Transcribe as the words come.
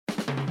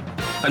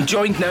I'm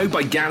joined now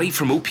by Gary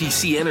from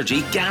OPC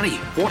Energy. Gary,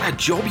 what a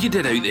job you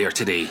did out there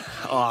today.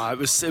 Oh, it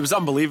was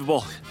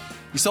unbelievable.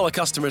 You saw the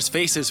customers'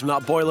 faces when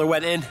that boiler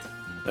went in.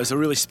 It was a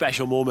really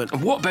special moment.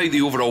 And what about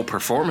the overall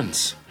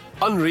performance?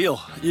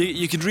 Unreal.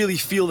 You could really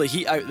feel the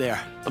heat out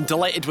there. I'm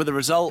delighted with the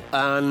result,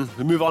 and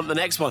we move on to the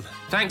next one.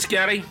 Thanks,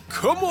 Gary.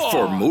 Come on!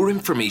 For more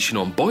information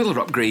on boiler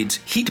upgrades,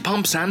 heat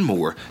pumps and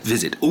more,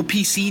 visit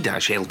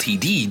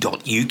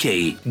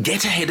opc-ltd.uk.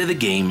 Get ahead of the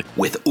game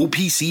with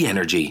OPC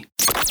Energy.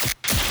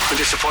 We're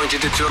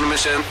disappointed the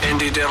tournament's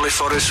ended early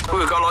for us.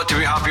 We've got a lot to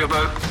be happy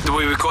about. The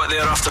way we got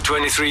there after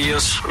 23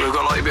 years. We've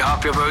got a lot to be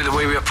happy about the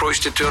way we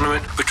approached the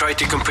tournament. We tried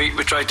to compete,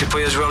 we tried to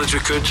play as well as we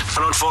could.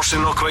 And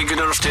unfortunately not quite good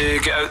enough to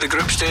get out the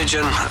group stage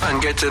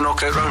and get to the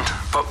knockout round.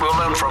 But we'll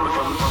learn from it.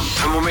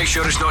 And we'll make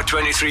sure it's not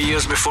 23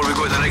 years before we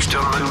go to the next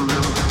tournament.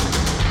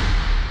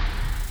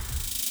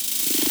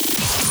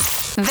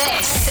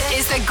 This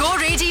is the Go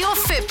Radio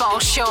Football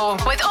Show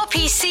with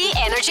OPC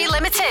Energy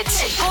Limited.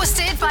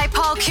 Hosted by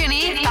Paul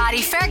Cooney,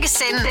 Barry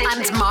Ferguson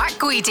and Mark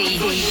Guidi.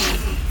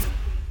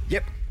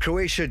 Yep,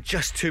 Croatia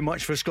just too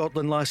much for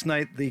Scotland last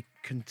night. The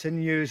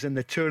continues in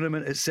the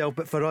tournament itself,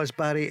 but for us,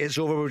 Barry, it's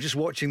over. We're just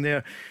watching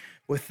there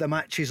with the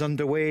matches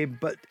underway,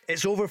 but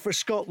it's over for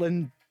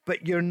Scotland.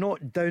 But you're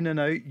not down and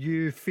out.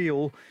 You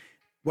feel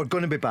we're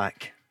going to be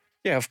back.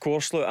 Yeah, of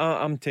course. Look,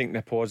 I'm taking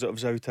the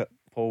positives out of it,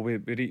 Paul. We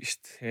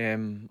reached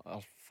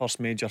our first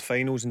major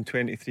finals in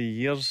 23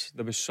 years.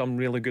 There was some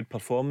really good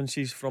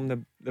performances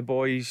from the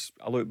boys.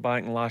 I look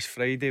back and last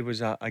Friday was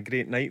a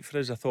great night for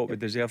us. I thought we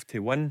deserved to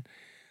win.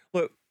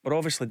 Look, we're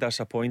obviously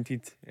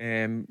disappointed.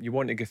 You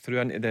want to get through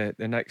into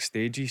the next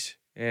stages.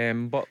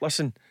 But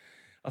listen,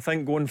 I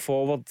think going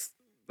forward,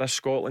 this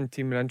Scotland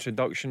team, an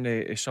introduction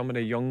to some of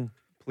the young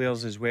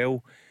players as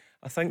well,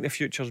 I think the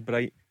future's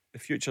bright. The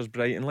future's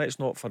bright, and let's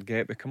not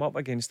forget we come up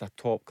against a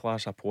top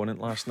class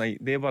opponent last night.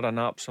 They were an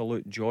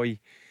absolute joy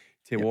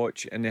to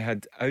watch, and they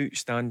had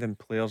outstanding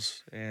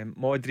players.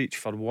 Modric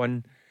for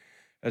one,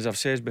 as I've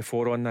said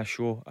before on this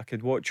show, I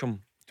could watch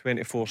him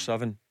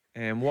 24/7.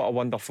 What a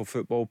wonderful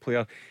football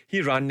player.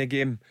 He ran the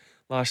game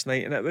last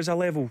night, and it was a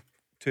level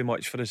too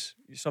much for us.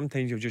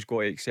 Sometimes you've just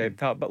got to accept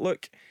that. But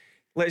look,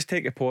 let's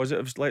take the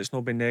positives. Let's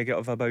not be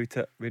negative about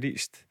it. We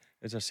reached,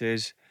 as I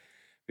says,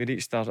 we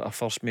reached our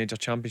first major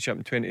championship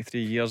in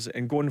 23 years,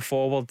 and going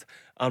forward,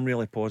 I'm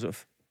really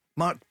positive.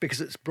 Mark, because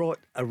it's brought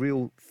a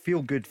real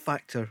feel-good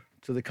factor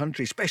to the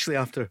country, especially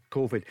after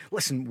COVID.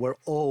 Listen, we're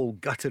all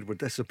gutted, we're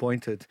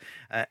disappointed.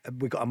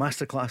 We got a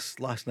masterclass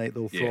last night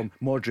though from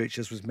Modric,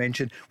 as was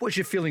mentioned. What's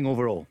your feeling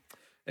overall?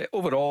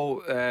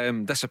 Overall,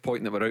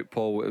 disappointing that we're out,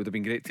 Paul. It would have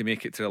been great to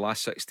make it to the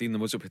last 16. There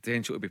was a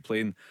potential to be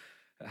playing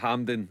at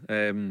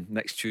Hampden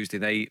next Tuesday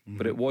night,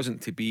 but it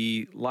wasn't to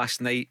be. Last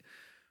night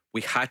we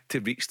had to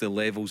reach the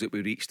levels that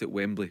we reached at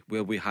Wembley,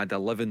 where we had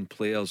 11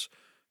 players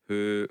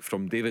who,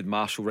 from David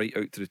Marshall right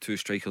out to the two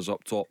strikers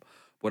up top,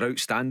 were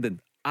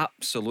outstanding.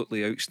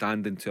 Absolutely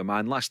outstanding to a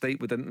man. Last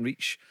night we didn't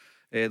reach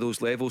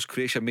those levels.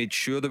 Croatia made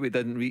sure that we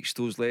didn't reach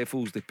those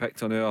levels. They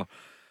picked on our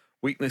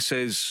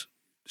weaknesses,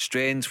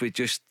 strengths. We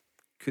just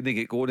couldn't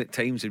get going at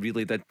times. They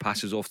really did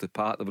pass us off the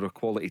park. They were a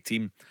quality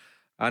team,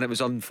 and it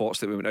was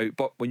unfortunate we went out.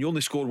 But when you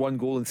only score one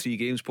goal in 3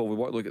 games, Paul, we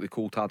want to look at the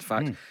cold hard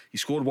fact. You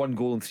score one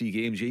goal in 3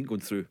 games, you ain't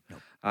going through.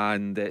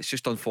 And it's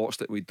just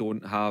unfortunate we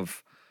don't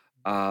have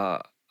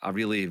a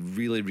really,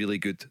 really, really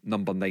good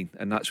number 9,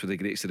 and that's with the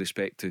greatest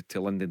respect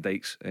to Lyndon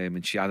Dykes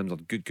and Shea Adams. Are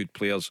good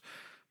players,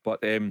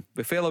 but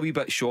we fell a wee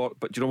bit short.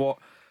 But do you know what?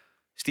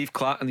 Steve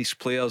Clark and these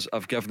players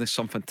have given us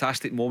some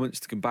fantastic moments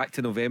to come back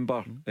to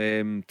November,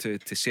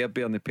 to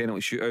Serbia in the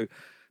penalty shootout,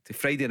 to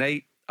Friday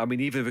night. I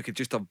mean, even if we could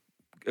just have,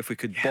 if we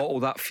could bottle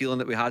that feeling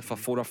that we had for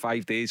 4 or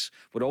 5 days,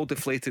 we're all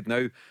deflated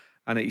now.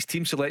 And at his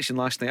team selection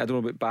last night, I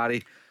don't know about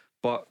Barry,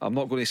 but I'm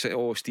not going to say,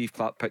 oh, Steve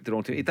Clark picked the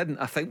wrong team. He didn't.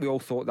 I think we all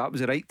thought that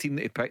was the right team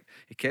that he picked.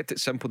 He kept it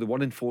simple. The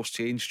one enforced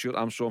change, Stuart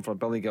Armstrong for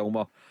Billy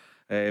Gilmour.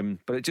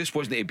 But it just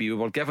wasn't to be. We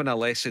were given a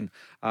lesson,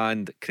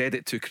 and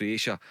credit to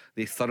Croatia.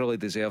 They thoroughly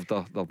deserved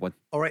their win.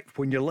 Alright,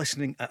 when you're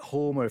listening at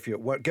home or if you're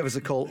at work, give us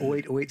a call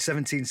 0808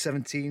 17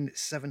 17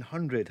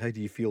 700. How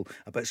do you feel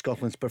about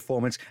Scotland's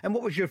performance, and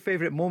what was your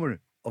favourite moment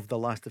of the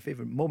last? The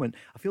favourite moment?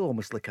 I feel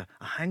almost like a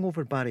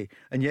hangover, Barry,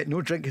 and yet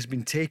no drink has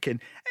been taken.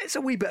 It's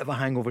a wee bit of a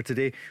hangover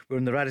today. We're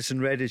in the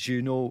Radisson Red, as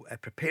you know,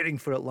 preparing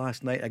for it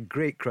last night. A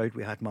great crowd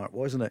we had, Mark,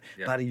 wasn't it?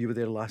 Yeah. Barry, you were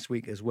there last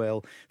week as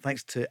well.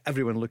 Thanks to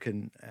everyone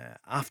looking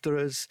after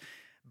us.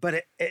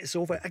 But it's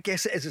over. I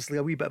guess it is. It's like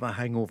a wee bit of a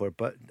hangover,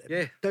 but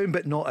down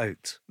but not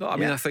out. No, I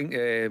mean, I think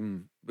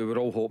we were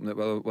all hoping that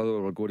whether we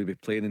were going to be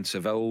playing in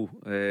Seville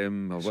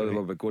or whether we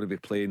were going to be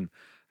playing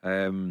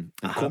in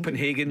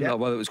Copenhagen or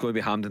whether it was going to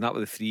be Hampden. That were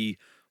the 3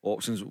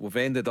 options. We've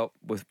ended up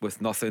with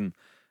nothing,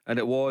 and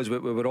it was, we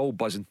were all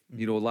buzzing.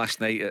 You know,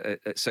 last night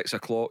at 6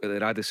 o'clock at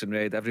the Radisson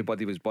Red,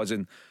 everybody was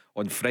buzzing.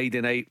 On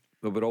Friday night,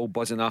 we were all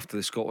buzzing after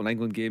the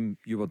Scotland-England game.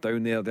 You were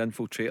down there, the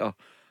infiltrator.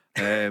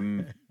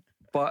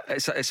 But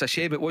it's a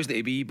shame it wasn't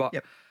to be. But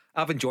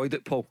I've enjoyed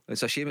it, Paul.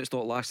 It's a shame it's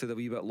not lasted a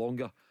wee bit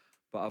longer,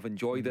 but I've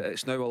enjoyed it.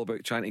 It's now all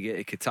about trying to get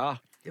to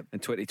Qatar in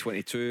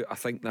 2022. I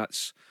think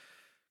that's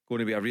going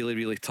to be a really,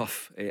 really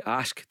tough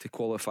ask to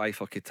qualify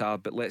for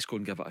Qatar, but let's go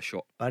and give it a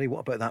shot. Barry,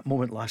 what about that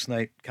moment last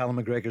night?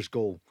 Callum McGregor's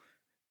goal.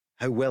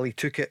 How well he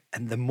took it,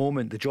 and the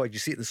moment, the joy. You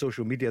see it in the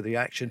social media, the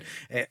reaction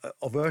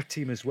of our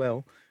team as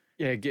well.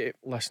 Yeah,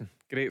 listen,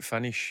 great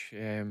finish.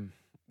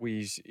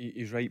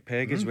 He's right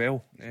peg as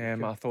well.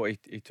 I thought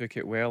he took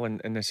it well,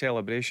 and the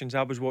celebrations.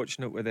 I was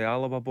watching it with the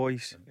Alaba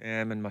boys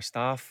and my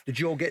staff. Did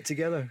you all get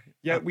together?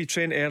 Yeah, we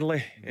trained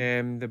early.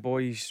 The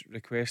boys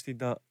requested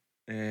that.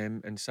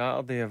 And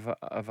Saturday,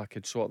 if I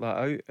could sort that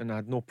out, and I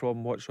had no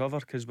problem whatsoever,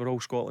 because we're all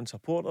Scotland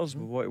supporters.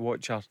 We want to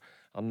watch our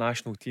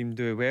national team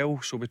do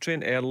well, so we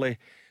trained early.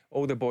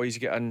 All the boys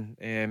get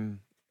in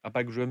a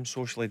big room,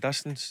 socially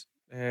distanced,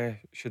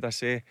 should I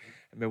say,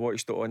 and we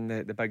watched it on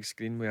the big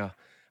screen with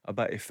a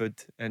bit of food.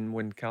 And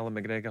when Callum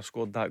McGregor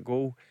scored that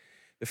goal,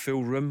 the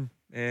full room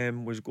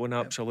was going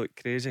absolute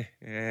crazy.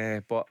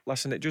 But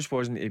listen, it just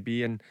wasn't to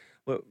be. And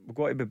look, we've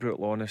got to be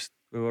brutally honest.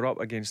 We were up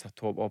against a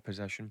top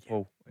opposition,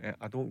 Paul.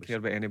 I don't care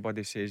what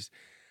anybody says.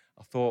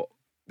 I thought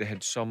they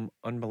had some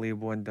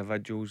unbelievable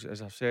individuals.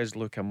 As I've said,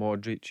 Luka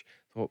Modric.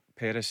 I thought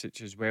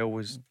Perisic as well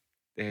was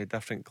a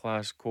different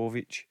class.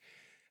 Kovic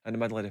in the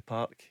middle of the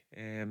park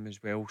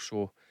as well.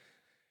 So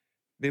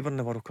they were in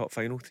the World Cup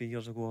final 3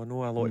 years ago. I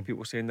know a lot of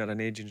people saying they're an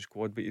aging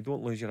squad, but you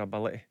don't lose your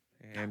ability.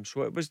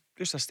 So it was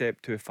just a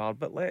step too far.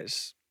 But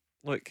let's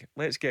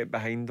get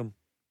behind them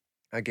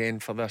again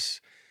for this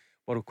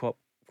World Cup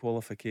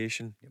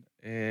qualification.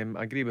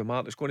 I agree with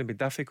Mark, it's going to be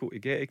difficult to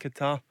get to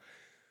Qatar,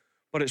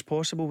 but it's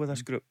possible with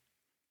this group.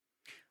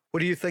 What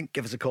do you think?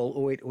 Give us a call,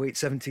 0808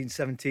 17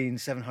 17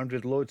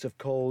 700. Loads of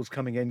calls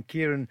coming in.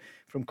 Kieran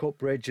from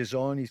Coatbridge is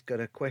on. He's got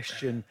a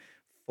question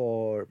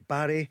for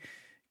Barry.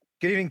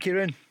 Good evening,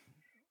 Kieran.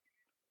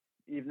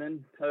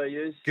 Evening, how are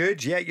you?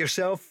 Good, yeah,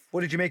 yourself.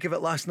 What did you make of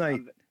it last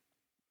night?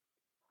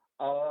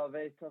 A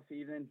very tough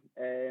evening.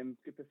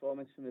 Good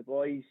performance from the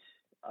boys.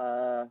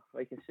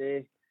 Like I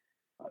say,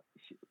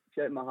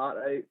 shouting my heart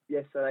out.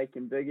 Yes, sir, I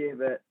can boogie,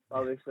 but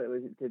obviously it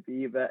wasn't to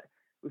be. But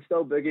we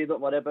still boogie, don't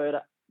worry about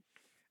it.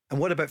 And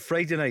what about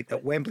Friday night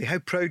at Wembley? How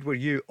proud were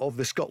you of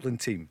the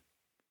Scotland team?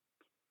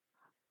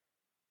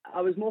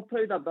 I was more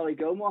proud of Billy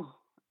Gilmore.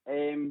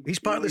 He's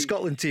part of the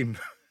Scotland team.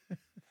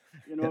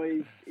 You know,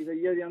 he's a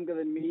year younger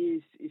than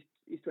me.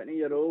 He's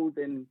 20-year-old,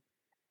 and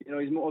you know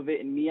he's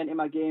motivating me into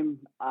my game.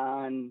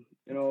 And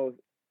you know,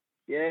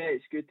 yeah,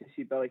 it's good to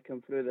see Billy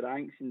come through the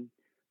ranks and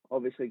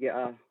obviously get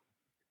a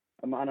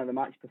man of the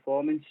match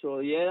performance. So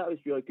yeah, that was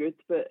really good.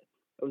 But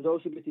it was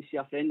also good to see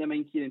a friend of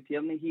mine, Kieran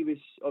Tierney. He was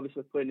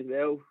obviously playing as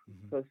well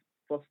for the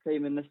first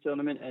time in this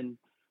tournament, and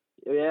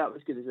yeah, that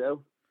was good as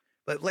well.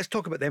 But let's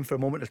talk about them for a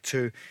moment or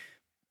two.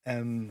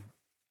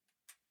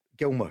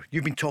 Gilmore,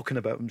 you've been talking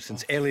about him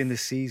since early in the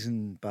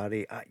season,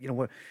 Barry. You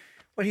know,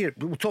 we're here.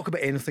 We'll talk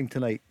about anything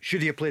tonight.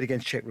 Should he have played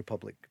against Czech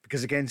Republic?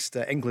 Because against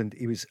England,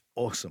 he was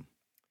awesome.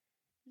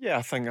 Yeah,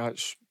 I think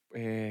that's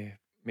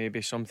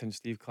maybe something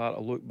Steve Clarke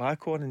will look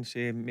back on and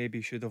say maybe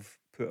he should have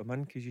put him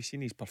in, because you've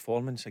seen his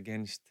performance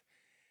against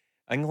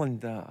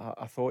England.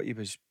 I thought he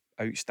was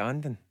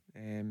outstanding.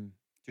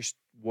 Just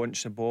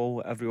wants the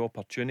ball at every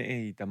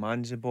opportunity. He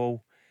demands the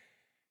ball.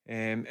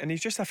 And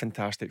he's just a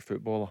fantastic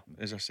footballer.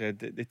 As I said,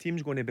 the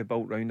team's going to be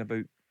built round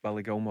about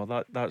Billy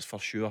Gilmore, that's for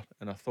sure.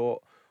 And I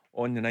thought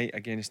on the night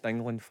against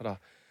England for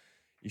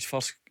his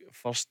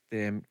first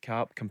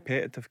cap,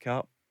 competitive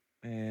cap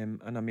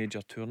in a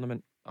major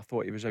tournament, I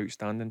thought he was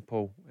outstanding,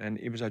 Paul, and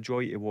he was a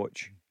joy to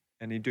watch.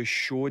 And he just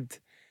showed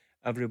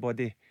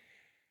everybody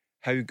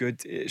how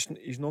good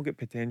he's not got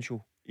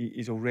potential.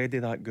 He's already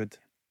that good.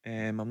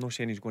 I'm not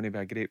saying he's going to be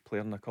a great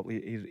player in a couple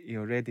of years. He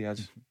already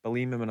is.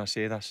 Believe me when I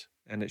say this.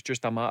 And it's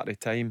just a matter of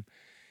time.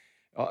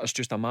 It's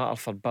just a matter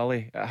for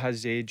Billy at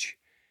his age.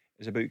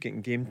 It's about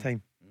getting game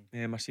time.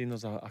 I've seen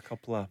there's a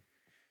couple of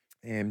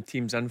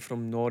teams in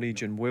from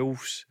Norwich and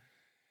Wales.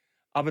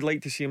 I would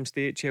like to see him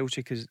stay at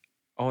Chelsea, because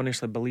I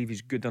honestly believe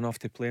he's good enough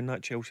to play in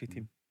that Chelsea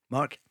team.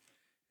 Mark?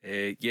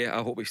 Yeah,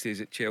 I hope he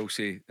stays at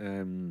Chelsea.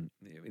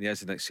 He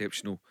has an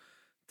exceptional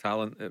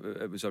talent.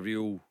 It was a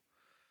real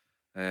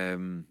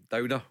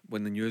downer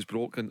when the news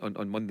broke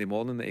on Monday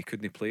morning that he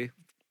couldn't play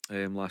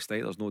last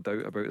night. There's no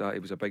doubt about that.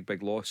 It was a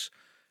big loss.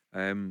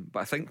 But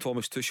I think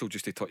Thomas Tuchel,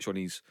 just to touch on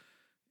his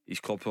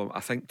club, I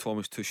think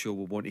Thomas Tuchel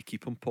will want to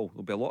keep him, Paul.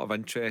 There'll be a lot of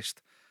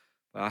interest,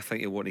 but I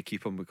think he'll want to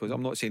keep him, because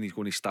I'm not saying he's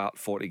going to start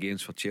 40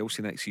 games for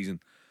Chelsea next season,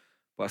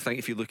 but I think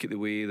if you look at the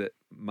way that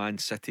Man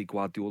City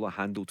Guardiola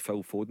handled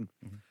Phil Foden,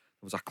 there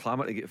was a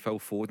clamour to get Phil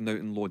Foden out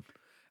on loan,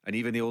 and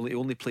even he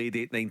only played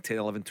 8, 9, 10,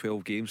 11,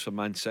 12 games for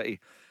Man City,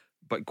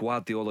 but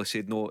Guardiola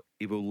said no,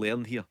 he will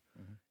learn here.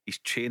 He's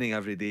training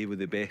every day with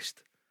the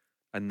best,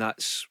 and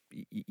that's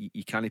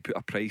you can't put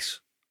a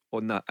price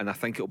on that. And I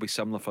think it'll be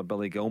similar for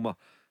Billy Gilmore.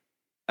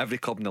 Every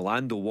club in the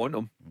land will want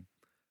him,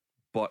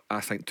 but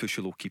I think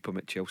Tuchel will keep him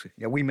at Chelsea.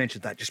 Yeah, we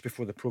mentioned that just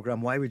before the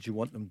programme. Why would you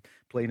want them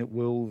playing at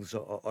Wolves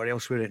or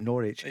elsewhere at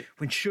Norwich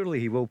when surely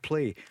he will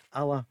play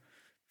a la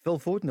Phil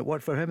Foden that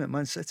worked for him at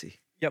Man City?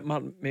 Yep,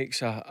 Mark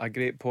makes a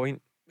great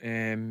point.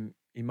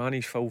 He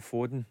managed Phil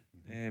Foden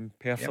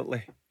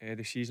perfectly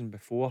the season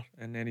before,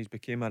 and then he's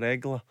became a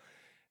regular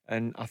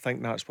And I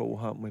think that's what will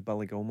happen with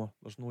Billy Gilmour.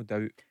 There's no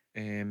doubt.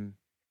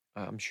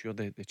 I'm sure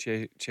the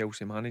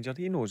Chelsea manager,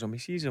 he knows him. He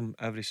sees him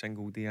every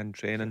single day in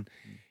training.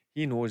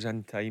 He knows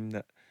in time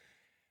that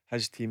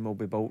his team will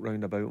be built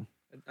round about him.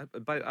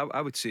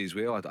 I would say as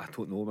well, I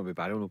don't know, maybe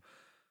Barry will know.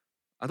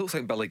 I don't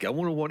think Billy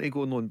Gilmour will want to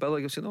go on.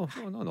 Billy will say, no.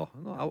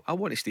 I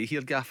want to stay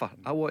here, Gaffer.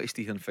 I want to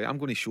stay here and fight. I'm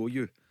going to show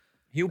you.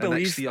 He'll in the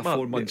believe next 3 or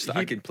 4 months that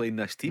I can play in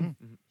this team.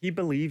 He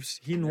believes,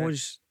 he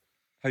knows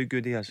how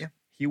good he is.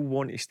 He'll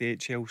want to stay at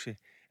Chelsea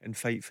and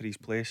fight for his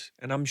place.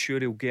 And I'm sure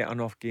he'll get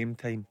enough game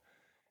time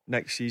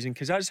next season,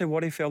 because that's the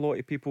worry for a lot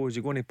of people. Is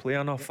he going to play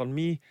enough? For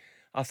me,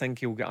 I think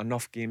he'll get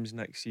enough games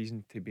next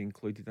season to be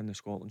included in the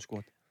Scotland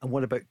squad. And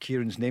what about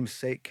Kieran's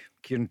namesake,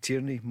 Kieran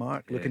Tierney?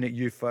 Mark, looking at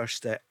you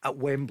first, at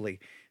Wembley,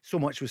 so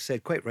much was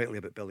said quite rightly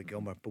about Billy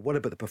Gilmour, but what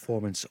about the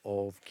performance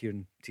of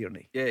Kieran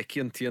Tierney? Yeah,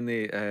 Kieran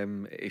Tierney,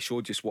 he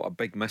showed just what a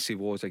big miss he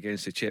was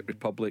against the Czech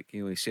Republic.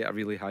 You know, he set a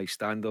really high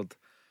standard.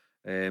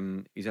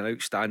 He's an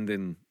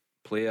outstanding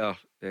player.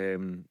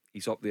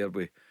 He's up there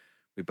with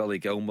Billy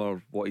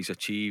Gilmour, what he's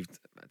achieved.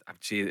 I'd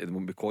say at the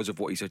moment, because of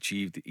what he's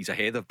achieved, he's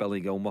ahead of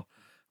Billy Gilmour.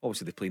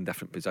 Obviously they play in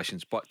different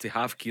positions, but to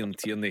have Kieran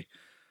Tierney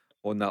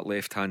on that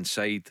left hand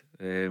side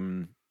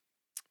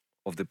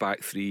of the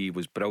back three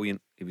was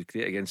brilliant. He was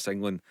great against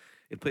England.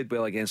 He played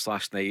well against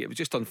last night. It was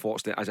just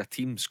unfortunate as a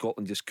team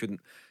Scotland just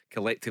couldn't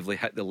collectively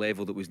hit the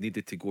level that was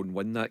needed to go and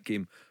win that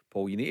game.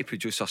 Paul, you need to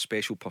produce a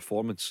special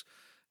performance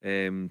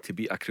to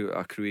beat a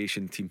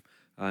Croatian team,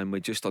 and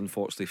we just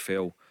unfortunately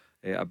fell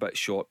a bit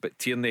short. But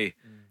Tierney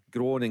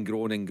grown and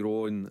grown and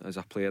grown as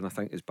a player, and I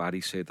think as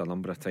Barry said a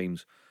number of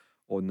times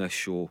on this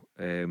show,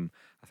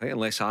 I think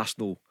unless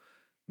Arsenal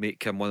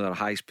make him one of their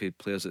highest paid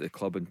players at the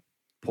club and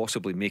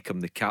possibly make him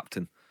the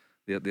captain,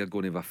 they're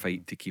going to have a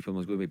fight to keep him.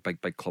 There's going to be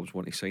big clubs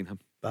want to sign him.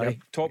 Barry?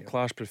 Top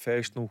class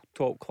professional,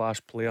 top class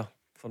player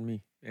for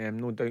me.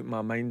 No doubt in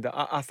my mind that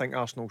I think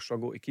Arsenal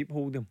struggle to keep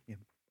hold of him.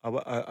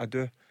 I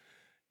do.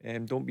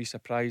 Don't be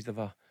surprised if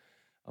a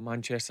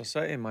Manchester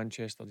City,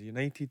 Manchester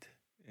United,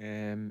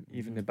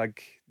 even the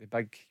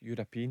big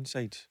European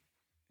sides,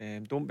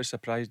 don't be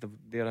surprised if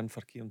they're in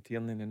for Kieran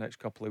Tierney in the next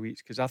couple of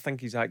weeks, because I think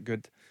he's that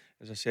good.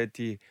 As I said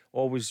to you,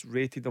 always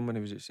rated him when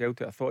he was at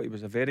Celtic. I thought he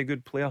was a very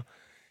good player.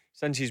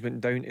 Since he's went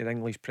down to the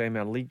English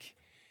Premier League,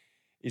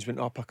 he's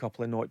went up a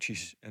couple of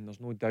notches, and there's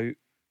no doubt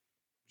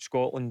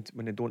Scotland,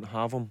 when they don't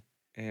have him,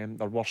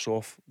 they're worse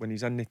off. When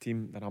he's in the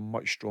team, they're a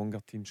much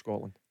stronger team,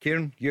 Scotland.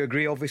 Kieran, you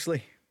agree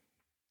obviously?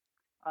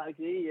 I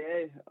agree,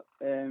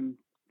 yeah.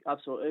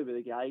 Absolutely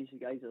with the guys. The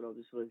guys are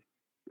obviously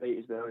right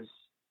as well as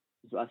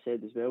what I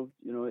said as well.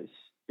 You know, it's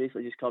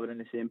basically just covering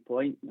the same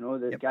point. You know,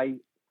 the guy,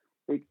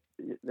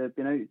 they've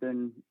been out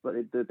doing what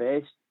they do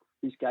best.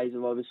 These guys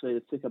have obviously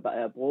took a bit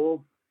of a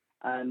blow.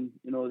 And,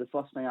 you know, the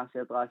first thing I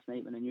said last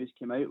night when the news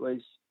came out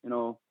was, you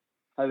know,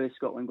 how is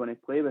Scotland going to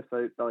play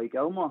without Billy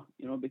Gilmour?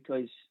 You know,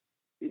 because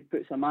he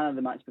puts a man of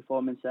the match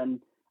performance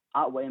in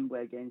at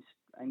Wembley against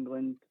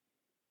England.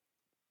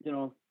 You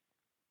know,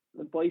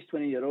 the boy's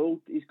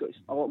 20-year-old. He's got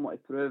a lot more to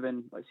prove,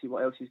 and let's see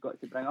what else he's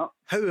got to bring up.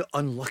 How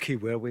unlucky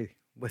were we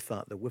with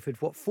that, though? We've had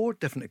 4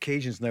 different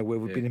occasions now where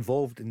we've been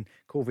involved in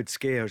COVID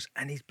scares,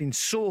 and he's been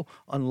so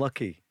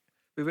unlucky.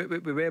 We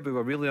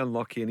were really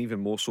unlucky, and even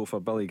more so for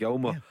Billy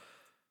Gilmour.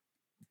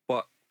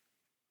 But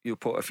you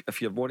know,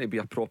 if you want to be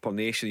a proper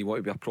nation, you want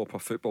to be a proper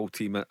football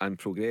team and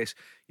progress,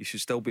 you should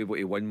still be able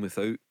to win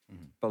without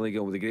Billy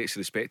Gilmour. With the greatest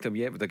respect to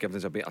him, would have given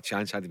us a better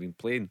chance had he been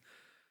playing.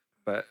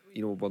 But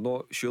you know,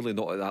 we're surely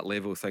not at that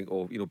level. Think,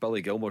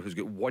 Billy Gilmour, who's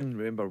got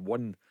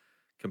one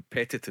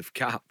competitive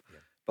cap.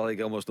 Billy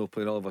Gilmour's not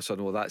playing all of a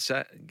sudden. Well, that's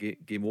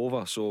it, game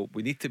over. So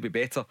we need to be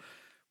better.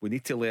 We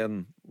need to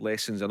learn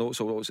lessons. I know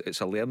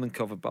it's a learning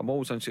curve, but I'm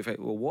always interested to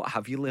think, well, what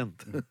have you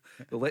learned?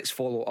 Well, let's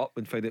follow up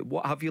and find out,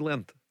 what have you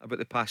learned about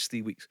the past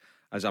 3 weeks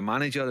as a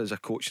manager, as a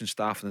coaching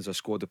staff, and as a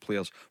squad of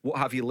players? What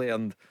have you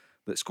learned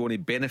that's going to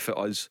benefit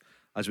us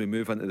as we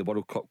move into the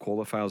World Cup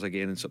qualifiers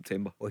again in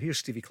September? Well, here's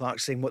Stevie Clark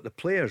saying what the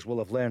players will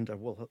have learned, or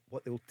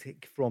what they'll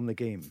take from the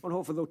game. Well,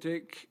 hopefully they'll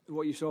take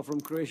what you saw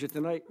from Croatia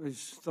tonight, his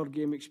third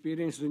game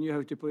experience. They knew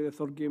how to play the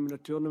third game in a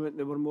tournament.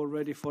 They were more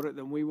ready for it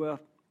than we were.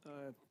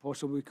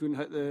 Possibly couldn't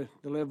hit the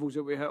levels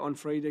that we hit on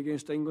Friday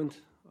against England.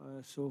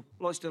 So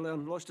lots to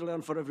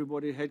learn for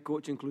everybody, head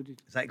coach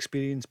included. Is that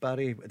experience,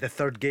 Barry, the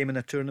third game in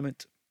a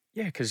tournament?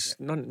 Yeah, because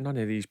none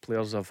of these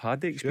players have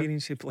had the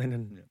experience of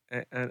playing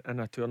in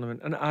a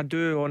tournament. And I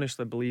do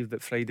honestly believe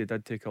that Friday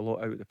did take a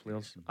lot out of the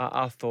players.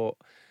 I thought,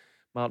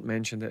 Mark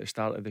mentioned at the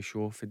start of the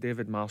show, for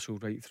David Marshall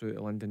right through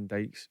to Lyndon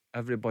Dykes,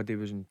 everybody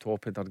was on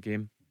top of their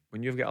game.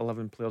 When you've got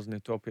 11 players in the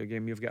top of your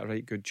game, you've got a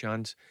right good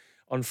chance.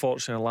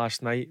 Unfortunately,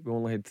 last night we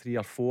only had 3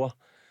 or 4.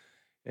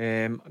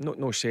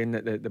 Not saying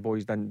that the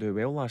boys didn't do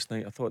well last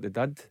night. I thought they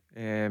did.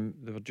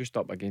 They were just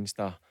up against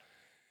a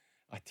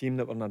team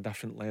that were on a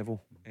different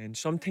level. And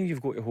sometimes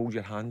you've got to hold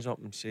your hands up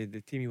and say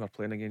the team you were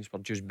playing against were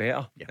just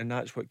better. And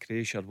that's what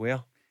Croatia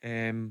were.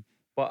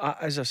 But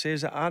as I say,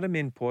 I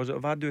remain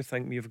positive. I do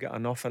think we've got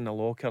enough in the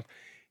locker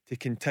to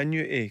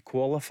continue to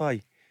qualify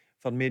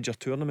for major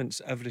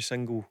tournaments every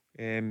single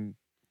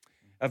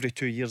every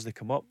 2 years they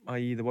come up,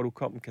 i.e. the World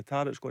Cup in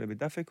Qatar, it's going to be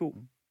difficult.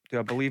 Do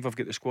I believe I've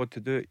got the squad to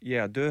do it?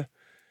 Yeah, I do.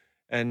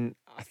 And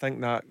I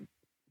think that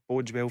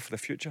bodes well for the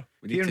future.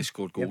 We need to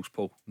score goals,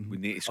 Paul. We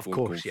need to score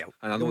goals. Yeah.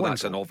 And I know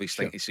that's an obvious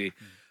thing to say,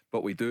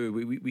 but we do.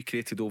 We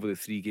created over the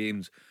 3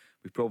 games,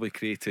 we probably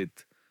created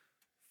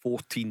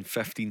 14,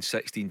 15,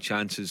 16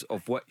 chances,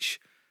 of which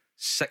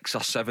 6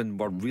 or 7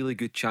 were really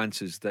good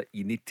chances that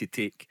you need to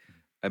take.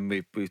 And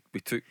we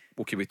took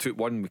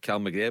one with Cal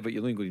McGregor, but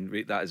you're not going to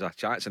rate that as a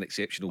chance, an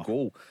exceptional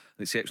goal,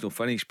 an exceptional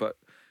finish. But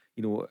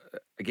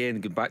again,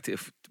 going back to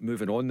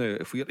moving on now,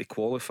 if we are to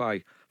qualify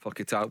for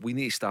Qatar, we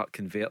need to start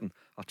converting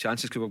our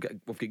chances, because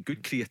we've got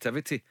good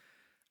creativity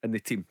in the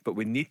team, but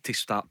we need to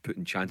start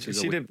putting chances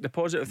See, away. the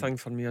positive thing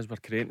for me is we're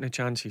creating the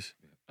chances.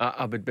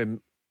 I would be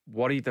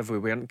worried if we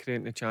weren't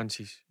creating the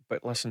chances.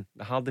 But listen,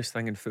 the hardest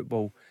thing in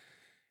football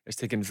is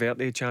to convert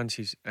the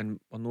chances, and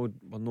we're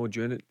not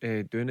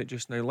doing it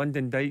just now.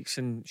 Lyndon Dykes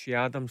and Shea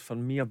Adams for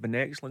me have been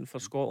excellent for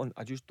Scotland.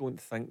 I just don't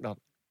think they're out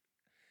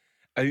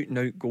and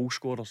out goal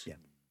scorers. Yeah.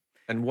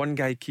 And one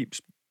guy keeps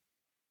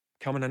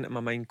coming into my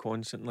mind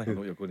constantly. I know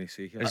what you're going to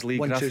say here. Is Lee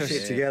 1, 2, Griffiths.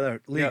 sit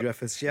together. Lee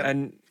Griffiths, yeah.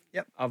 And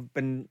I've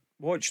been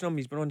watching him.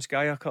 He's been on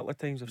Sky a couple of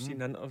times. I've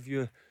seen an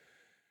interview,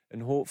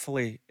 and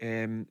hopefully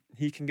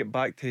he can get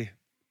back to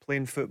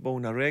playing football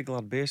on a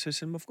regular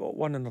basis, and we've got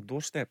one on our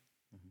doorstep.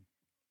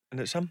 And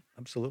it's him.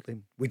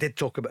 Absolutely. We did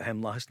talk about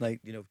him last night,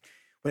 when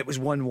it was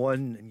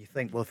 1-1, and you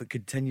think, well, if it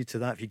continued to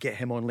that, if you get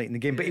him on late in the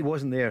game, but he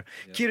wasn't there.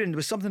 Kieran, there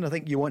was something I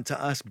think you want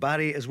to ask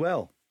Barry as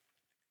well.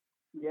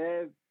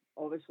 Yeah,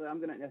 obviously I'm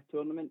going into a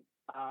tournament,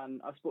 and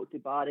I spoke to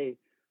Barry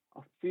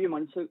a few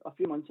months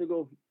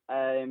ago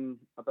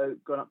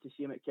about going up to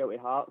see him at Kelty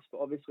Hearts, but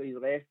obviously he's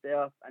left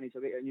there and he's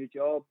away at a new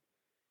job.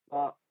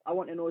 But I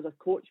want to know, as a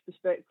coach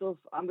perspective,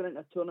 I'm going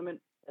into a tournament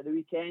at the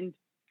weekend.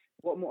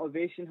 What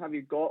motivation have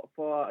you got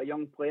for a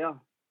young player?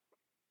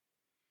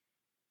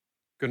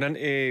 Going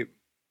into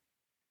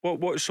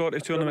what sort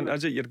of tournament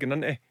is it you're going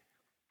into?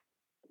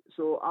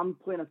 So I'm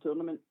playing a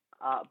tournament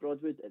at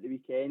Broadwood at the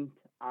weekend,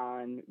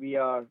 and we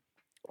are.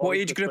 What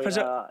age group is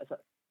it?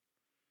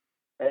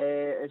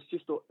 It's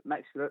just a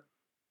mixed group,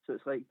 so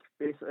it's like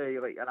basically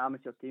like an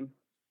amateur team.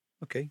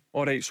 Okay.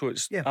 All right, so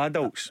it's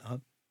adults.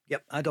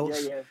 Yep,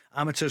 adults. Yeah.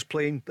 Amateurs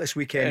playing this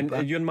weekend.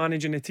 And you're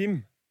managing a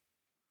team?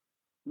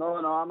 No,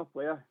 I'm a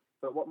player.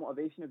 But what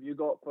motivation have you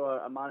got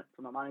from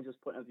a manager's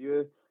point of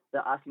view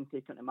that I can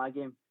take into my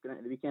game going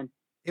into the weekend?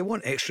 He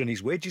want extra in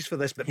his wages for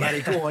this, but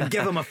Barry, go on,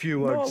 give him a few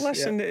words. No,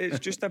 listen, it's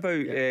just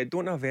about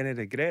don't have any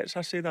regrets.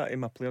 I say that to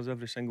my players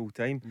every single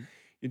time.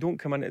 You don't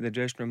come into the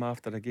dressing room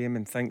after a game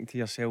and think to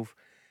yourself,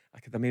 I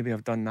could have maybe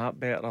have done that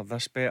better or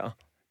this better.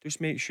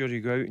 Just make sure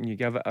you go out and you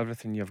give it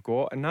everything you've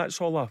got, and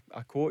that's all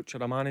a coach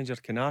or a manager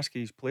can ask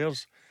his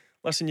players.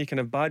 Listen, you can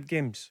have bad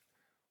games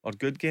or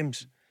good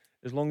games.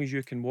 As long as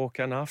you can walk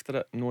in after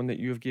it knowing that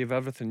you've gave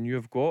everything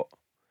you've got,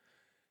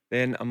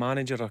 then a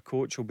manager or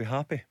coach will be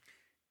happy.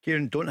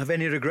 Kieran, don't have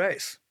any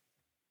regrets.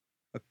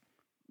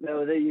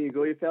 Well, there you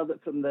go. You've heard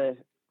it from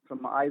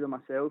my idol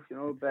myself,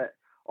 But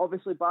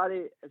obviously,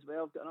 Barry, as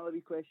well, I've got another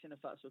wee question,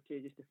 if that's okay,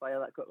 just to fire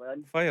that quickly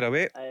in. Fire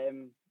away.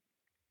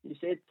 You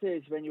said to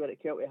us when you were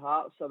at Kelty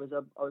Hearts, I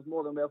was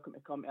more than welcome to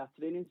come to a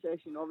training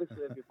session. Obviously,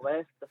 if you've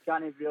left, I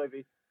can't really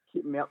be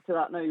keeping me up to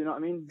that now, you know what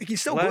I mean? You can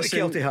still go to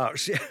Kelty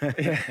Hearts.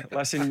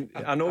 Listen,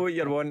 I know what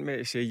you're wanting me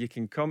to say. You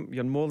can come,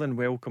 you're more than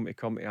welcome to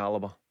come to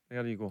Alaba.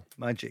 There you go.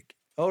 Magic.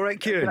 All right,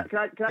 Kieran. Can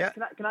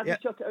I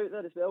just chuck it out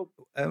there as well?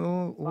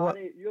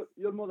 Barry,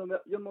 you're more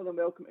than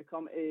welcome to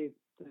come to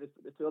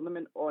the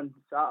tournament on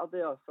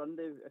Saturday or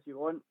Sunday if you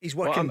want. He's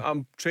working. Well,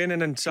 I'm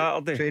training on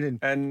Saturday.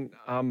 And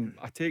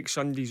I take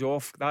Sundays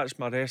off. That's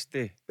my rest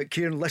day. But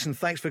Kieran, listen,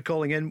 thanks for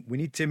calling in. We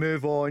need to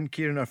move on.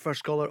 Kieran, our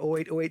first caller,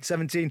 0808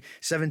 17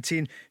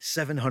 17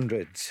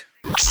 700.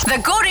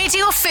 The Go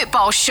Radio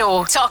Football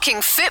Show,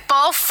 talking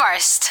football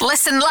first.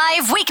 Listen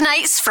live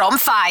weeknights from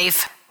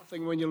 5. I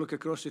think when you look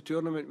across the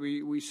tournament,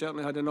 we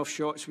certainly had enough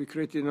shots, we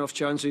created enough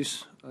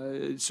chances.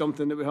 It's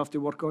something that we have to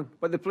work on.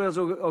 But the players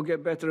will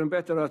get better and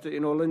better at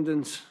it.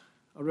 Lyndon's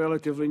a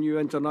relatively new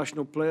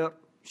international player.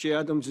 Shea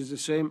Adams is the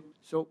same.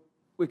 So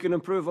we can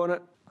improve on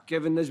it.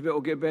 Kevin Nisbet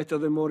will get better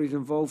the more he's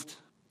involved.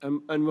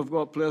 And we've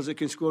got players that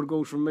can score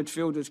goals from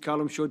midfield, as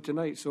Callum showed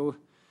tonight. So,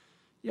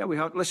 yeah, we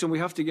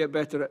have to get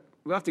better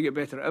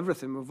at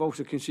everything. We've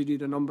also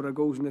conceded a number of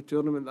goals in the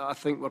tournament that I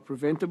think were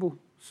preventable.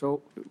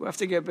 So we have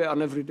to get better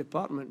in every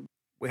department.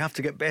 We have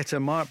to get better,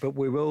 Mark, but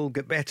we will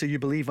get better, you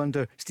believe,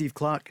 under Steve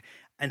Clarke.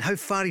 And how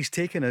far he's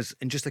taken us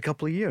in just a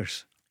couple of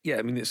years. Yeah,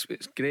 I mean, it's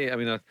great. I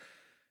mean,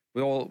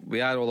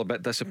 we are all a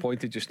bit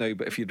disappointed just now,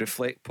 but if you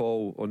reflect,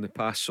 Paul, on the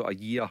past sort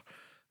of year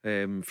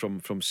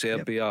from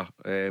Serbia,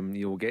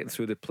 getting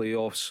through the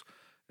playoffs,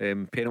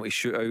 penalty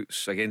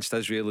shootouts against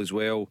Israel as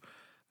well,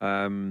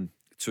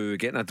 to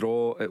getting a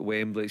draw at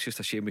Wembley. It's just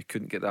a shame we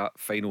couldn't get that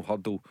final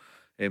hurdle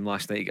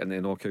last night, getting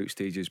the knockout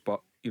stages.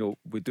 But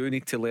we do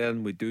need to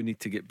learn, we do need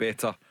to get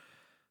better,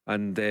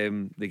 and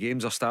the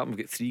games are starting.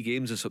 We've got 3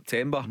 games in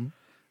September,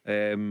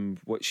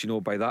 which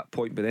by that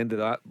point, by the end of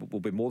that, we'll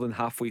be more than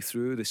halfway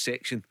through the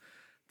section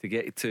to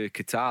get to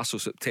Qatar. So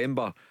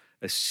September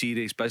is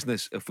serious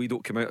business. If we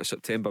don't come out of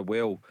September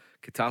well,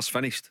 Qatar's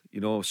finished.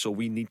 So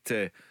we need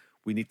to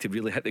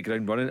really hit the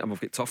ground running, and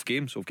we've got tough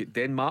games. We've got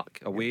Denmark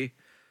away,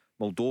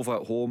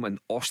 Moldova at home, and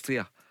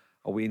Austria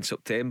away in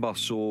September.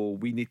 So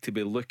we need to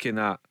be looking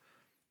at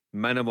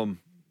minimum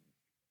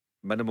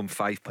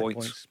 5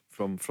 points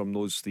from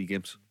those 3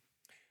 games.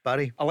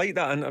 Barry, I like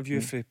that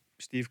interview for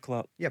Steve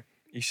Clark. Yep.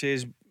 He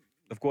says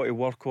they've got to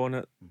work on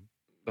it,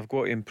 they've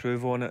got to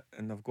improve on it,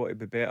 and they've got to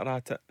be better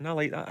at it. And I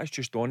like that. It's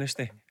just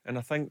honesty, and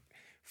I think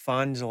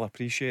fans will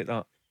appreciate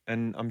that.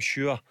 And I'm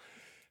sure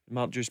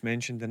Mark just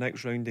mentioned the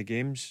next round of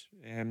games,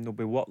 they'll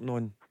be working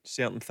on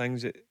certain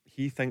things that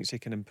he thinks he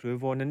can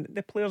improve on, and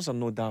the players are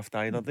no daft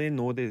either. They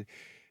know they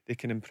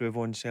can improve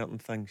on certain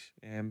things.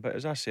 But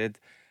as I said,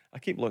 I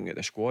keep looking at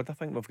the squad. I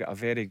think we've got a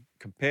very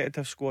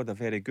competitive squad, a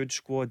very good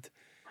squad.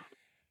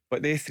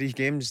 But they 3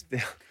 games,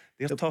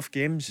 they're tough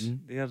games.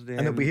 and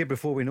they'll be here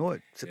before we know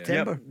it.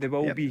 September. Yep, they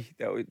will be.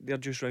 They're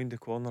just round the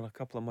corner, a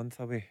couple of months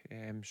away.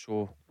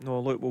 So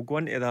no, look, we'll go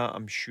into that.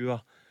 I'm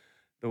sure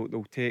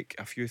they'll take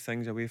a few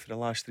things away for the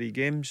last 3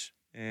 games.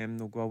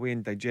 They'll go away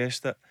and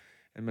digest it,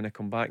 and when they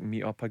come back and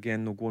meet up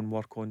again, they'll go and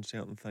work on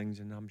certain things,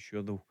 and I'm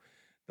sure they'll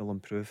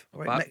improve.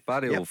 Right,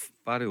 Barry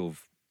will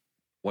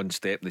one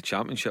step in the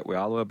championship with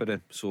Alaba,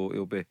 so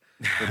he'll be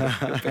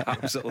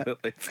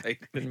absolutely fine.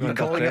 I'm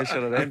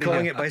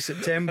calling it by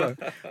September.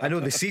 I know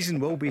the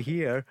season will be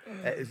here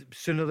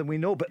sooner than we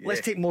know, but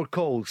let's take more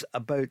calls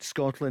about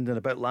Scotland and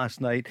about last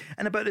night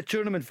and about the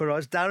tournament for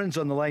us. Darren's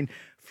on the line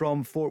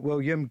from Fort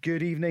William.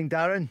 Good evening,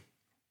 Darren.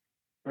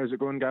 How's it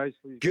going, guys?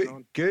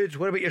 Good.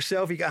 What about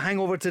yourself? You got a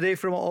hangover today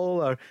from it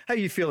all, or how are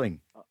you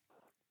feeling?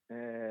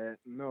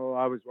 No,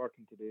 I was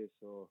working today,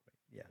 so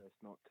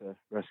it's not to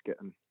risk it.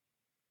 And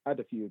I had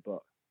a few,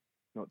 but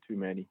not too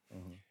many.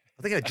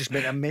 I think I just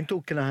meant a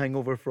mental kind of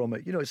hangover from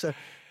it. It's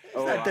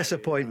that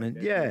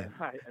disappointment.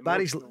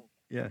 Barry's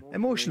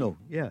emotional.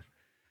 Yeah.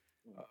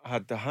 I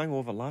had the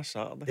hangover last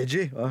Saturday. Did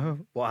you?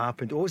 What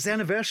happened? Oh, it's the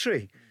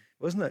anniversary,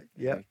 wasn't it?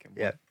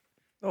 Yeah.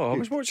 Oh, I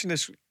was watching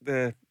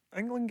the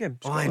England game.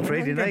 On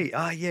Friday night.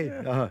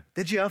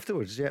 Did you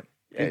afterwards? Yeah.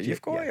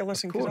 You've got to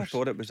listen, because I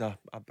thought it was a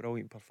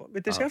brilliant performance.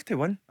 We deserved to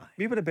win.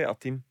 We were a better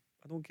team.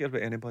 I don't care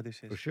what anybody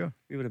says. For sure.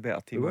 We were a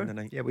better team on the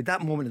night. Yeah, with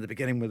that moment at the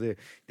beginning where they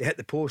hit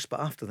the post, but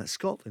after that,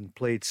 Scotland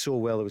played so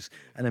well. It was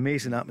an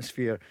amazing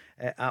atmosphere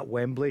at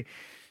Wembley.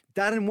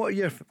 Darren, what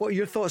are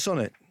your thoughts on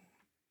it?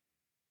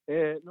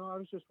 No, I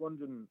was just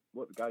wondering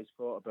what the guys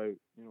thought about,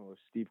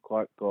 Steve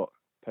Clark got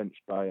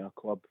pinched by a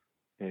club,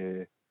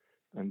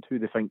 and who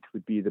they think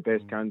would be the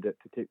best candidate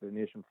to take the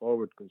nation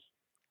forward, because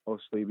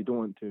obviously we don't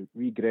want to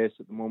regress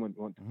at the moment.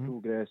 We want to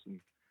progress, and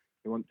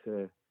we want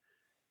to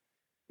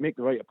make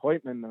the right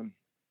appointment. And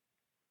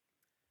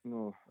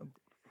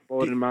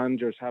foreign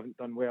managers haven't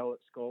done well at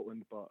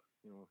Scotland, but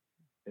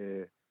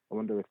I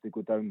wonder if they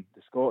go down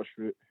the Scottish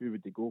route, who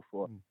would they go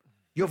for?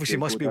 You obviously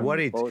must be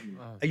worried.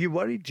 Are you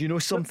worried? Do you know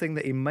something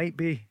that he might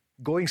be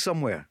going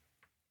somewhere?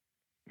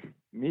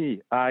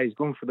 Me? He's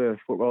going for the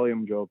Fort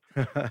William job.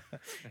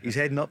 He's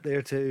heading up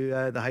there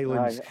to the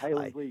Highlands.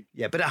 Highlands League.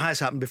 Yeah, but it has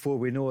happened before.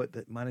 We know it,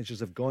 that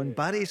managers have gone.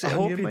 Barry, I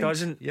hope he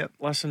doesn't. Yep.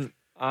 Listen,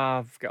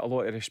 I've got a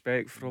lot of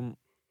respect from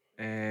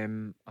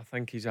him. I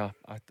think he's a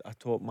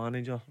top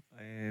manager.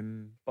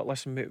 But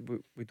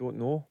listen, we don't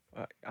know.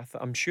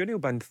 I'm sure he'll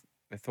be in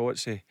the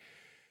thoughts of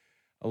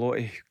a lot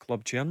of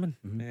club chairman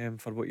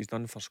for what he's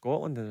done for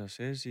Scotland. As I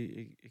says,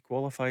 he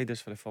qualified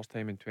us for the first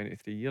time in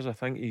 23 years. I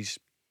think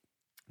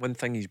one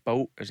thing he's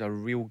built is a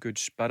real good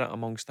spirit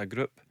amongst a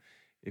group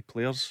of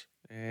players.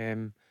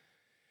 I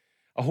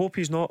hope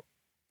he's not.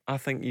 I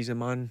think he's a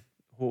man,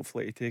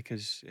 hopefully, to take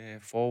us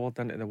forward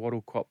into the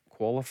World Cup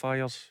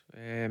qualifiers.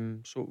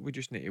 So we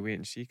just need to wait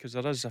and see, because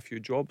there is a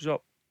few jobs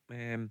up.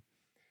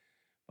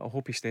 I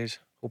hope he stays.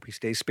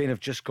 Spain have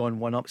just gone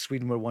 1-up.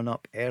 Sweden were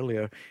 1-up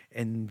earlier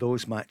in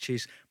those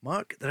matches.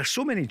 Mark, there are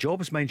so many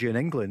jobs, mind you, in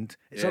England.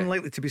 It's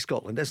unlikely to be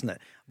Scotland, isn't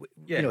it?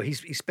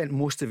 He's spent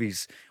most of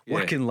his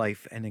working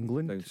life in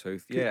England. Down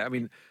south. Yeah, I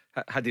mean,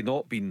 had he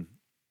not been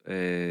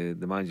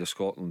the manager of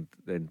Scotland,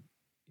 then,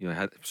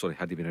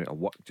 had he been out of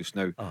work just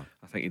now,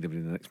 I think he'd have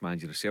been the next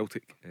manager of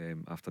Celtic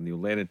after Neil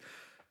Lennon.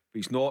 But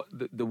he's not.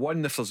 The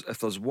one, if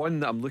there's one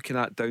that I'm looking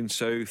at down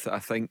south that I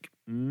think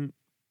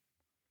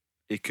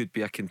he could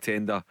be a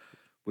contender,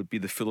 would be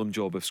the Fulham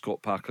job if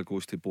Scott Parker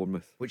goes to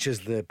Bournemouth. Which is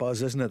the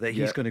buzz, isn't it, that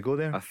he's going to go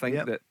there? I think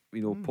that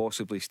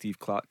possibly Steve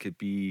Clark could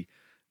be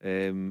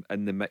in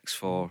the mix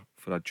for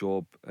a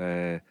job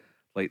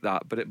like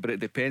that. But it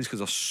depends, because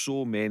there's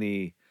so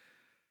many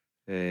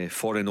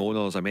foreign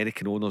owners,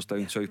 American owners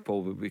down south,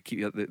 Paul. We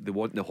keep they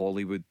want the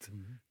Hollywood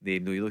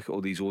name. You look at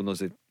all these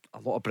owners. A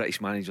lot of British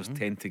managers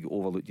tend to get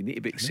overlooked. You need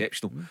to be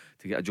exceptional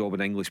to get a job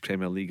in English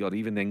Premier League or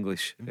even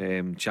English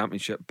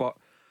Championship. But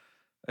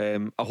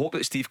I hope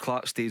that Steve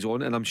Clark stays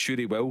on, and I'm sure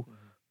he will.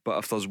 But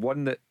if there's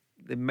one that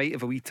they might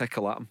have a wee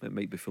tickle at him, it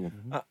might be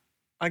Fulham.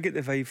 I get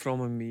the vibe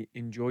from him. He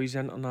enjoys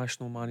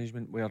international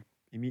management, where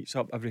he meets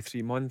up every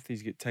 3 months.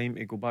 He's got time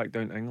to go back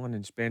down to England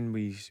and spend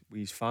with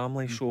his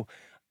family. So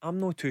I'm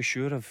not too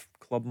sure if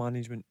club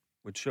management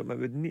would suit me. It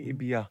would need to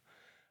be a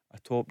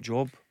top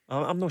job.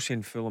 I'm not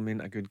saying Fulham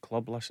ain't a good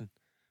club, listen.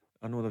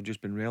 I know they've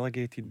just been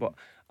relegated, but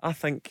I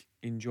think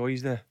he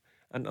enjoys the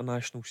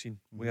international scene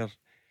where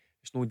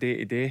it's no day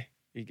to day.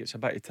 He gets a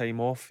bit of time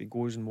off, he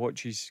goes and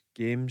watches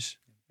games,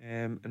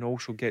 and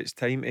also gets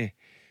time to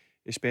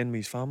spend with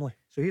his family.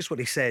 So here's what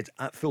he said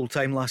at full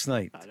time last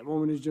night. At the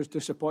moment, it's just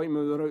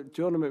disappointment. We were out of the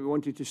tournament. We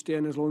wanted to stay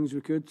in as long as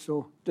we could.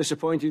 So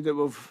disappointed that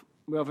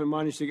we haven't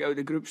managed to get out of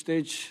the group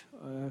stage.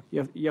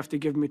 You have to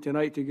give me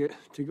tonight to get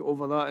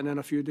over that, and then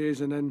a few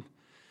days, and then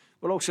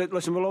we'll all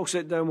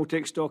sit down. We'll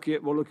take stock of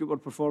it. We'll look at our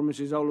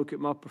performances. I'll look at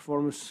my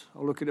performance.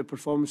 I'll look at the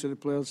performance of the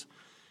players.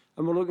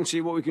 And we'll look and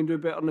see what we can do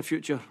better in the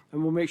future.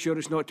 And we'll make sure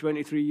it's not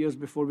 23 years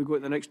before we go to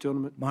the next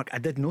tournament. Mark, I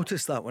did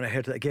notice that when I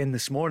heard it again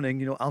this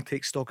morning. I'll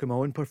take stock of my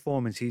own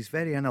performance. He's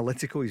very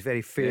analytical, he's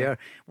very fair. Yeah.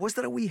 Was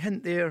there a wee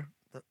hint there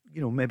that,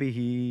 maybe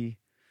he...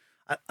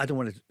 I don't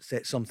want to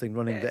set something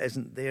running that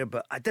isn't there,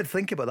 but I did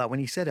think about that when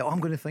he said it. I'm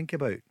going to think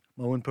about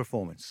my own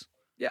performance.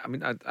 Yeah, I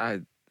mean,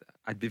 I'd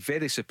be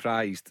very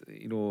surprised,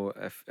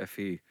 if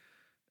he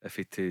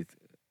to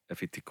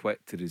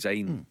quit, to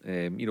resign.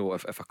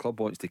 If a club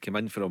wants to come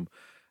in for him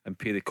and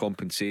pay the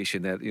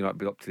compensation, it'd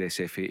be up to the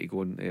SFA to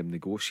go and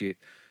negotiate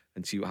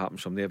and see what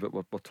happens from there. But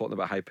we're talking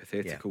about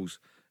hypotheticals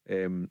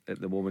at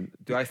the moment.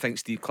 Do I think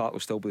Steve Clarke will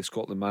still be the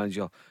Scotland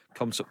manager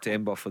come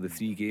September for the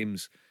 3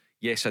 games?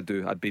 Yes, I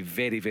do. I'd be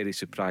very, very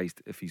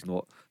surprised if he's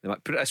not.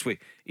 Put it this way,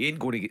 he ain't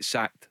going to get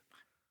sacked,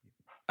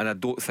 and I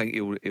don't think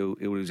he'll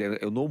resign.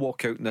 He'll not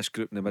walk out in this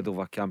group in the middle of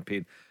a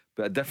campaign.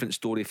 But a different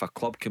story if a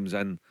club comes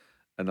in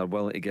and are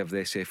willing to give the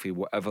SFA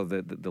whatever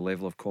the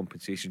level of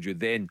compensation due,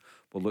 then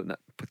we're looking at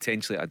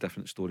potentially a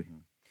different story.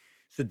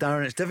 So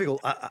Darren, it's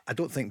difficult. I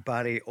don't think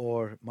Barry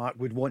or Mark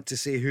would want to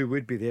say who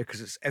would be there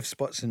because it's ifs,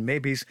 buts and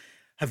maybes.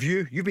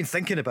 You've been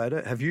thinking about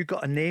it, have you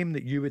got a name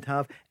that you would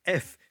have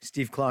if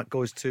Steve Clarke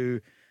goes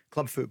to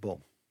club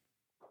football?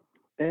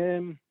 I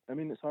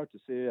mean, it's hard to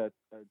say. I'd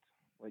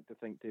like to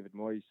think David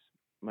Moyes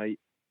might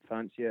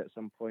fancy it at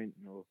some point.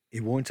 No, he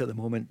won't at the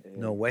moment.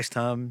 No, West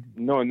Ham.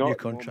 No, not new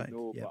contract.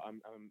 Moment, no,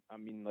 but I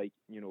mean, like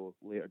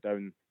later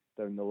down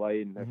the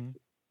line, if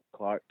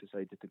Clarke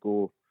decided to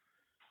go,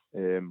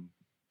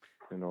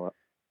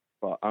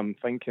 But I'm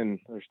thinking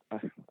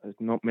there's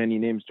not many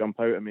names jump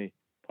out at me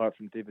apart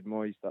from David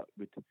Moyes that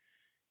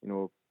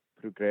would,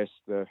 progress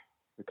the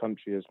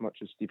country as much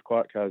as Steve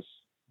Clarke has.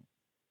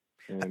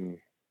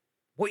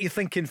 What are you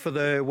thinking for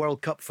the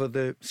World Cup, for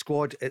the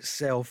squad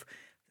itself?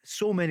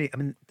 So many,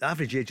 the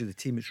average age of the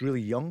team is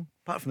really young,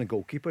 apart from the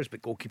goalkeepers,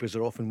 but goalkeepers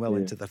are often well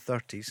into their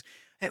 30s.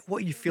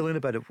 What are you feeling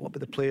about it? What about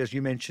the players?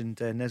 You mentioned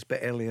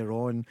Nisbet earlier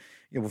on.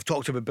 We've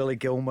talked about Billy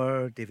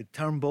Gilmer, David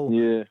Turnbull.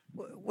 Yeah.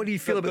 What do you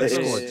feel about the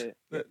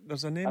squad?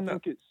 There's a name I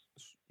think it's...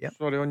 Yep.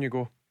 Sorry, on you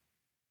go.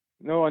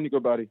 No, on you go,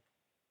 Barry.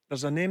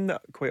 There's a name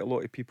that quite a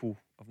lot of people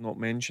have not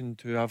mentioned,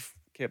 who I've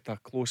kept a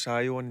close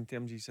eye on in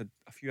terms of, he's had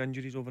a few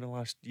injuries over the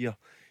last year.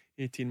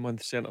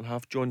 18-month centre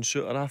half, John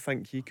Souttar. I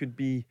think he could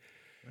be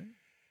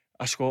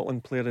a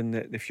Scotland player in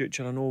the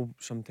future. I know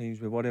sometimes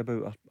we worry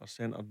about our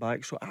centre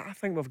back, so I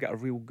think we've got a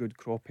real good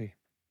crop of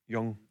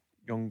young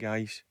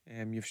guys.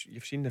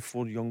 You've seen the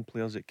 4 young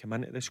players that come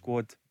into the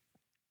squad.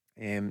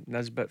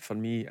 Nisbet for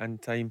me in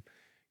time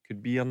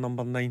could be our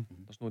number 9.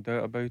 There's no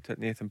doubt about it.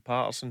 Nathan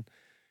Patterson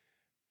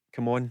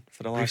come on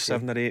for the last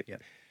 7 or 8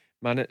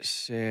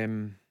 minutes.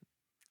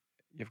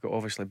 You've got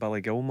obviously Billy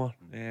Gilmer.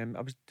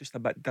 I was just a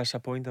bit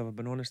disappointed, I've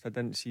been honest. I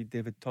didn't see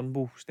David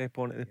Turnbull step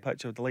onto the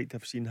pitch. I would like to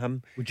have seen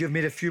him. Would you have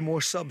made a few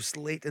more subs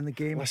late in the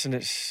game? Listen,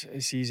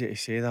 it's easy to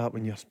say that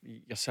when you're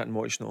sitting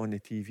watching it on the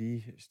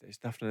TV. It's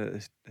different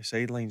at the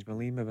sidelines,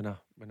 believe me, when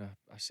I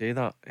say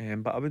that.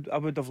 But I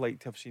would have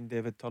liked to have seen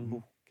David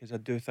Turnbull, because I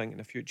do think in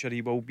the future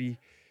he will be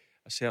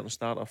a certain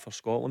starter for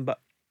Scotland. But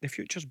the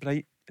future's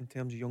bright in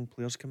terms of young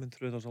players coming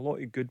through. There's a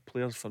lot of good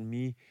players for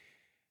me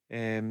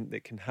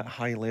that can hit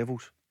high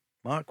levels.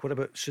 Mark, what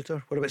about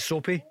Souttar? What about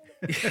Soapy?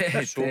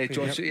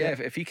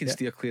 If he can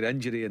steer clear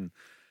injury, and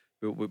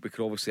we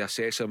can obviously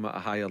assess him at a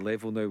higher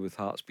level now with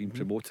Hearts being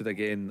promoted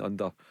again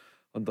under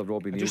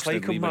Robbie Neilson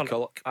and Lee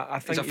McCulloch. I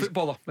think he's a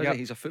footballer.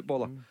 He's a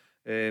footballer.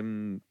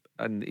 And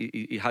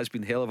he has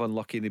been hell of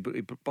unlucky, and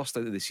he burst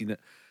into the scene at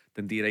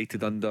Dundee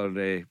United under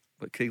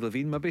Craig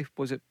Levein, maybe,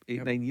 was it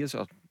 8-9 years,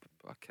 or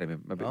I can't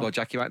remember, maybe not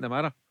Jackie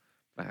McNamara,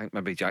 I think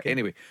maybe Jack.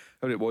 Anyway,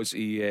 whoever it was,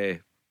 he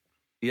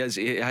has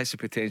the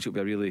potential to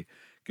be a really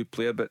good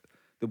player. But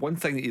the one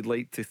thing that you'd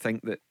like to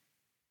think that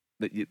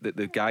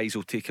the guys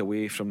will take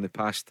away from the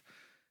past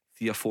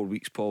 3 or 4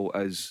 weeks, Paul,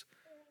 is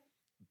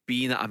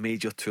being at a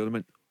major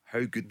tournament,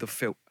 how good they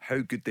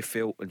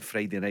felt on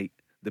Friday night.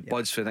 The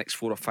buzz for the next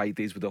 4 or 5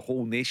 days, with the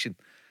whole nation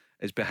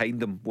is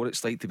behind them. What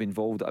it's like to be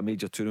involved at a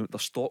major tournament. Their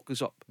stock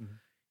goes up.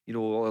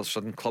 All of a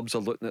sudden clubs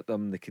are looking at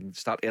them. They can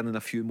start earning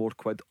a few more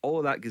quid. All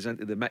of that goes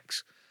into the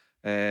mix.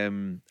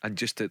 And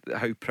just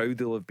how proud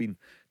they'll have been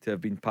to have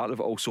been part of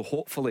it. Also,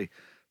 hopefully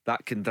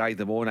that can drive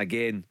them on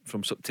again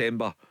from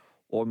September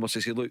onwards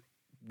to say, look,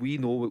 we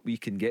know what we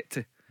can get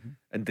to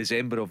in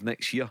December of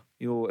next year.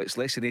 It's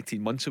less than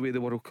 18 months away,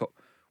 the World Cup.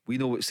 We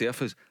know what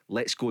safe is.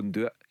 Let's go and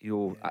do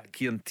it.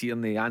 Kieran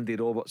Tierney, Andy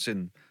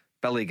Robertson,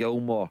 Billy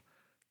Gilmore.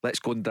 Let's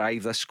go and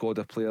drive this squad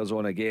of players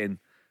on again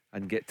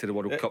and get to the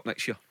World Cup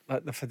next year.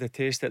 For the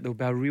taste, that there'll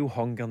be a real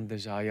hunger and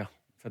desire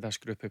for this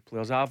group of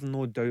players. I have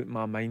no doubt in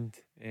my mind.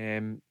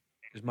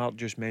 As Mark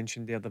just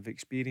mentioned there, they've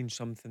experienced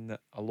something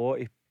that a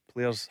lot of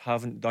players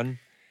haven't done.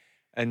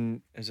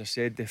 And as I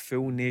said, the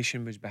full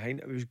nation was behind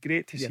it. It was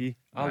great to see.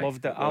 I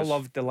loved it. I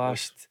loved the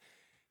last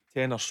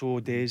 10 or so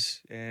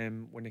days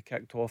when they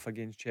kicked off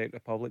against Czech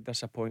Republic.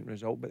 Disappointing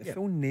result, but the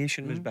full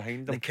nation was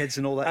behind them. The kids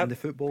and all that in the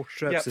football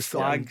strips, the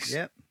flags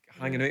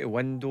hanging out of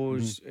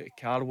windows,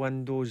 car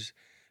windows.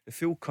 The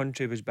full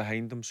country was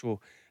behind them. So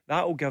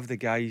that'll give the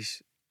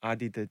guys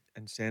added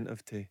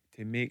incentive to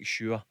make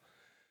sure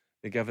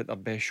they give it their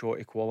best shot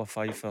to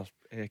qualify for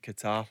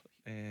Qatar.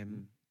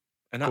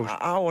 And I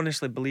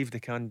honestly believe they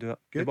can do it.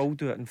 Good. They will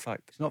do it, in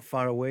fact. It's not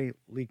far away.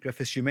 Lee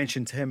Griffiths, you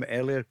mentioned him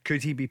earlier.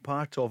 Could he be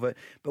part of it?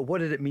 But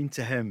what did it mean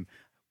to him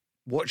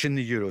watching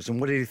the Euros,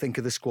 and what did he think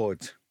of the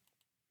squad?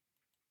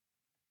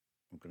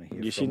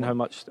 You've seen how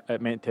much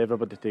it meant to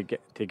everybody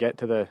to get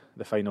to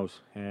the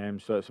finals.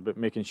 So it's about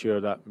making sure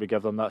that we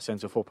give them that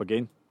sense of hope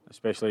again,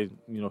 especially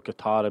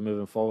Qatar and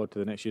moving forward to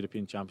the next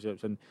European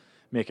Championships, and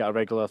make it a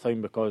regular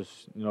thing,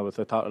 because with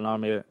the Tartan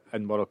Army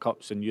in World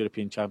Cups and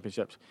European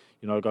Championships,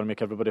 we're going to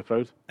make everybody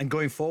proud. And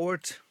going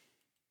forward,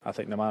 I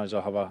think the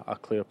manager have a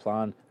clear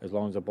plan. As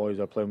long as the boys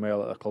are playing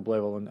well at the club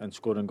level and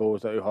scoring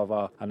goals, that he'll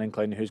have an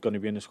incline who's going to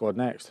be in the squad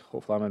next.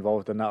 Hopefully I'm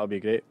involved in that, will be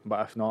great.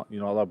 But if not,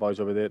 other boys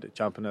over there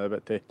champing it a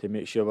bit to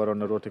make sure we're on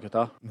the road to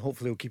Qatar. And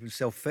hopefully he'll keep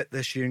himself fit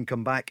this year and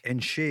come back in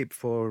shape,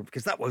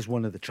 because that was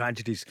one of the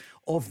tragedies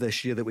of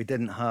this year, that we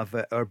didn't have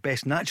our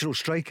best natural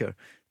striker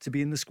to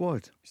be in the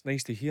squad. It's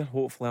nice to hear.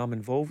 Hopefully I'm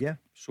involved. Yeah.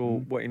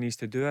 So what he needs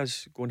to do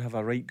is go and have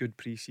a right good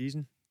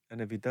pre-season,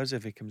 and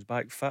if he comes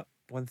back fit,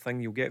 one thing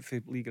you'll get for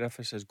Lee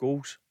Griffiths is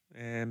goals. But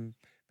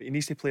he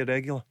needs to play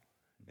regular.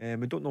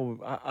 We don't know.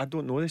 I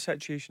don't know the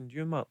situation. Do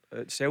you, Mark?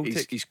 At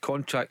Celtic, his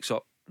contract's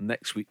up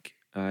next week.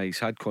 He's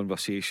had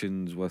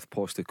conversations with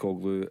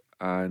Postecoglou,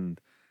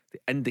 and the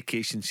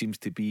indication seems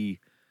to be,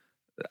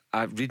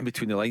 I'm reading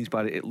between the lines,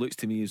 Barry, it looks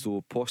to me as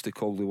though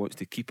Postecoglou wants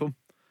to keep him,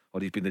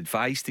 or he's been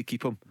advised to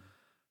keep him.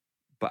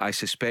 But I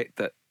suspect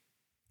that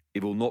he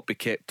will not be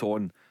kept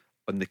on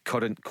the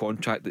current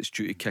contract that's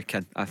due to kick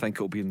in. I think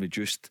it'll be in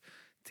reduced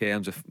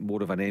terms, of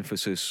more of an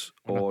emphasis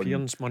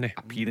on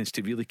appearance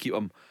to really keep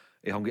him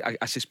hungry.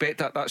 I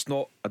suspect that's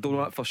not, I don't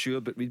know that for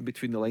sure, but reading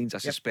between the lines, I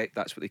suspect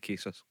that's what the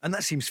case is. And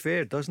that seems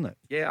fair, doesn't it?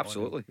 Yeah,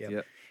 absolutely.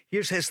 Yeah.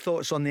 Here's his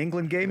thoughts on the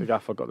England game. The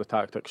gaffer got the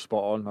tactics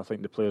spot on. I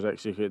think the players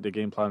executed the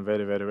game plan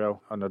very, very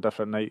well. On a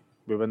different night,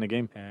 we win the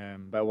game,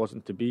 but it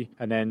wasn't to be.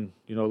 And then,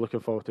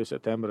 looking forward to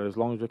September, as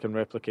long as we can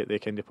replicate the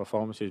kind of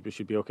performances, we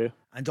should be okay.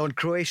 And on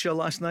Croatia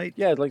last night?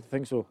 Yeah, I'd like to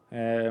think so.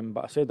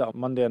 But I said that on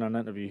Monday in an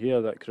interview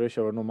here, that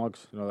Croatia were no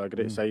mugs. They're a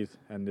great side,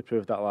 and they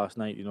proved that last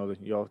night. You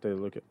have to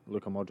look at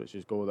Luka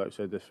Modric's goal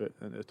outside the foot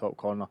into the top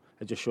corner.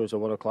 It just shows the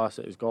world class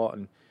that he's got,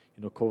 and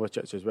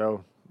Kovacic as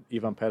well.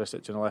 Ivan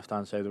Perisic on the left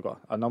hand side. We've got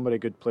a number of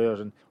good players,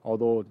 and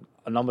although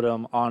a number of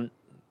them aren't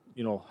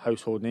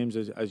household names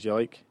as you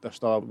like, they're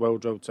still a well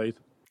drilled side.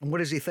 And what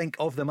does he think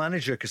of the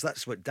manager? Because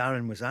that's what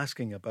Darren was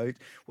asking about.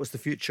 What's the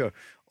future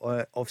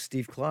of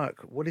Steve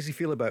Clarke? What does he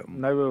feel about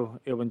him? Now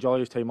he'll enjoy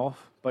his time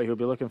off, but he'll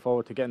be looking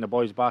forward to getting the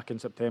boys back in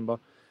September,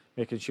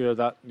 making sure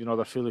that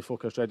they're fully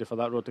focused, ready for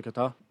that road to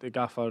Qatar. The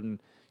gaffer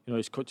and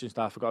his coaching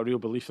staff have got a real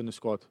belief in the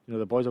squad.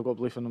 The boys have got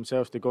belief in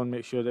themselves to go and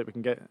make sure that we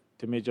can get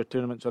to major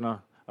tournaments on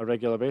a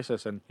regular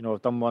basis. And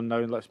we've done one now,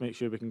 and let's make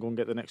sure we can go and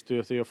get the next 2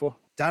 or 3 or 4.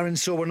 Darren,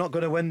 so we're not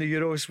going to win the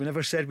Euros. We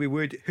never said we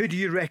would. Who do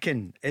you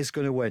reckon is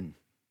going to win?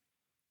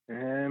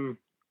 I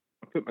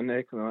put my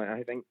neck on it.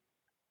 I think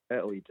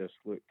Italy just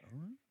look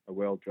a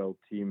well-drilled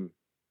team.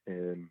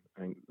 I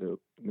think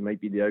they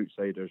might be the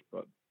outsiders,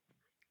 but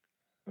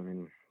I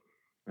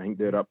think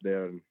they're up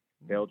there, and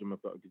Belgium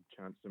have got a good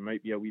chance. There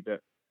might be a wee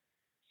bit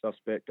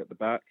suspect at the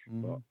back,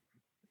 but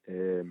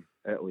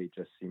Italy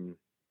just seem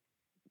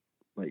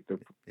like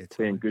they're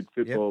playing good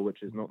football,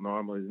 which is not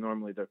normal.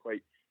 Normally they're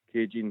quite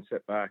cagey and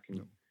sit back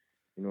and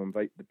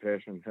invite the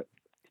pressure and hit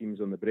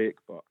teams on the break.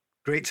 But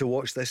great to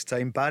watch this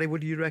time. Barry,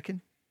 what do you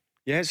reckon?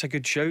 Yeah, it's a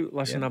good shout.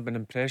 Listen, I've been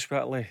impressed with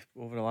Italy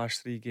over the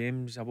last 3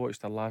 games. I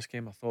watched the last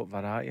game. I thought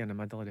variety in the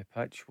middle of the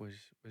pitch was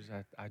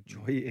a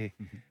joy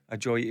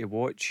to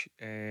watch.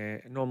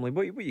 Normally,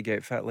 what you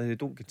get for Italy, they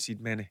don't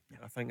concede many.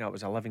 I think that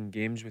was 11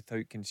 games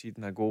without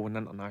conceding a goal in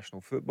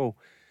international football.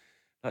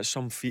 That's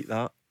some feat,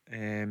 that.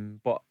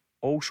 But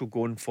also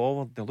going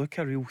forward, they look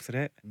a real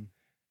threat.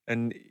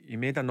 And he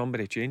made a number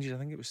of changes. I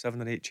think it was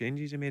 7 or 8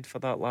 changes he made for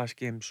that last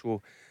game.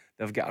 So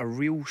they've got a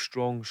real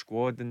strong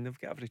squad, and they've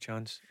got every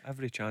chance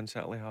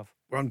Italy have.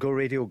 We're on Go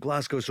Radio,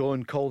 Glasgow's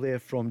own. Call there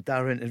from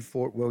Darren in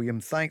Fort William.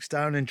 Thanks,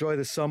 Darren. Enjoy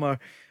the summer,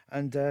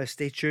 and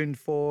stay tuned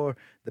for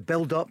the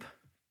build-up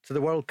to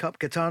the World Cup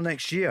Qatar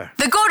next year.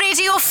 The Go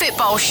Radio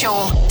Football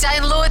Show.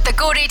 Download the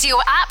Go Radio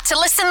app to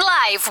listen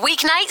live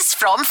weeknights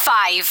from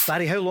 5.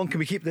 Barry, how long can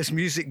we keep this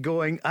music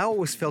going? I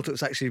always felt it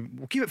was actually,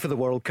 we'll keep it for the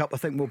World Cup. I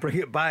think we'll bring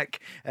it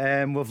back.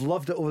 We've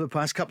loved it over the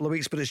past couple of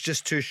weeks, but it's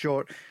just too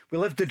short. We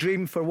lived the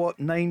dream for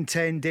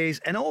 9-10 days,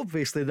 and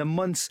obviously the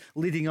months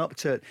leading up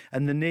to it,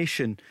 and the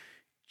nation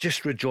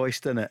just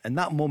rejoiced in it. And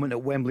that moment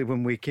at Wembley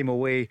when we came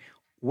away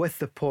with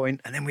the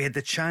point, and then we had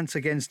the chance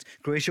against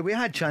Croatia. We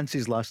had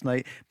chances last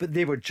night, but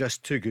they were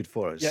just too good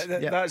for us.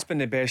 That's been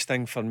the best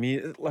thing for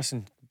me.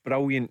 Listen,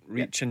 brilliant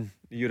reaching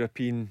the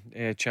European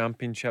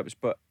Championships,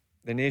 but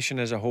the nation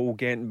as a whole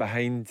getting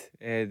behind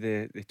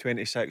the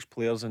 26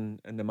 players and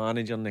the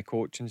manager and the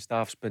coaching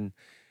staff's been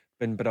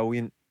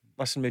brilliant.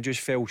 Listen, we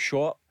just fell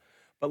short,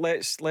 but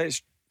let's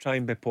try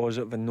and be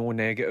positive and no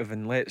negative,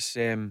 and let's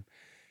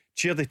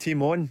cheer the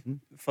team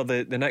on for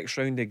the next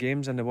round of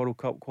games in the World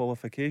Cup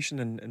qualification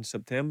in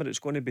September. It's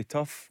going to be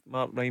tough.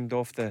 Mark rhymed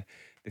off the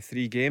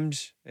 3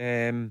 games,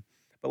 but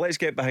let's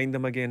get behind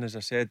them again. As I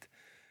said,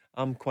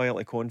 I'm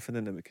quietly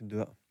confident that we can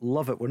do it.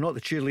 Love it. We're not the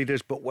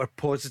cheerleaders, but we're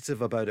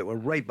positive about it. We're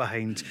right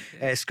behind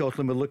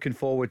Scotland. We're looking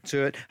forward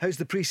to it. How's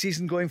the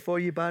pre-season going for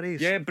you, Barry?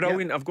 Yeah,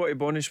 brilliant. I've got to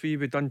be honest with you,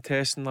 we've done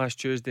testing last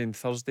Tuesday and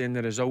Thursday, and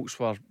the results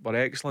were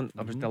excellent.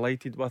 I was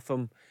delighted with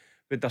them.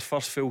 We had their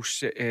first full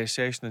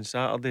session on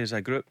Saturday as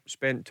a group.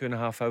 Spent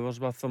 2.5 hours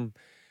with them.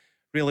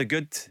 Really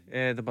good.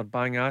 They were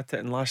bang at it.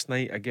 And last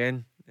night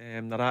again,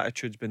 their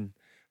attitude's been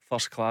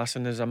first class.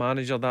 And as a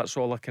manager, that's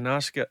all I can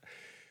ask it.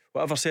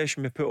 Whatever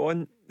session we put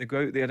on, they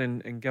go out there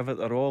and give it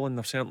their all, and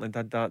they've certainly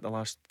did that the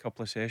last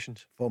couple of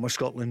sessions. Former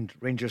Scotland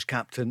Rangers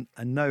captain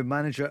and now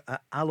manager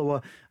at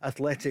Alloa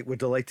Athletic. We're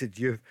delighted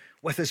you're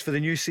with us for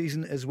the new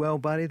season as well,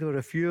 Barry. There were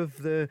a few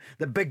of the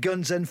big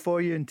guns in for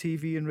you in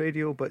TV and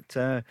radio,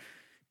 but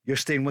you're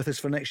staying with us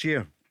for next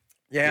year.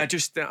 Yeah,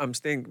 I'm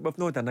staying. We've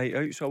not a night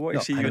out, so I want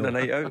to see you in a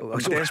night out. I'm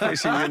desperate to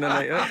see you in a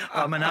night out.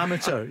 I'm an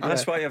amateur.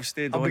 That's why I've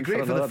stayed I'll on. be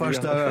great for the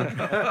first year.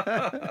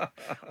 hour.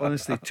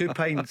 Honestly, 2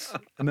 pints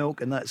of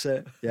milk and that's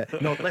it. Yeah.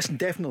 No, listen,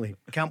 definitely.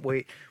 Can't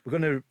wait. We're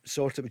going to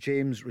sort it with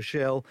James,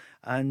 Rochelle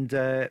and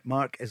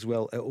Mark as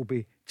well. It will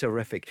be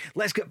terrific.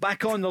 Let's get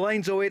back on the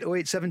lines.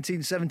 0808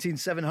 17 17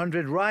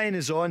 700. Ryan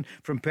is on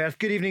from Perth.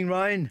 Good evening,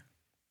 Ryan.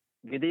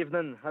 Good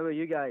evening. How are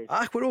you guys?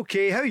 We're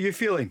okay. How are you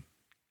feeling?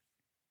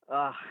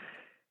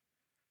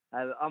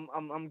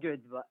 I'm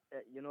good, but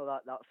you know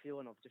that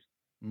feeling of just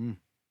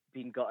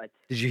being gutted.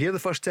 Did you hear the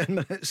first 10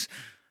 minutes?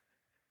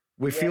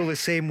 We feel the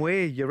same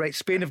way. You're right.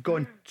 Spain have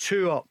gone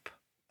 2 up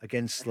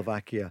against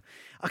Slovakia.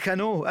 I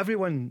know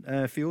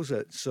everyone feels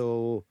it.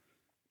 So,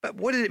 but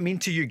what did it mean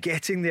to you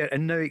getting there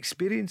and now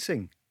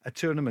experiencing a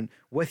tournament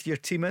with your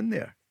team in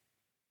there?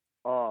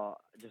 Oh,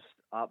 just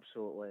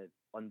absolutely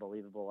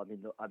unbelievable.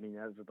 I mean,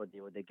 everybody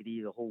would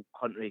agree. The whole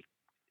country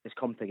has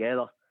come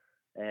together.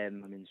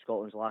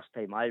 Scotland's last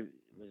time I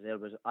was there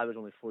I was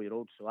only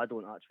 4-year-old, so I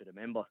don't actually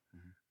remember.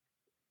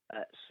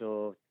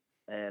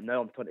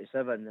 Now I'm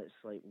 27. It's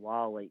like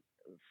wow, like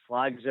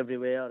flags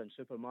everywhere in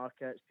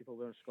supermarkets, people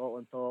wearing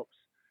Scotland tops.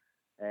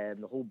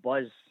 The whole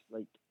buzz,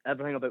 like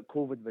everything about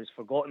COVID was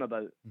forgotten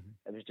about.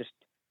 It was just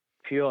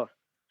pure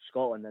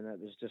Scotland, and it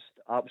was just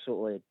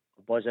absolutely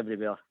a buzz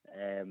everywhere.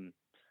 And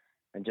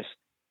just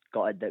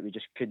gutted that we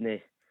just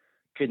couldn't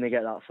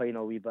get that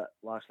final wee bit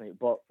last night.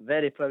 But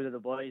very proud of the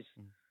boys.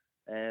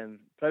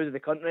 Proud of the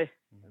country,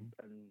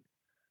 and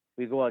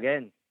we go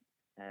again.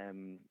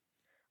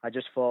 I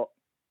just thought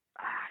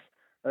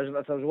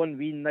if there was one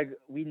wee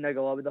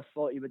niggle, I would have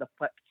thought he would have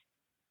picked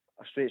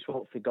a straight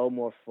swap for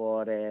Gilmore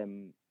for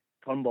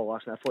Turnbull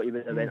last night. I thought he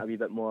would have went a wee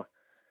bit more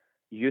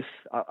youth.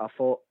 I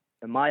thought,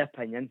 in my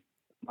opinion,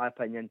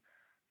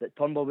 that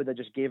Turnbull would have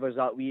just gave us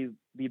that wee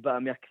bit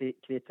of more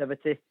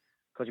creativity,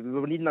 because we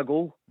were needing a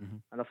goal.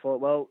 And I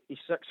thought, well, he's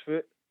 6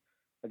 foot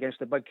against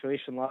the big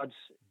Croatian lads.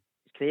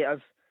 He's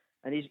creative.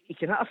 And he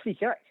can hit a free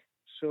kick,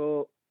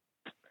 so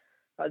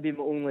that'd be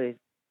my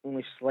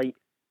only slight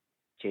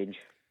change.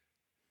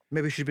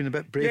 Maybe we should have been a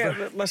bit braver.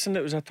 Yeah, listen,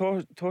 it was a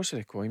toss of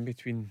the coin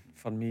between,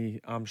 for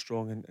me,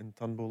 Armstrong and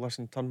Turnbull.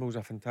 Listen, Turnbull's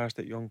a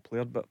fantastic young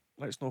player, but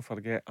let's not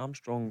forget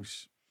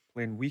Armstrong's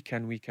playing week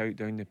in, week out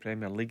down the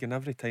Premier League, and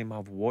every time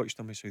I've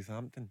watched him with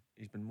Southampton,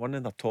 he's been one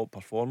of their top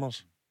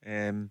performers.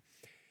 So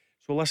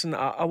listen,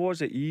 I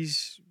was at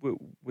ease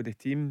with the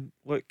team.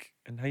 Look,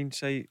 in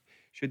hindsight,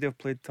 should they have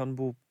played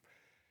Turnbull?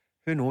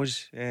 Who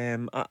knows? I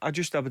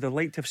would have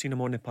liked to have seen him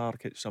on the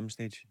park at some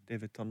stage,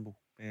 David Turnbull,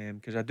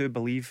 because I do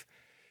believe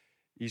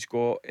he's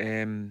got it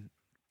in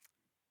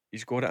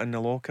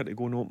the locker to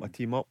go and open a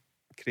team up,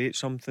 create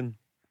something,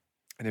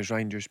 and as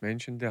Ryan just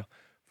mentioned there,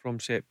 from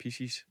set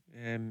pieces,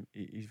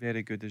 he's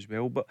very good as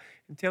well. But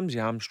in terms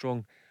of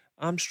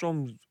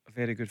Armstrong's a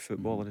very good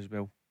footballer as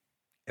well.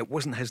 It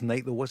wasn't his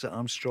night though, was it,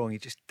 Armstrong? He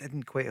just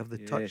didn't quite have the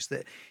touch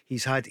that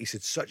he's had. He's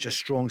had such a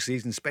strong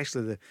season,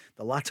 especially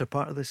the latter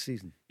part of this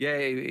season. Yeah,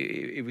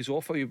 he was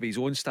off by his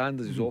own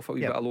standards. He was off a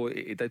wee bit, although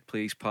he did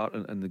play his part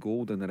in the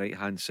goal on the right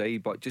hand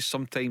side. But just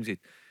sometimes he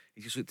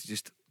just looked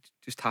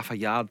just half a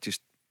yard,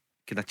 just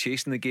kind of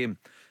chasing the game.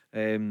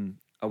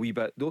 a wee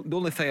bit. The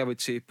only thing I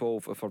would say,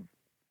 Paul, if we're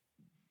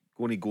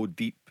going to go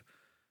deep,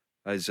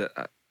 is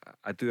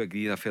I do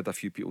agree, and I've heard a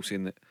few people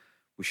saying that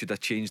we should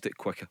have changed it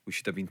quicker. We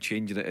should have been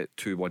changing it at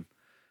 2-1.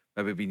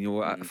 Maybe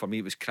been, for me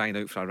it was crying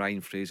out for a Ryan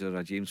Fraser,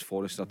 a James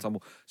Forrest, a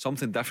Turnbull,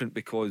 something different,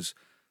 because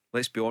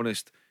let's be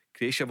honest,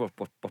 Croatia were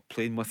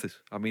playing with us.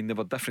 I mean, they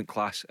were different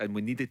class, and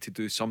we needed to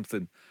do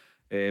something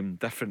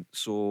different.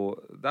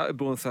 So that would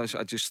be one thing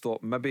I just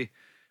thought maybe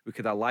we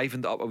could have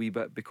livened it up a wee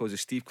bit, because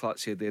as Steve Clark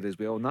said there as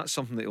well, and that's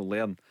something that you'll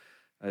learn,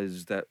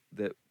 is that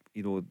the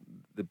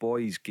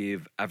boys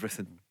gave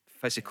everything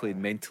physically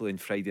and mentally on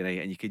Friday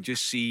night, and you can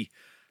just see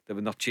that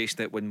when they're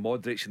chasing it, when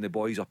Modric and the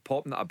boys are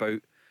popping it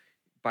about,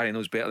 Barry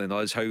knows better than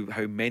us how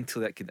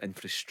mentally it can and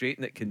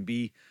frustrating it can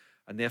be,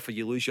 and therefore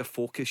you lose your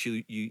focus,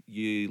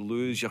 you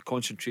lose your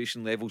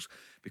concentration levels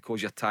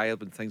because you're tired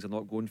when things are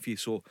not going for you.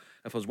 So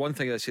if there's one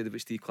thing I said about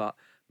Steve Clark,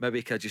 maybe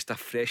he could just have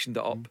freshened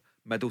it up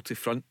middle to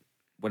front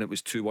when it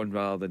was 2-1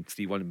 rather than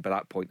 3-1, and by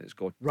that point it's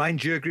gone. Ryan,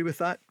 do you agree with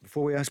that?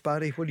 Before we ask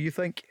Barry, what do you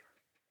think?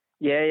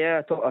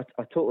 Yeah,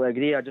 I totally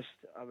agree. I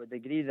would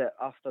agree that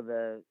after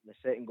the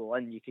second goal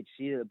in, you could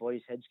see that the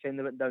boys' heads kind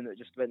of went down. It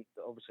just went,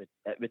 obviously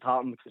it would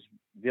happen because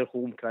we're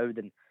home crowd,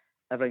 and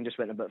everything just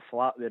went a bit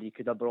flat, where you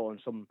could have brought on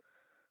some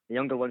the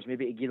younger ones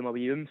maybe to give them a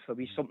wee oomph, a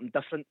wee something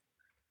different,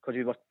 I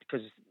think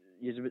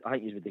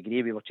you would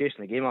agree we were chasing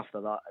the game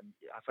after that.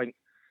 And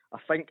I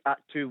think at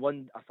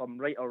 2-1, if I'm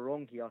right or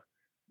wrong here,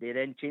 they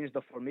then changed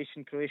the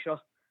formation, Croatia,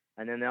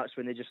 and then that's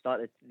when they just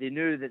started. They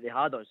knew that they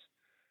had us,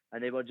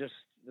 and they were just,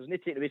 there's no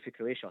taking away from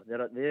Croatia. They're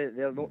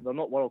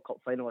not World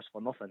Cup finalists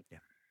for nothing.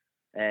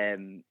 Yeah.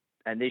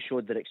 And they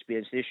showed their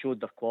experience, they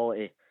showed their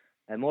quality.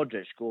 And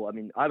Modric's goal, I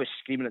mean, I was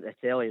screaming at the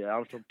telly, I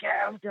was like,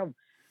 get him!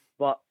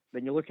 But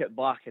when you look at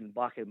back, and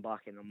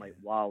I'm like,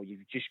 wow,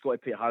 you've just got to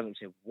put your hands and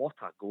say, what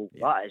a goal.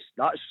 Yeah.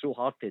 That is so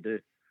hard to do.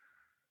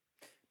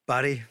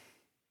 Barry?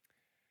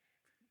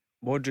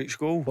 Modric's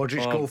goal.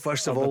 Goal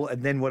first of all,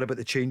 and then what about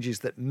the changes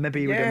that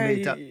maybe would have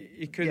made that?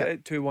 You could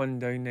hit 2-1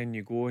 down, then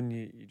you go and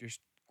you just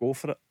go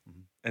for it.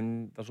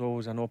 And there's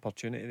always an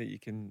opportunity that you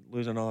can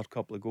lose another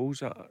couple of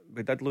goals.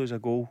 We did lose a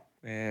goal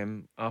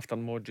after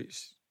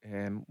Modric's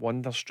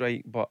wonder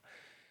strike, but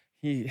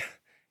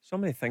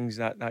some of the things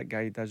that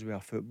guy does with a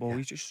football,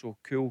 he's just so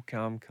cool,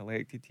 calm,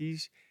 collected.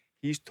 He's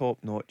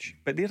top notch.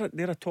 But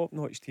they're a top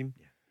notch team.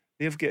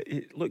 They've got,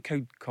 look how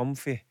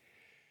comfy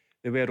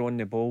they were on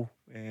the ball,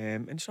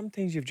 and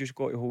sometimes you've just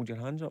got to hold your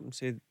hands up and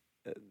say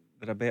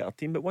they're a better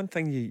team. But one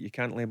thing you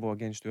can't label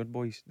against our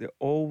boys, they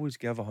always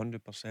give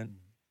 100%.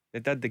 They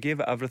did, they gave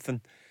it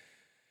everything.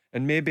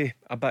 And maybe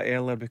a bit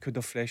earlier we could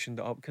have freshened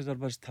it up, because there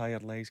was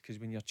tired legs, because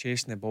when you're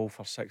chasing the ball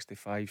for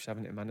 65,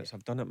 70 minutes,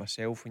 I've done it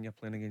myself when you're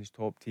playing against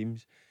top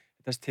teams,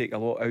 it does take a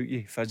lot out of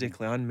you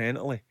physically and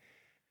mentally.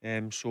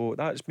 So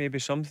that's maybe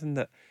something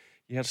that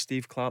you heard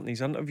Steve Clark in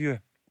his interview,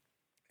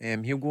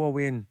 he'll go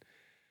away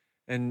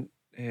and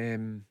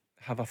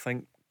have a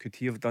think, could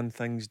he have done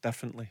things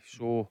differently?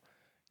 So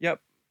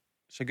yep,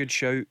 it's a good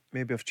shout.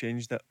 Maybe I've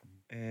changed it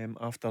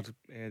after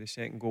the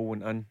second goal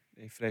went in,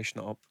 freshen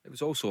it up. It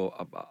was also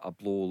a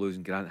blow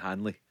losing Grant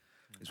Hanley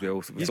as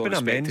well. He's been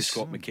immense.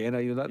 Scott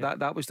McKenna,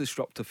 that was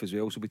disruptive as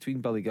well. So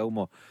between Billy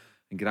Gilmour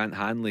and Grant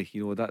Hanley,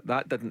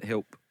 that didn't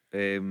help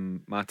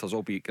matters.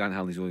 Albeit Grant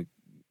Hanley's the only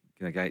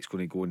kind of guy that's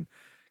going to go and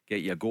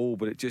get you a goal,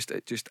 but it just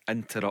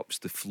interrupts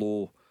the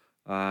flow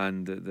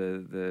and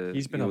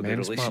he's been the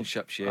immense,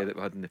 relationships that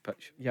we had in the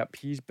pitch. Yep,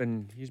 he's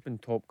been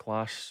top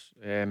class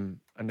in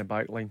the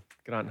back line.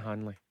 Grant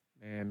Hanley,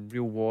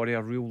 real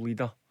warrior, real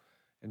leader,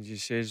 and as he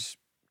says,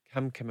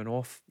 him coming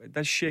off, it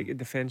does shake the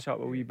defence up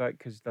a wee bit,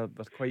 because they're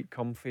quite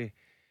comfy.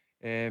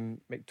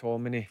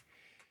 McTominay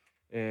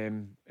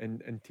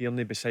and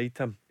Tierney beside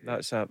him,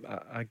 that's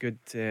a good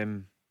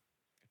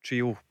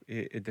trio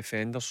of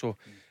defenders. So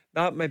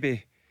that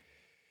maybe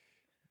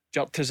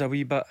jerked us a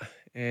wee bit.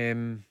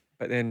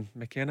 But then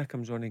McKenna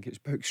comes on and gets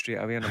booked straight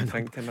away, and I'm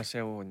thinking to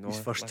myself, oh no,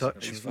 his first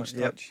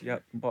touch.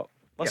 Yep. But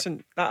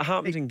listen, that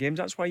happens in games.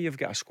 That's why you've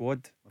got a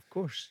squad. Of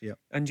course, yeah.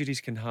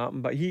 Injuries can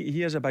happen, but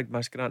he is a big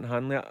miss, Grant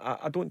Hanley.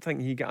 I don't think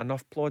he got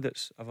enough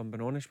plaudits, if I'm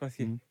being honest with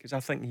you, because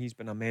I think he's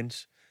been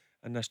immense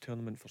in this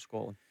tournament for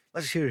Scotland.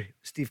 Let's hear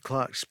Steve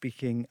Clark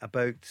speaking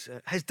about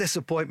his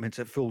disappointments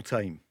at full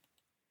time.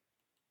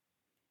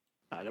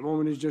 At the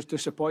moment, it's just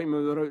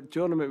disappointment. We're out the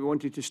tournament. We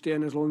wanted to stay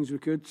in as long as we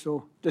could,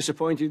 so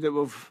disappointed that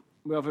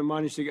we haven't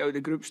managed to get out of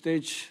the group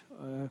stage.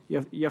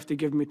 You have to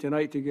give me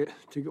tonight to get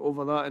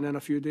over that, and then a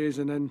few days,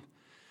 and then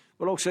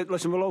we'll all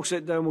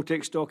sit down, we'll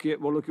take stock of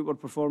it, we'll look at our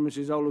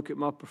performances. I'll look at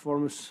my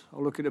performance,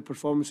 I'll look at the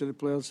performance of the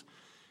players,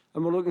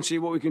 and we'll look and see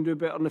what we can do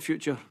better in the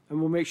future, and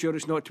we'll make sure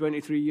it's not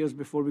 23 years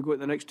before we go to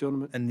the next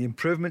tournament. And the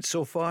improvement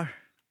so far?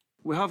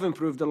 We have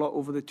improved a lot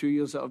over the 2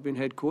 years that I've been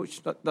head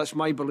coach. That's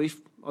my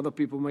belief. Other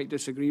people might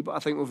disagree, but I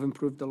think we've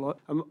improved a lot.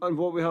 And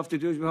what we have to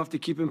do is we have to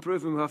keep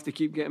improving. We have to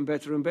keep getting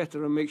better and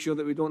better, and make sure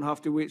that we don't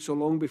have to wait so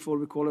long before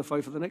we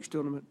qualify for the next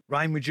tournament.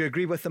 Ryan, would you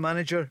agree with the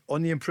manager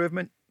on the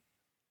improvement?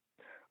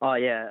 Oh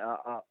yeah,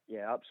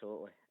 yeah,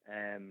 absolutely.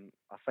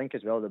 I think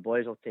as well the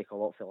boys will take a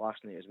lot for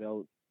last night as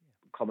well,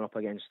 coming up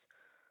against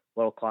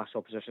world-class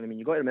opposition. I mean,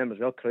 you've got to remember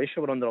as well,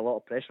 Croatia were under a lot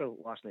of pressure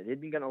last night.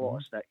 They'd been getting a lot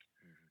of stick.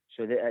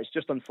 So it's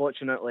just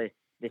unfortunately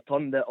they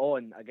turned it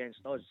on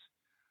against us.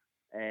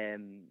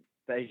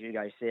 But as you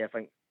guys say, I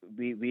think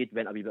we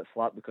went a wee bit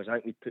flat because I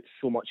think we put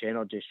so much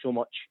energy, so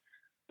much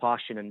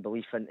passion and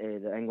belief into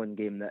the England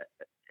game that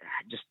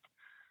just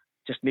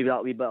maybe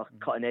that wee bit of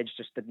cutting edge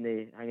just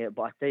didn't hang out.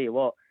 But I tell you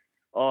what,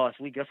 if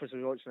Lee Griffiths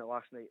was watching it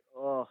last night,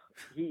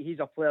 he's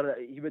a player that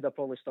he would have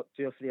probably stuck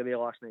 2 or 3 away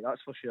last night,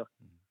 that's for sure.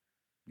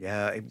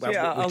 Yeah,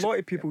 a lot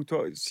of people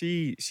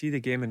see the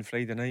game on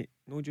Friday night,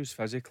 not just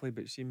physically,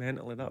 but see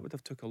mentally, that would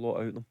have took a lot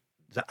out of them.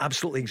 Does that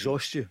absolutely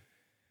exhaust you?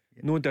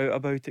 No doubt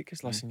about it,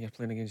 because listen, you're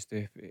playing against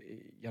your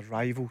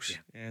rivals,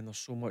 and there's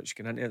so much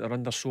going into it. They're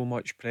under so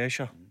much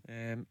pressure,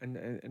 and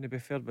to be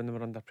fair, when they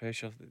were under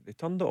pressure, they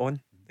turned it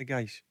on. The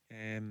guys,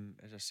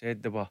 as I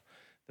said, they were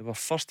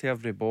first to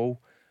every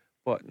ball,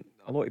 but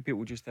a lot of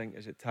people just think,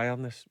 is it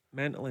tiredness?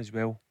 Mentally as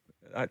well,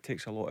 that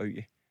takes a lot out of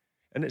you.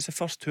 And it's the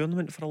first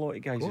tournament for a lot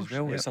of guys as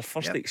well. It's their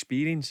first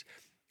experience.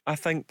 I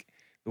think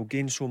they'll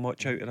gain so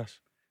much out of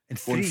this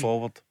going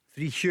forward.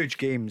 3 huge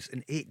games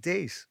in 8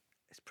 days.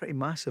 It's pretty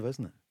massive,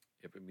 isn't it?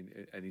 Yeah, but I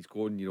mean, and he's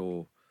going,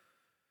 through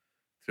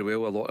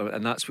well a lot,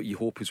 and that's what you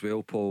hope as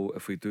well, Paul.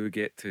 If we do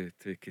get to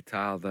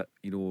Qatar, that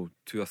 2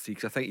 or 3.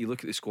 Because I think you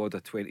look at the squad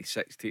of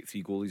 26, take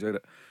 3 goalies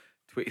out,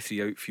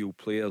 23 outfield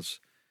players.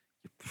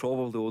 You're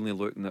probably only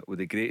looking at, with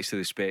the greatest of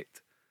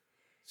respect,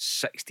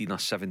 16 or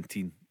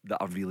 17 that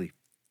are really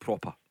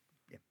proper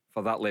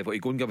for that level to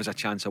go and give us a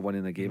chance of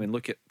winning the game. And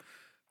look at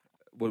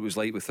what it was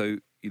like without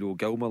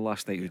Gilmer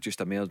last night, who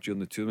just emerged during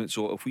the tournament.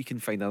 So if we can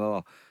find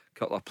another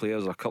couple of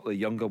players or a couple of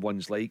younger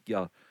ones like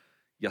your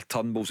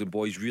Turnbulls and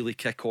boys really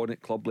kick on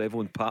at club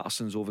level and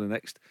Pattersons over the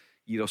next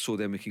year or so,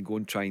 then we can go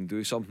and try and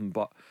do something.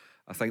 But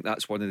I think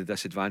that's one of the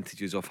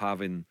disadvantages of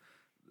having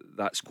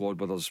that squad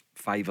where there's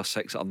 5 or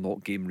 6 that are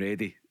not game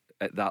ready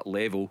at that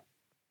level,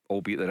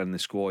 albeit they're in the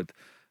squad.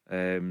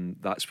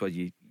 That's where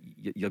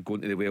you're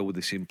going to the well with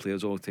the same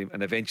players all the time,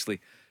 and eventually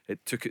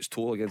it took its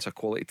toll against a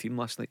quality team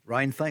last night.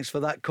 Ryan, thanks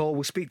for that call.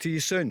 We'll speak to you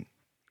soon.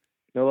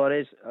 No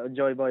worries.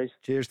 Enjoy, boys.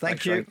 Cheers.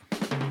 Thank you. Ryan.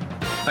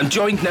 I'm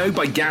joined now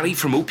by Gary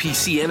from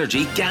OPC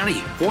Energy.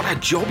 Gary, what a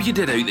job you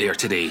did out there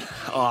today.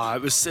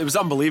 It was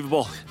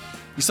unbelievable.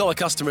 You saw the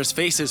customers'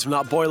 faces when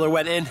that boiler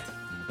went in.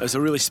 It was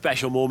a really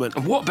special moment.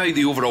 And what about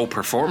the overall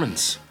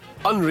performance?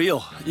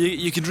 Unreal.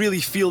 You could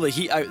really feel the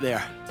heat out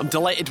there. I'm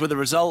delighted with the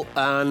result,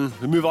 and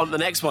we move on to the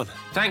next one.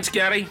 Thanks,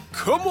 Gary.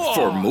 Come on!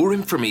 For more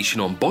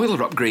information on boiler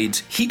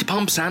upgrades, heat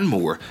pumps and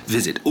more,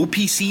 visit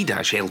opc-ltd.uk.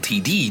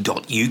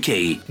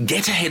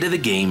 Get ahead of the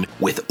game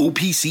with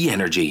OPC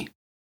Energy.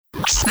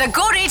 The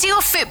Go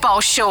Radio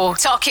Football Show,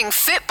 talking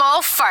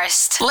football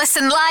first.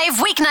 Listen live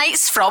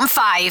weeknights from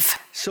 5.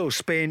 So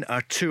Spain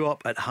are 2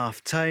 up at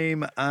half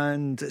time,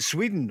 and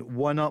Sweden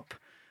 1 up.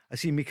 I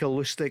see Mikael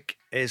Lustig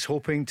is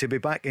hoping to be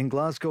back in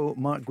Glasgow.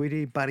 Mark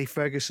Guidi, Barry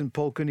Ferguson,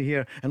 Paul Cooney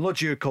here. And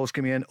lots of your calls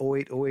coming in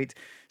 0808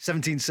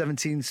 17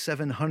 17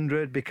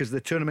 700 because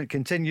the tournament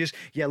continues.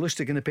 Yeah,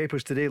 Lustig in the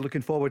papers today,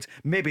 looking forward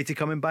maybe to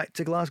coming back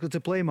to Glasgow to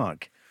play,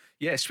 Mark.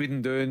 Yeah,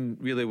 Sweden doing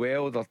really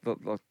well. They're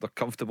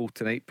comfortable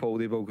tonight, Paul.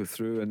 They will go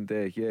through. And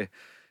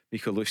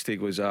Mikael Lustig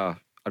was a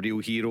real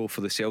hero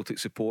for the Celtic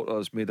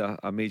supporters, made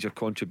a major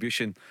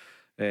contribution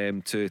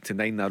to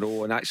 9 in a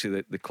row, and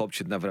actually the club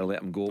should never have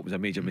let him go. It was a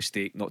major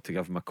mistake not to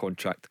give him a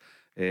contract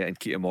and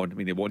keep him on. I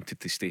mean, he wanted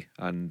to stay,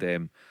 and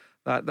that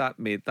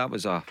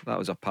was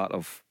a part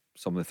of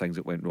some of the things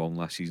that went wrong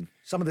last season.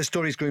 Some of the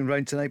stories going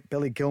round tonight: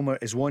 Billy Gilmour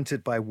is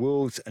wanted by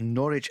Wolves and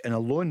Norwich in a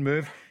loan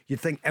move. You'd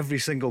think every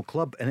single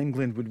club in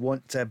England would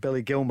want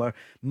Billy Gilmour.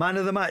 Man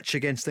of the match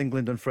against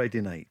England on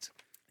Friday night.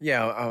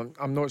 Yeah,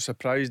 I'm not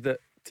surprised that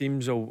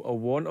teams will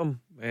want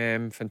him.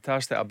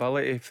 Fantastic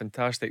ability,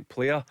 fantastic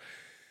player.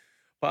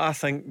 But I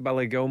think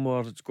Billy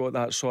Gilmour's got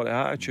that sort of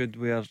attitude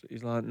where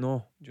he's like,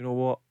 no, do you know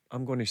what?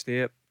 I'm going to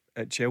stay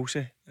at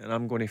Chelsea and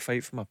I'm going to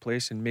fight for my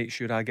place and make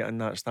sure I get in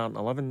that starting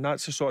 11.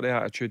 That's the sort of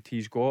attitude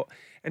he's got,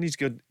 and he's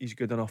good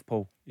enough,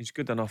 Paul. He's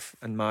good enough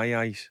in my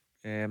eyes.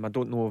 I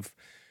don't know if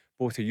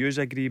both of yous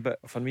agree, but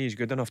for me he's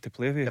good enough to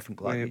play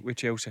with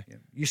Chelsea. Yeah.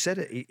 You said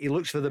it, he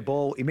looks for the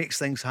ball, he makes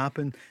things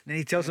happen, and then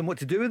he tells them what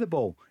to do with the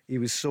ball. He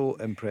was so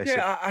impressive.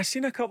 Yeah, I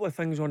seen a couple of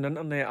things on the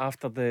internet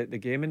after the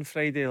game on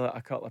Friday, like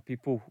a couple of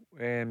people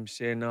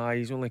saying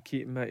he's only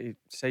keeping it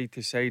side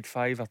to side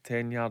 5 or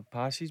 10 yard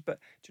passes, but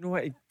do you know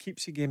what, he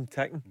keeps the game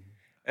ticking.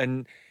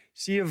 And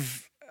see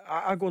if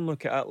I go and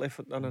look at Italy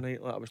for the other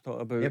night, like I was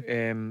talking about,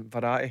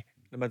 Verratti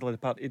in the middle of the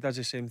park, he does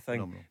the same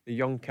thing. Phenomenal. The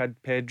young kid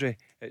Pedri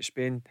at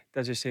Spain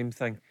does the same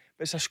thing.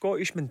 But it's a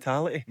Scottish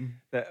mentality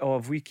that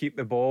if we keep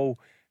the ball,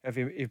 if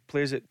he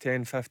plays it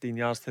 10, 15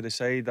 yards to the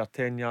side or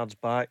 10 yards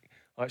back,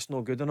 that's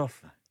not good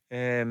enough.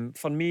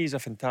 For me, he's a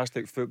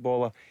fantastic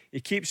footballer.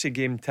 He keeps the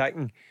game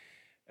ticking,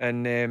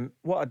 and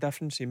what a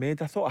difference he made.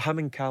 I thought him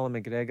and Callum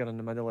McGregor in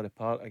the middle of the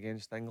park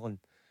against England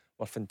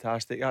were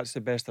fantastic. That's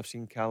the best I've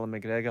seen Callum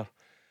McGregor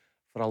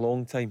for a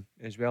long time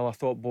as well. I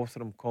thought both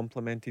of them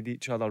complemented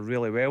each other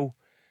really well,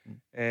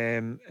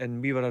 and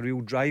we were a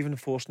real driving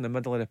force in the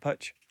middle of the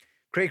pitch.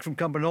 Craig from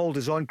Cumbernauld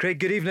is on. Craig,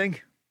 good evening.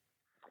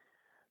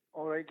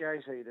 All right,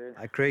 guys, how you doing?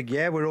 Hi, Craig.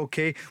 Yeah, we're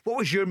okay. What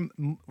was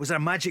there a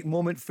magic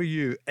moment for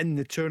you in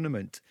the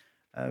tournament?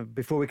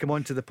 Before we come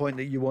on to the point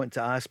that you want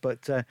to ask,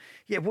 but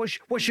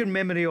what's your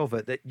memory of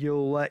it that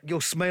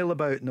you'll smile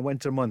about in the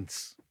winter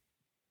months?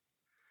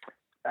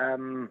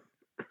 The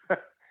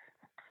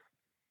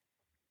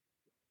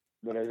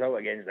result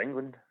against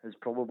England is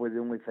probably the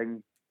only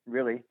thing,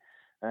 really.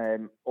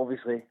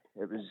 Obviously,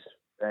 it was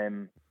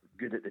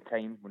good at the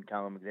time when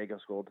Callum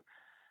McGregor scored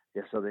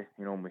yesterday.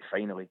 And we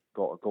finally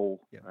got a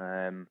goal.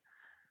 Yeah.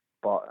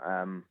 But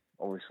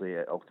obviously,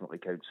 it ultimately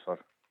counts for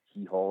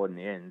hee-haw in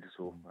the end.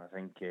 So I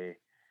think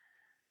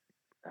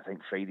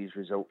Friday's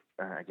result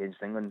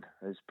against England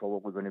is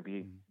probably going to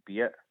be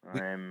it.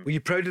 Were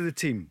you proud of the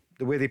team,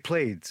 the way they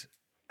played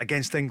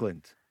against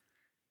England?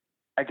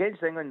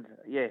 Against England,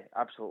 yeah,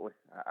 absolutely.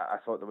 I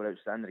thought they were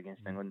outstanding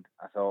against England.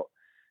 I thought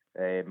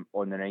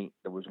on the night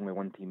there was only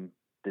one team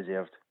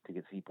deserved to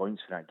get 3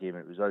 points for that game.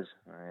 It was us.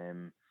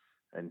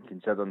 And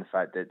considering the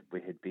fact that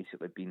we had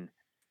basically been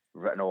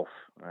written off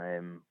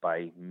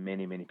by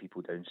many, many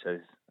people down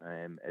south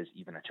as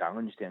even a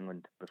challenge to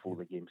England before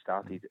the game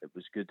started, it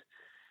was good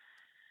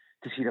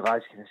to see the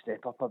lads kind of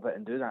step up a bit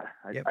and do that.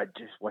 I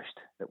just wished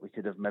that we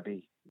could have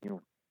maybe,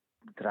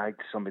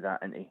 dragged some of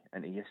that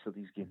into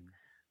yesterday's game.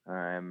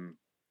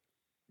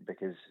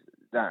 Because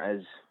that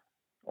is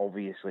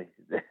obviously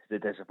the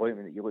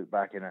disappointment that you look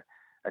back in a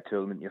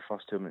tournament, your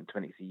first tournament in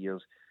 23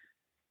 years,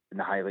 and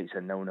the highlights a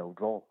 0-0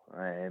 draw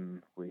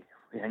with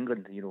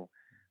England.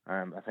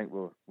 I think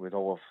we'd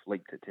all have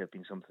liked it to have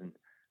been something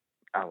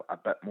a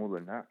bit more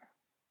than that.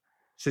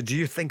 So do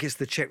you think it's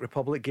the Czech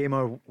Republic game,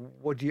 or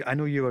what do you? I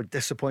know you were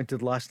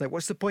disappointed last night.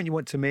 What's the point you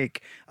want to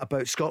make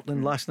about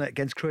Scotland last night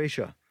against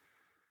Croatia?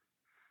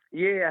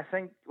 Yeah, I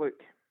think, look,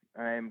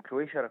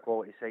 Croatia are a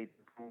quality side,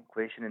 no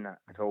question in that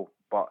at all.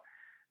 But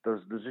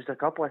there's just a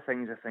couple of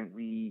things I think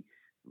we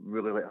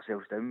really let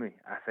ourselves down with.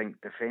 I think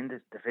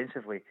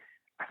defensively,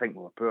 I think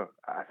we were poor.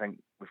 I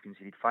think we've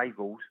conceded 5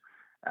 goals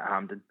at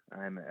Hampden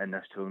in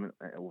this tournament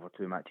over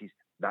 2 matches.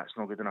 That's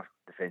not good enough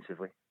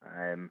defensively.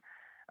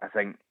 I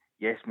think,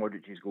 yes,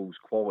 Modric's goal's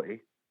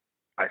quality.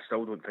 I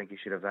still don't think he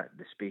should have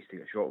the space to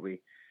get a shot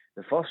away.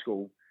 The first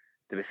goal,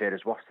 to be fair,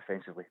 is worse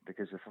defensively,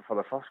 because for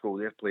the first goal,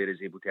 their player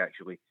is able to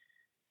actually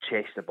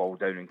chase the ball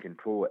down and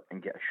control it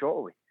and get a shot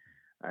away.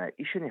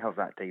 He shouldn't have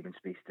that time and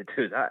space to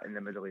do that in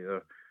the middle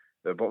of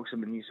their box. I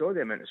mean, you saw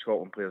the amount of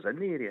Scotland players in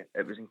the area.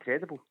 It was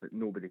incredible that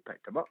nobody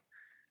picked him up.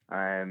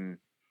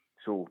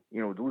 So,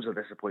 those are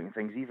disappointing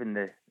things. Even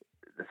the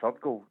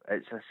third goal,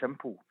 it's a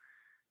simple,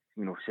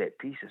 set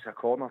piece. It's a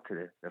corner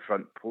to the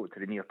front post, to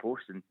the near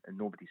post, and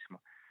nobody's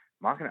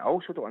marking it. I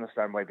also don't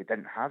understand why we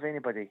didn't have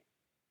anybody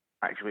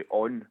actually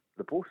on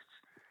the posts.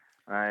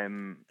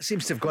 It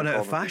seems to have gone out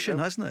of fashion,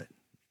 hasn't it?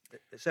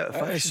 It's out of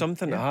fashion. It's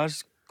something that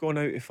has gone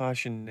out of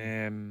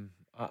fashion.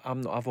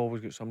 I've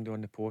always got somebody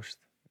on the post.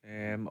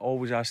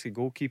 Always ask the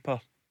goalkeeper,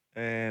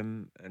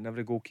 and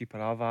every goalkeeper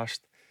I've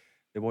asked,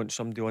 they want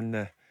somebody on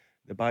the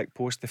back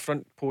post. The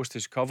front post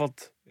is covered,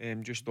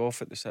 just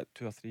off it. They sit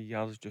 2 or 3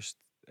 yards just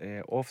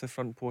off the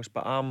front post.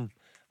 But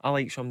I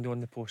like somebody on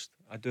the post.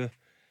 I do,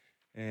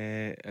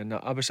 and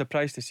I was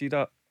surprised to see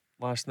that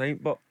last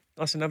night. But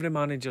listen, every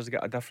manager's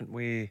got a different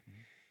way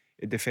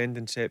of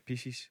defending set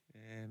pieces.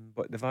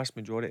 But the vast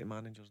majority of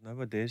managers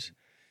nowadays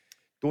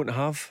don't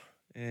have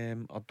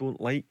or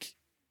don't like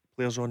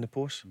players on the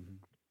post.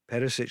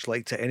 Perisic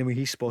liked it anyway.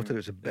 He spotted it.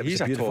 He's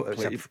a beautiful. top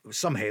player.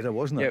 Some header,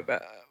 wasn't it? Yeah,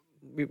 but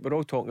we're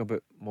all talking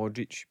about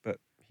Modric, but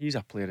he's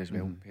a player as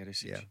well.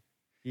 Perisic.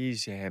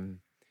 Yeah.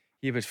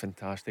 He was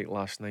fantastic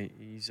last night.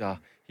 He's a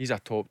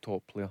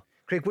top player.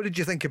 Craig, what did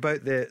you think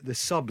about the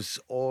subs?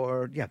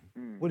 Or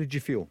what did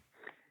you feel?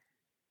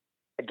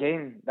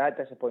 Again, that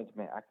disappointed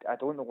me. I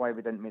don't know why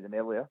we didn't make them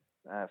earlier.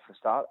 For a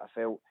start, I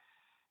felt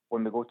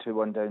when we go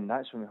 2-1 down,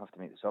 that's when we have to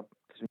make the sub.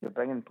 Because when you're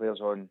bringing players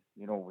on,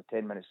 with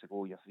 10 minutes to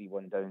go, you're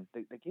 3-1 down.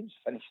 The game's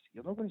finished.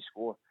 You're not going to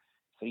score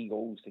 3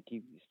 goals to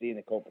stay in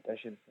the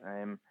competition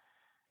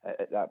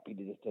at that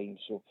period of time.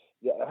 So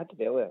yeah, I had to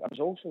be earlier. I was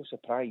also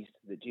surprised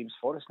that James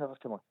Forrest never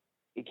came on.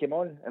 He came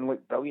on and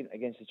looked brilliant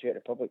against the Czech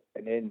Republic,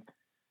 and then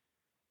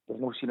we've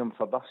not seen him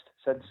for dust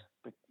since.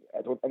 But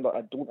I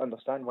don't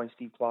understand why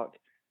Steve Clarke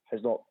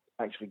has not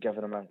actually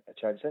given him a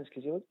chance since,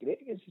 because he looked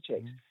great against the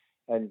Czechs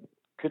and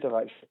could have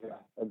actually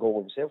got a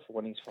goal himself for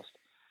one of his first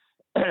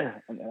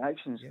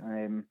interactions.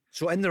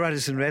 So in the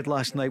Radisson Red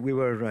last night, we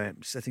were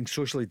sitting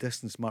socially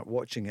distanced, Mark,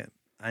 watching it,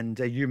 and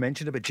you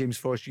mentioned about James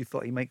Forrest. You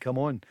thought he might come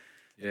on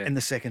in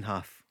the second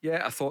half.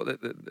 Yeah, I thought that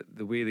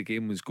the way the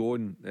game was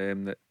going,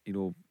 that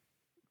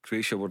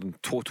Croatia were in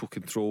total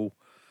control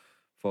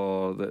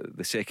for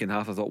the second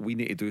half. I thought we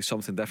need to do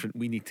something different.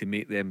 We need to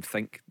make them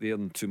think they're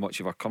in too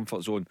much of a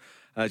comfort zone.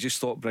 And I just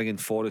thought bringing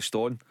Forrest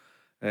on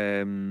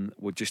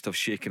would just have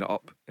shaken it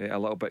up a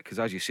little bit, because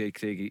as you say,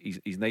 Craig,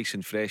 he's nice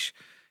and fresh.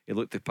 He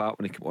looked the part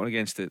when he came on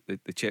against the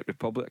Czech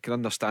Republic. I can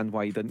understand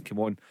why he didn't come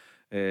on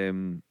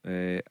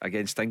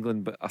against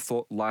England, but I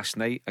thought last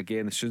night,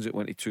 again, as soon as it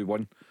went to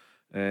 2-1,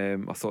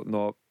 I thought,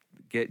 no,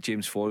 get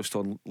James Forrest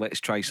on, let's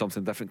try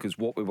something different, because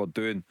what we were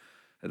doing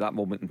at that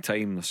moment in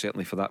time, or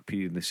certainly for that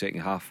period in the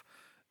second half,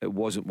 it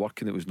wasn't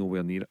working. It was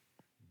nowhere near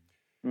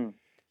it.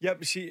 Yeah,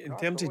 but see, in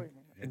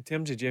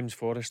terms of James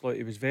Forrest, like,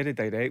 he was very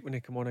direct when he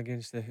came on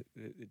against the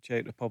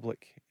Czech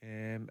Republic,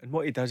 and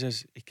what he does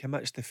is he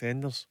commits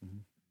defenders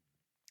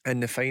in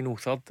the final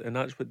third, and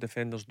that's what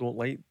defenders don't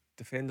like.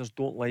 Defenders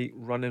don't like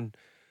running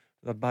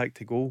their back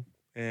to goal,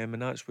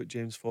 and that's what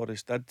James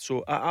Forrest did.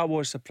 So I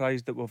was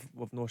surprised that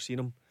we've not seen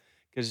him,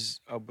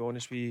 because I'll be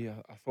honest with you,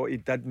 I thought he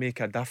did make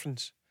a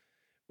difference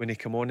when he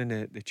came on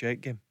in the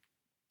Czech game.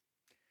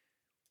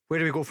 Where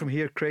do we go from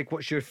here, Craig?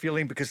 What's your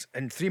feeling? Because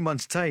in 3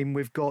 months' time,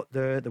 we've got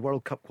the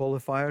World Cup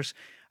qualifiers.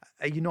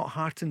 Are you not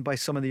heartened by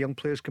some of the young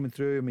players coming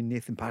through? I mean,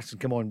 Nathan Patterson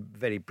came on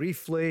very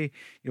briefly.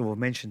 You know, we've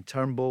mentioned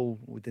Turnbull.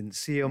 We didn't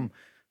see him.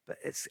 But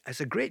it's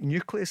a great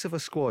nucleus of a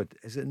squad,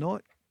 is it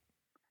not?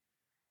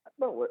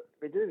 Well,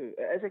 we do.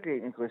 It is a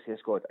great nucleus of a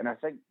squad. And I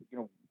think, you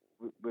know,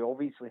 we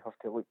obviously have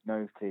to look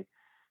now to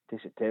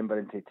September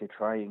and to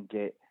try and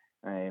get,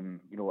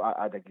 you know,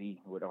 I'd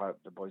agree with what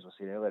the boys were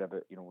saying earlier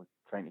about, you know,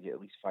 trying to get at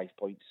least 5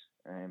 points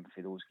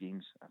for those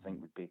games. I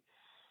think would be,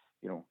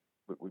 you know,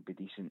 would be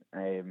decent,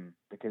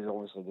 because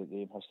obviously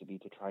the aim has to be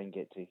to try and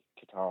get to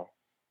Qatar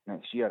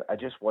next year. I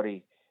just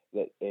worry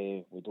that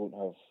we don't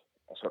have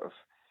a sort of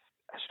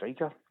a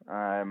striker,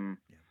 and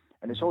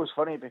it's always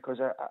funny because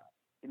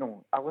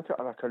I look at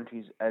other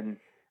countries and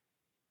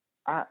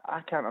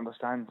I can't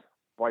understand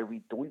why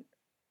we don't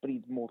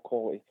breed more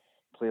quality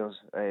players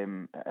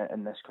in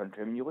this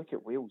country. I mean, you look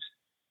at Wales,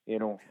 you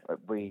know,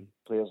 with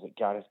players like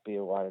Gareth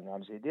Bale, Aaron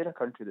Ramsey. They're a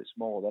country that's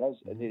smaller than us,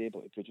 and they're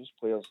able to produce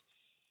players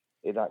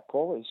of that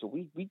quality. So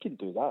we can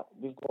do that.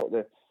 We've got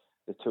the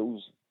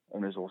tools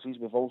and resources.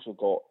 We've also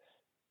got,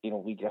 you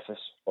know, Lee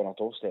Griffiths on our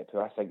doorstep, who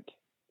I think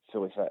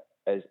fully fit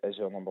is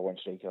our number one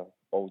striker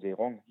all day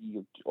long.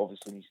 He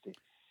obviously needs to.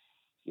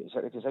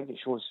 Because I think it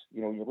shows,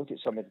 you know, you look at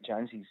some of the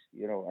chances,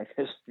 you know,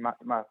 and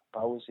my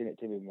pal was saying it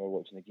to me when we were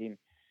watching the game,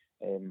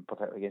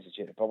 particularly against the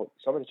Czech Republic.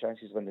 Some of the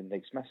chances Lyndon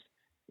Dykes missed,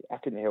 I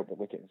couldn't help but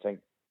look at it and think,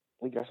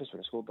 Lee Griffiths would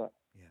have scored that.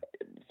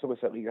 Yeah. Fully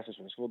fit Lee Griffiths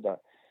would have scored that.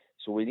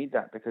 So we need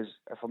that, because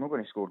if we're not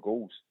going to score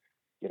goals,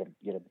 you're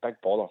a big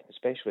baller,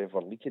 especially if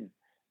we're leaking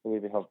the way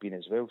we have been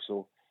as well.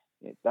 So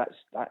yeah, that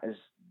is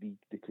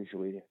the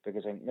crucial area,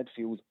 because in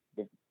midfield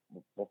we've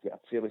got a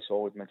fairly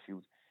solid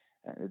midfield.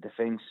 The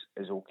defence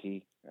is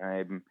okay,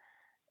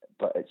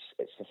 but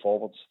it's the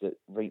forwards that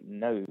right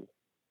now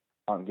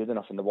aren't good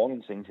enough. And the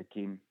warning signs that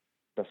came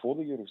before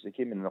the Euros, they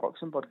came in the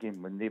Luxembourg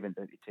game when they went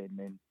down to 10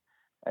 men,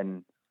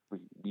 and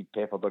we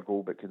peppered their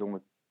goal but could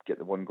only get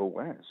the one goal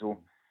in it. So,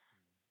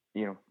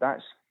 you know,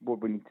 that's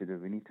what we need to do.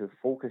 We need to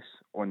focus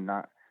on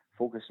that,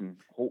 focus and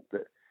hope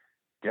that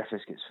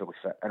Griffiths gets fully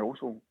fit, and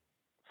also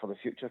for the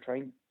future try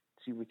and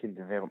see if we can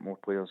develop more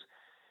players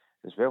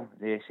as well.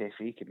 The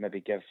SFA could maybe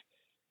give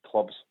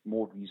clubs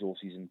more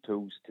resources and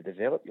tools to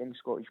develop young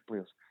Scottish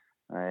players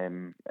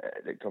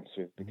that come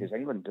through, because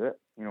England do it.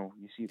 You know,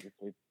 you see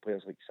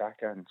players like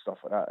Saka and stuff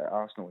like that at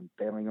Arsenal and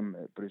Bellingham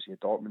at Borussia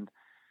Dortmund.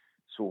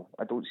 So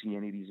I don't see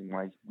any reason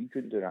why we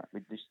couldn't do that.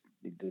 We just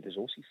need the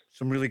resources.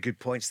 Some really good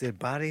points there,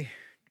 Barry.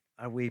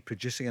 Are we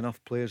producing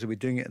enough players? Are we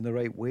doing it in the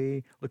right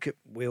way? Look at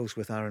Wales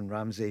with Aaron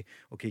Ramsey.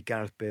 Okay,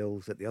 Gareth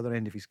Bale's at the other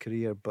end of his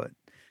career, but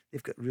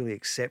they've got really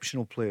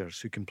exceptional players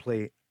who can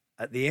play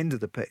at the end of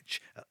the pitch,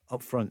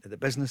 up front, at the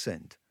business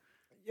end.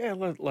 Yeah,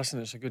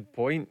 listen, it's a good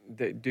point.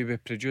 Do we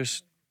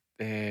produce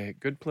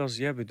good players?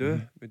 Yeah, we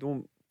do. We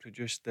don't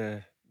produce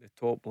the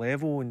top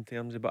level in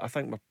terms of, but I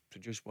think we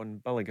produce one.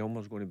 Billy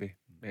Gilmour's going to be,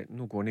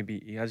 not going to be,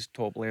 he is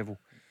top level.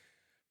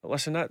 But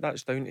listen,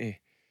 that's down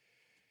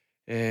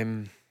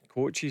to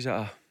coaches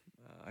at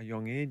a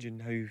young age,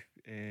 and how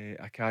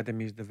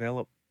academies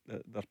develop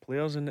their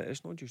players, and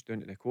it's not just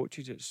down to the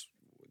coaches, it's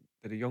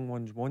do the young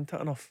ones want it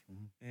enough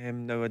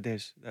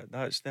nowadays.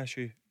 That's the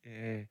issue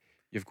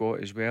you've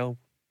got as well.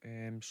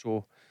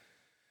 So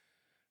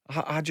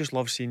I just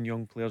love seeing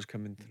young players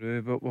coming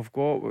through, but we've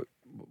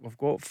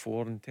got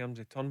 4 in terms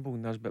of Turnbull,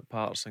 Nisbet,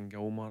 Patterson,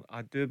 Gilmour.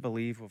 I do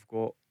believe we've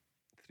got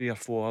 3 or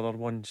 4 other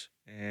ones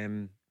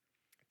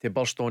to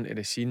burst onto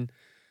the scene,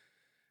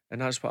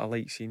 and that's what I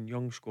like, seeing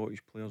young Scottish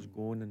players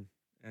going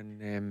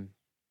and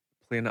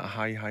playing at a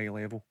high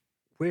level.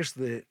 Where's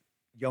the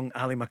young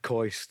Ali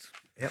McCoist?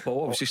 Yep.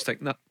 Well, I was just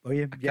thinking that. Oh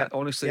yeah, yeah.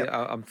 Honestly, yep.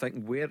 I'm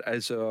thinking, where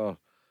is our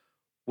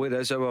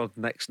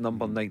next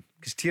number 9?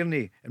 Because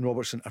Tierney and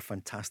Robertson are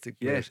fantastic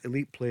players,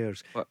 elite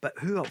players. But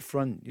who up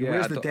front? Yeah,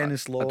 where's the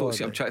Dennis Law? I don't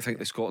see. I'm trying to think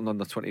the Scotland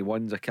under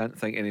 21s. I can't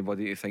think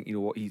anybody to think. You know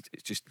what?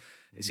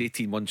 It's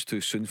 18 months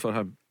too soon for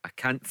him. I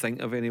can't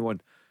think of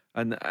anyone.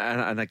 And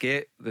I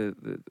get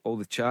all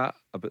the chat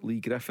about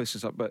Lee Griffiths and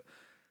stuff, but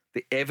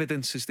the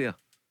evidence is there.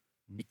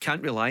 You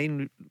can't rely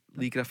on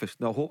Lee Griffiths.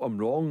 Now I hope I'm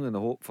wrong, and I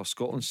hope for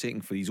Scotland's sake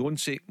and for his own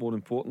sake, more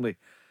importantly,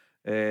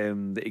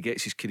 that he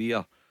gets his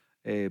career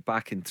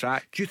back in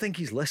track. Do you think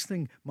he's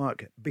listening,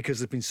 Mark? Because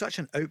there's been such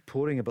an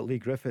outpouring about Lee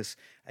Griffiths,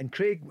 and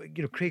Craig.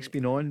 You know, Craig's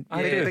been on.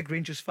 I do. Big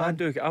Rangers fan. I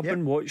do. I've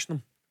been watching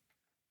him.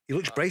 He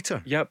looks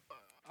brighter. Yep.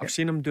 I've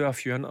seen him do a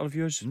few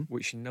interviews,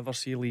 which you never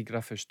see Lee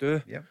Griffiths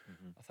do. Yep.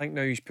 I think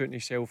now he's putting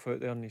himself out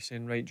there and he's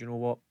saying, right, do you know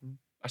what?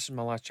 This is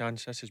my last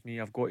chance. This is me.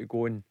 I've got to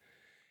go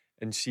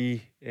and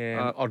see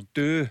or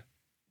do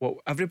what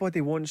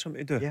everybody wants him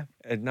to do.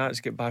 And that's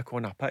get back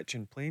on a pitch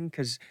and playing,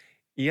 because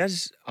he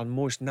is our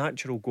most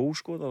natural goal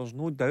scorer. There's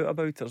no doubt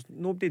about it.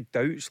 Nobody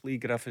doubts Lee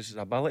Griffiths'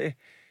 ability.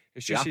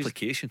 It's just the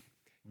application.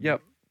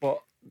 But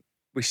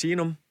we've seen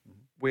him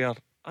where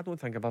I don't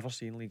think I've ever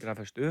seen Lee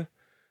Griffiths do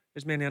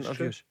as many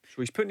interviews.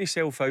 So he's putting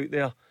himself out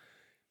there.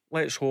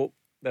 Let's hope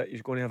that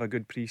he's going to have a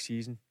good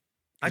pre-season.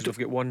 I've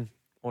got one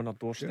on our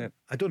doorstep.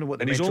 I don't know what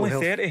the and he's mental only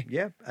health, 30.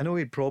 Yeah, I know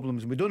he had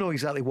problems, and we don't know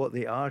exactly what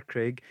they are,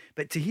 Craig.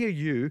 But to hear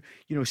you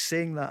know,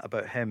 saying that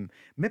about him,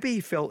 maybe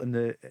he felt in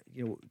the,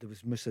 you know, there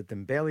was Moussa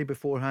Dembele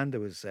beforehand, there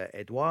was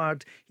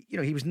Edouard. You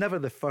know, he was never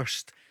the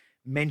first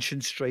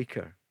mentioned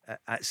striker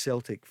at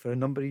Celtic for a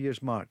number of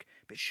years, Mark.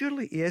 But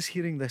surely he is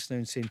hearing this now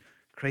and saying,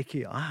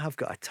 crikey, I have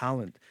got a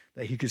talent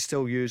that he could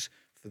still use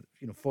for,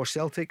 you know, for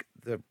Celtic,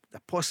 the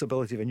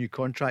possibility of a new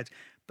contract.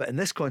 But in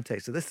this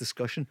context of this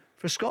discussion,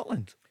 for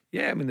Scotland.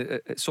 Yeah, I mean,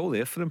 it's all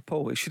there for him,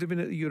 Paul. He should have been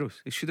at the Euros.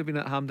 He should have been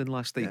at Hampden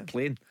last night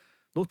playing.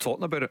 No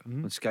talking about it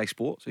on Sky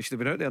Sports. He should have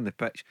been out there on the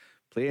pitch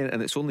playing,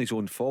 and it's only his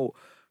own fault.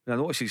 And I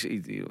noticed he,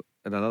 in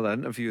another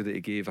interview that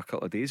he gave a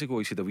couple of days ago,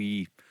 he said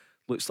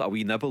looks like a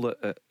wee nibble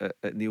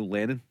at Neil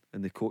Lennon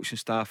and the coaching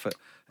staff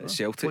at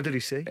Celtic. What did he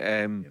say?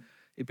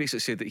 He basically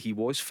said that he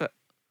was fit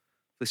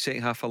for the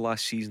second half of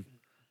last season,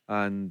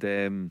 and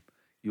you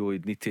know,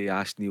 he'd need to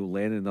ask Neil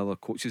Lennon and other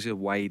coaches here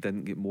why he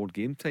didn't get more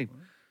game time.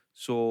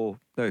 So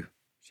now,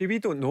 see, we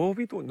don't know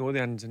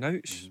the ins and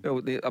outs.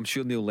 Well, I'm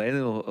sure Neil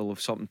Lennon will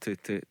have something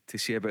to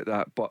say about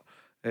that. But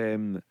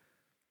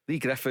Lee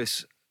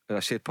Griffiths, as I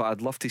said, Pat,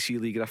 I'd love to see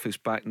Lee Griffiths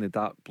back in the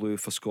dark blue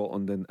for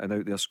Scotland and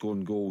out there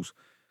scoring goals.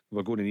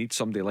 We're going to need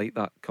somebody like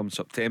that come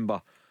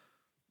September.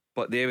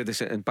 But the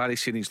evidence, and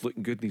Barry's saying he's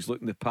looking good and he's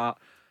looking the part.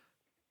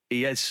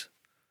 He is.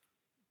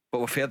 But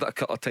we've heard it a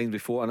couple of times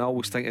before, and I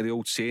always think of the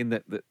old saying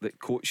that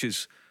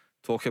coaches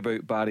talk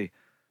about, Barry.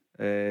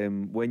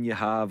 When you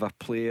have a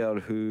player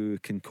who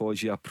can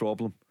cause you a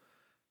problem,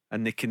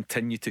 and they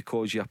continue to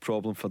cause you a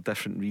problem for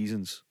different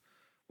reasons,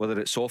 whether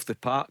it's off the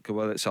park or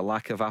whether it's a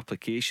lack of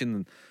application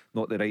and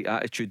not the right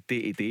attitude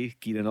day to day,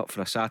 gearing up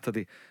for a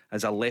Saturday,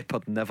 as a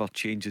leopard never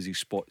changes his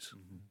spots.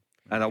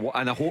 And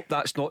I hope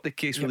that's not the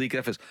case with Lee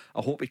Griffiths.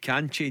 I hope he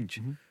can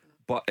change.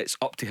 But it's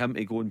up to him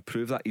to go and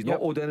prove that. He's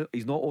not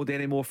owed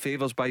any more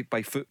favours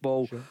by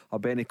football or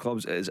by any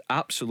clubs. It is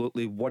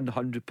absolutely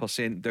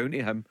 100% down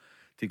to him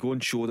to go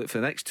and show that for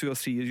the next 2 or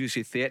 3 years, you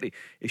say 30,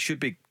 he should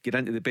be getting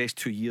into the best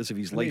 2 years of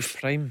his life.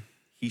 Prime.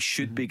 He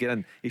should be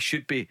getting. He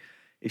should be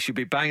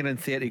banging in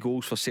 30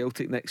 goals for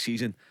Celtic next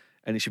season,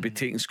 and he should be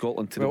taking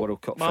Scotland to the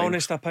World Cup my final.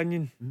 honest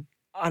opinion,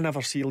 I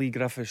never see Lee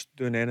Griffiths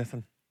doing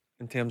anything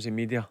in terms of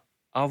media.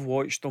 I've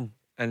watched him,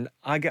 and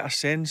I get a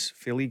sense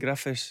for Lee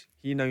Griffiths.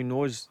 He now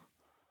knows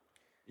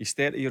he's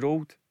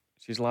 30-year-old.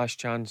 It's his last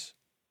chance.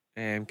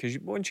 Because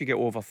once you get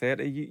over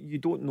 30, you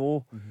don't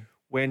know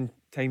when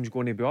time's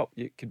going to be up.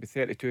 You could be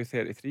 32,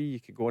 33, you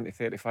could go into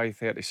 35,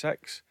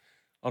 36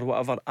 or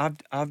whatever.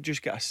 I've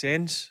just got a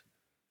sense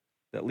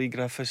that Lee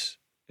Griffiths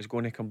is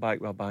going to come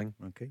back with a bang.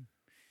 Okay.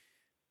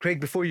 Craig,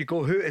 before you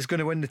go, who is going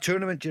to win the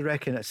tournament, do you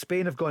reckon?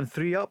 Spain have gone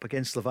 3 up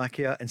against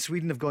Slovakia and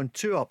Sweden have gone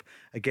 2 up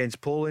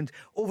against Poland.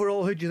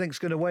 Overall, who do you think is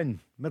going to win?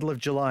 Middle of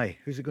July,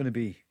 who's it going to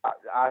be?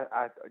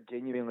 I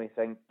genuinely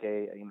think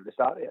at the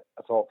start of it,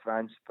 I thought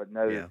France, but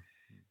now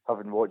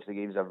having watched the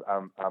games,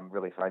 I'm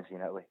really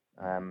fancying Italy.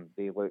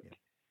 They look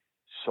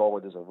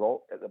solid as a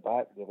rock at the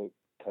back. They look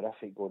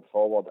terrific going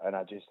forward, and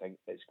I just think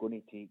it's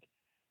going to take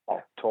a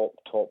top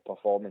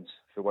performance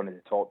for one of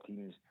the top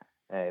teams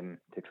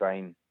to try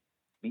and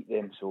beat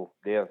them. So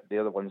they're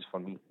the ones for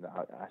me that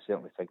I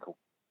certainly think will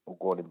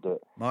go on and do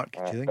it. Mark, do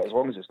you think? But as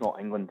long as it's not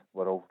England,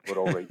 we're all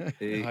right.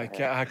 I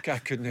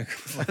couldn't agree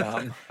with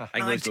that.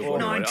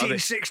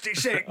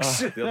 1966.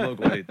 They're not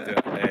going to do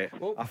it.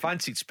 I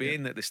fancied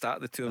Spain at the start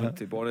of the tournament,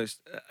 to be honest,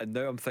 and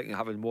now I'm thinking,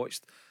 having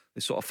watched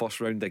the sort of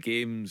first round of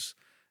games,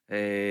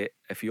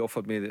 if you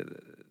offered me the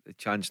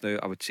chance now,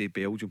 I would say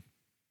Belgium.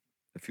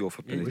 If you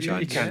offered me the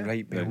chance, you can't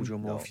write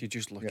Belgium off. You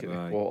just look at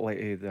the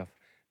quality, the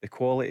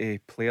quality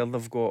player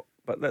they've got.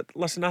 But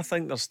listen, I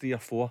think there's 3 or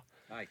 4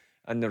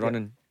 in the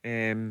running.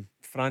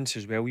 France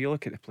as well. You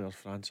look at the players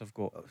France have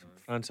got.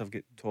 France have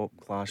got top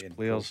class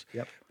players.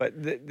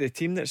 But the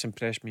team that's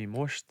impressed me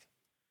most,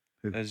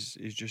 as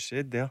he's just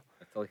said there,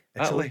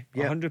 Italy.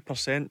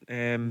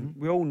 100%.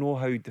 We all know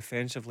how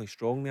defensively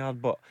strong they are,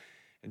 but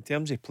in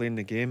terms of playing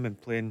the game and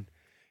creating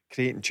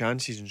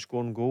chances and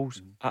scoring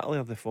goals, Italy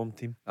are the form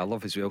team. I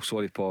love as well.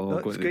 Sorry, Paul,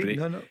 I'm going to the break.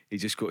 No. You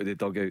just go to the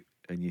dugout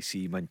and you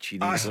see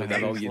Mancini, he's looking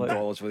 $1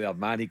 million with their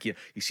Manic. You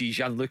see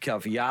Gianluca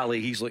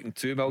Vialli, he's looking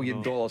 $2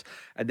 million.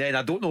 And then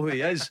I don't know who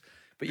he is,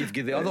 but you've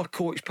got the other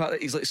coach,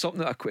 Pat, he's like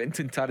something like a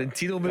Quentin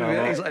Tarantino movie.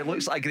 He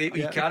looks like a great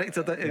wee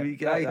character, wee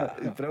guy.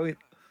 He's brilliant.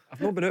 I've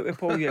not been out with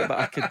Paul yet, but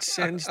I could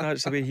sense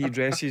that's the way he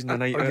dresses in the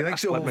night Oh, out. you think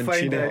so? Like We'll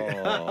Mancini. find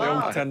out. The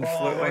old tin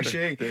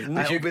flute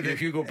one. If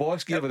Hugo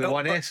Boss gave with the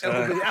one S.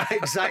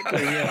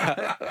 Exactly,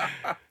 yeah.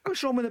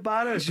 What's wrong with the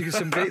Barras? You got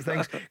some great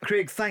things.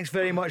 Craig, thanks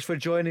very much for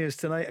joining us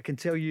tonight. I can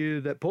tell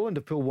you that Poland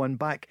have pulled one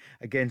back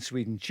against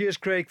Sweden. Cheers,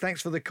 Craig.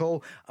 Thanks for the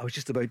call. I was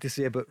just about to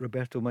say about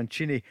Roberto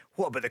Mancini.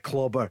 What about the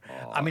clobber?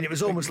 I mean, it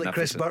was almost like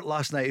Chris Burt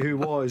last night, who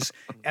was.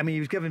 I mean, he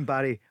was giving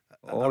Barry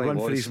a run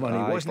for his money,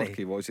 wasn't he?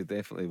 He was, he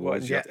definitely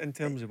was. Yeah. In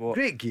terms of what?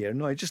 Great gear.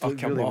 No, he just looked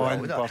come really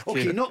on, well.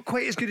 Bertie. Okay, not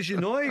quite as good as you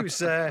know. He was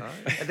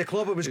the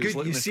club. It was He was good.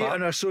 looking You the see it fat.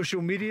 on our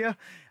social media,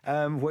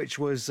 which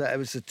was it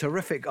was a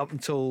terrific up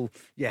until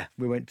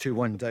we went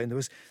 2-1 down. There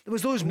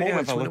was those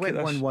moments when it went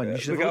 1-1. You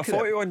should We have got a looked at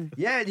photo it. on.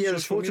 Yeah, there's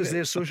social photos media.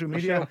 there, social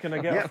media. Michelle, can I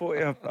get a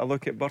photo? A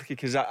look at Berkey,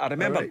 because I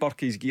remember All right.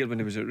 Berkey's gear when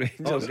he was at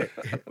Rangers. Okay.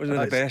 Wasn't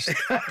the best.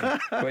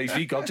 Well, he's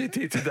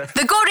regurgitated it.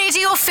 The Go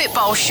Radio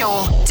Football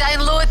Show.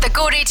 Download the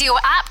Go Radio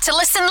app to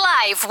listen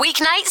live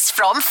weeknights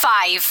from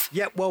 5.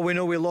 Yeah, well, we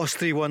know we lost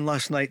 3-1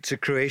 last night to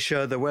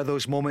Croatia. There were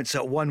those moments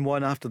at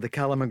 1-1 after the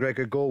Callum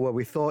McGregor goal where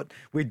we thought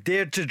we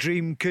dared to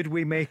dream, could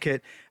we make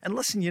it? And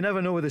listen, you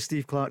never know with the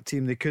Steve Clarke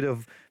team, they could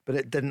have, but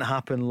it didn't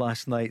happen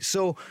last night.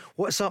 So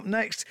what's up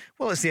next?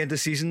 Well, it's the end of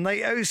season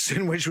night out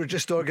soon, which we're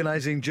just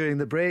organising during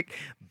the break.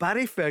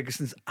 Barry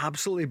Ferguson's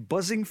absolutely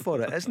buzzing for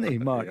it, isn't he,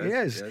 Mark? He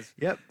is.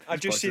 Yep. I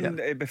just seen,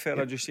 to be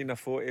fair, I just seen a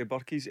photo of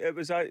Berkey's. It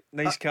was a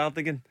nice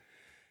cardigan.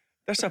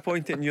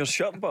 Disappointed in your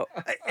shirt, but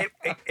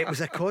it was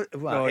a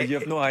no,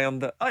 you've not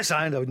ironed it. It's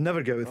ironed. I would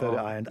never get without it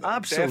ironed.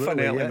 Absolutely,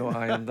 Definitely yeah. not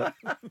ironed it.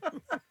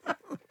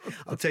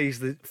 I'll tell you,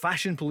 he's the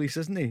fashion police,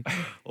 isn't he?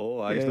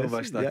 Oh, he's not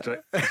missed that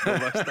trick.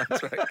 Not missed that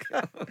trick.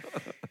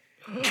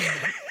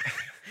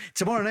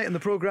 Tomorrow night on the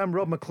programme,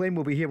 Rob McLean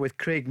will be here with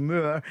Craig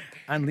Moore,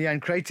 and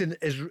Leanne Crichton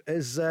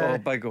is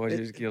by God,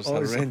 his gears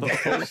are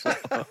horrendous.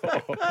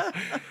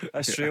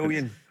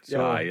 Australian. So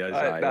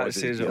that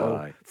says it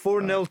all.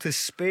 4-0 to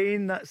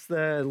Spain. That's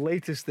the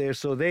latest there.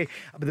 So they've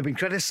been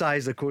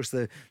criticised, of course.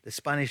 The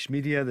Spanish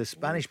media, the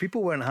Spanish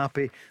people weren't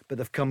happy, but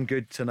they've come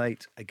good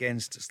tonight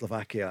against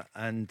Slovakia.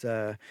 And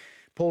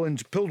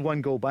Poland pulled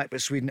one goal back,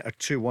 but Sweden are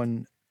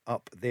 2-1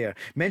 up there.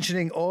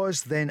 Mentioning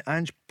Oz, then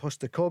Ange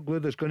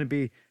Postecoglou, there's going to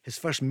be his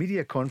first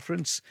media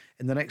conference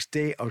in the next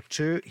day or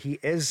two. He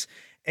is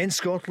in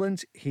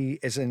Scotland, he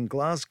is in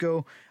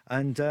Glasgow,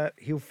 and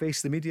he'll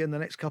face the media in the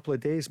next couple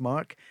of days,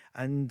 Mark.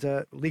 And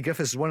Lee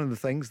Griffiths is one of the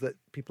things that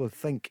people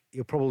think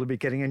he'll probably be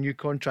getting a new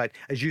contract.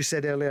 As you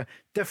said earlier,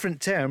 different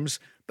terms,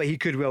 but he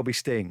could well be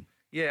staying.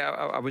 Yeah,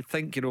 I would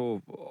think,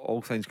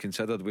 all things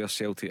considered, where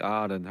Celtic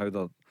are and how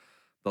they're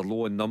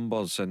low in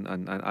numbers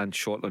and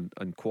short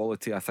on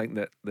quality, I think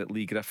that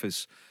Lee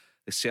Griffiths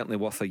is certainly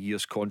worth a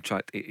year's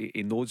contract.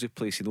 He knows the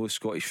place, he knows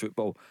Scottish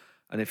football,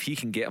 and if he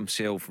can get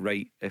himself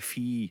right, if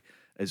he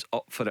is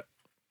up for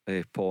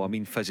it, Paul, I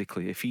mean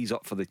physically, if he's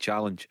up for the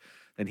challenge,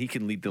 then he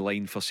can lead the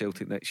line for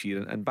Celtic next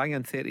year and bang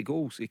in 30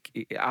 goals.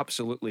 He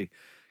absolutely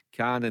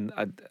can.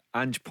 And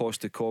Ange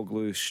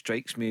Postecoglou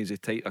strikes me as a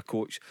type of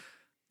coach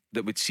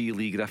that would see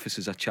Lee Griffiths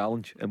as a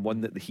challenge, and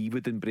one that he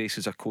would embrace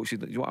as a coach. You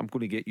know what, I'm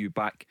going to get you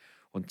back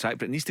on track,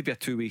 but it needs to be a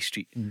two-way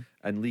street,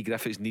 and Lee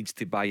Griffiths needs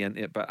to buy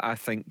into it. But I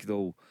think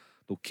they'll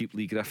keep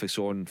Lee Griffiths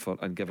on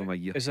and give him a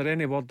year. Is there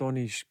any word on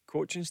his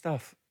coaching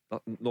staff?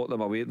 Not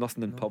them away,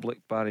 nothing in public,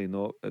 Barry.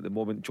 Not at the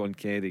moment. John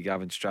Kennedy,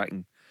 Gavin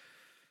Strachan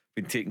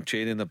been taking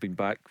training. They've been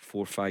back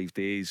 4 or 5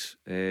 days.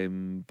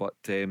 But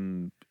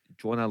John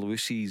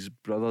Alusi's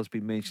brother's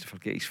been mentioned. I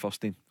forget his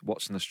first name.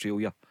 What's in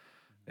Australia,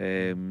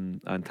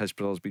 and his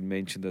brother's been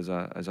mentioned as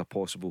a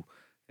possible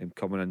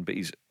coming in. But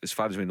he's, as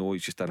far as we know,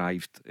 he's just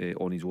arrived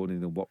on his own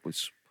and he'll work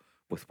with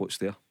what's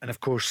there. And of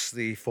course,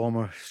 the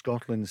former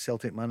Scotland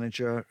Celtic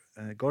manager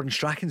Gordon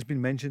Strachan's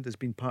been mentioned as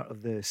being part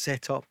of the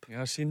setup. Yeah,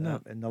 I've seen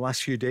that in the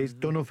last few days.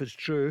 Don't know if it's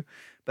true,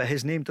 but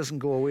his name doesn't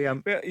go away.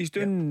 But he's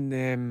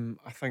doing,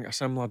 I think, a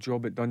similar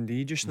job at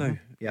Dundee just now.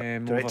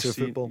 Director of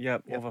football.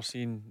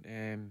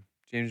 Overseeing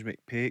James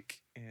McPake,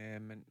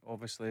 and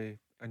obviously,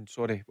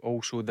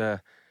 also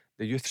the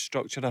youth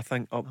structure, I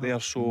think, up there.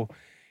 So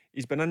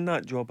he's been in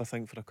that job, I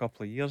think, for a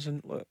couple of years,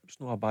 and look, it's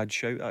not a bad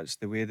shout. That's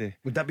the way they.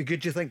 Would that be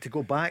good, do you think, to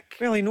go back?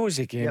 Well, he knows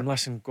the game.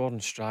 Listen,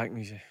 Gordon Strachan,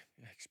 he's an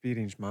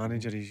experienced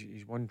manager.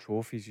 He's won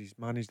trophies. He's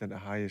managed at the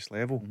highest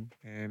level.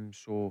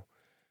 So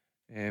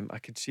I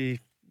could see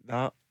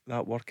that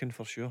working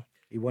for sure.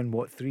 He won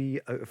 3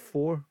 out of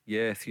 4?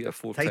 Yeah, 3 out of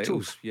 4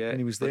 titles. Yeah, when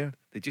he was there.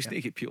 They just need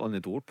to get people on the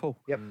door, Paul.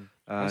 Yep.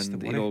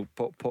 And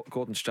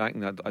Gordon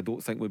Strachan, I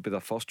don't think would be their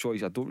first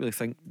choice. I don't really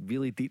think,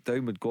 really deep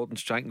down, would Gordon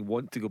Strachan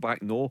want to go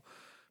back? No.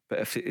 But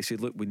if they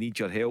said, look, we need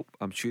your help,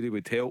 I'm sure he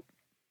would help.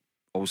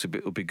 Obviously,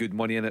 there'll be good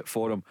money in it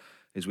for him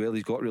as well.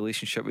 He's got a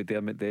relationship with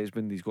Dermot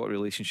Desmond. He's got a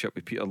relationship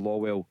with Peter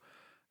Lawwell.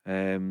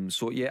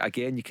 So yeah,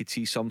 again, you could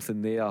see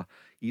something there,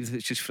 even if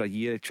it's just for a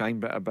year,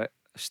 trying a bit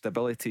of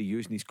stability,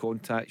 using his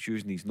contacts,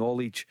 using his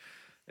knowledge,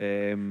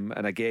 and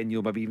again,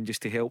 maybe even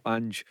just to help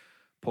Ange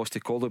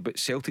Postecoglou. But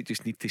Celtic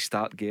just need to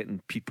start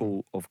getting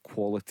people of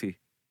quality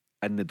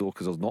in the door,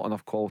 because there's not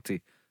enough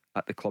quality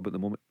at the club at the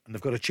moment. And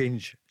they've got to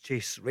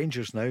chase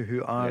Rangers now,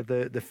 who are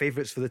the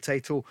favourites for the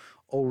title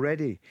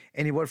already.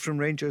 Any word from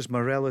Rangers?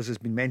 Morelos has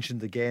been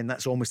mentioned again.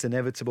 That's almost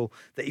inevitable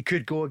that he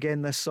could go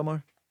again this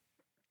summer.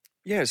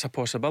 Yeah, it's a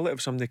possibility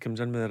if somebody comes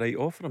in with the right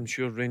offer. I'm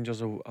sure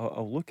Rangers will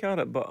look at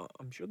it, but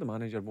I'm sure the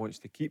manager wants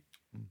to keep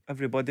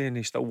everybody, and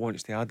he still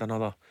wants to add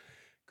another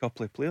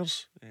couple of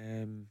players.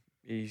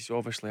 He's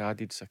obviously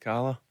added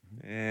Sakala,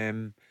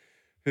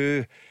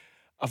 who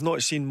I've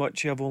not seen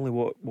much. I've only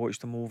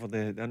watched him over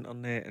the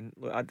internet, and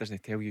look, that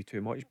doesn't tell you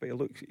too much, but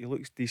he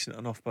looks decent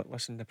enough. But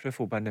listen, the proof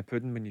will be in the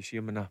pudding when you see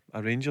him in a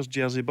Rangers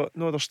jersey. But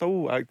no, they're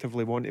still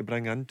actively wanting to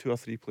bring in 2 or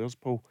 3 players,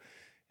 Paul,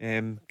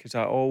 because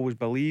I always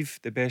believe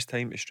the best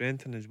time to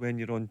strengthen is when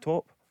you're on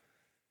top.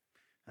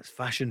 That's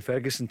Fashion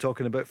Ferguson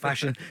talking about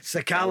fashion.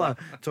 Sakala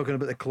talking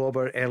about the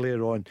clobber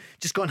earlier on.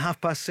 Just gone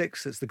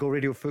 6:30. It's the Go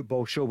Radio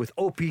Football Show with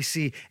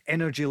OPC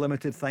Energy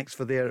Limited. Thanks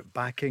for their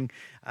backing.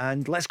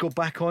 And let's go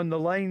back on the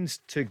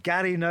lines to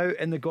Gary now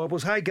in the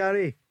Gorbals. Hi,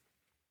 Gary.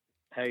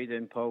 How you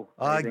doing, Paul?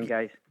 How you doing,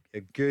 guys?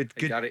 Good.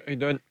 Hey, Gary. How you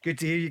doing? Good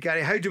to hear you,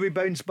 Gary. How do we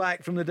bounce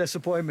back from the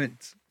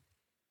disappointment?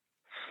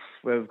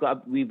 Well, we've got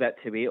a wee bit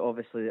to wait.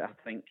 Obviously, I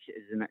think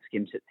is the next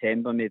game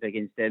September, maybe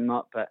against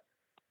Denmark. But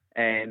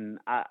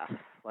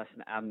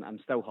listen, I'm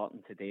still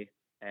hurting today.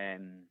 I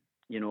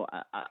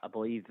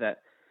believe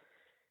that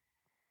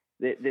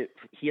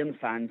hearing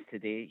fans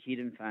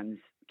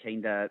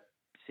kind of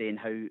saying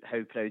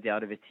how proud they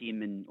are of the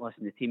team, and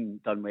listen, the team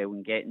done well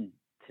in getting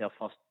to their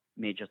first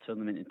major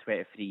tournament in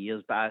 23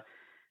 years. But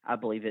I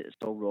believe it's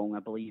all wrong. I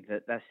believe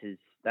that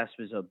this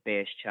was our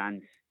best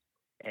chance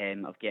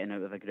of getting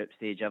out of a group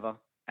stage ever,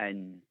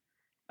 and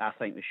I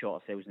think we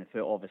shot ourselves in the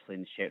foot, obviously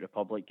in the Czech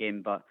Republic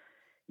game, but.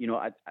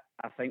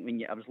 I think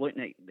I was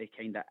looking at the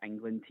kind of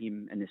England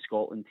team and the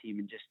Scotland team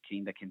and just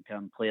kind of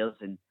comparing players,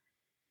 and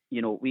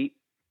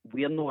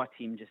we're not a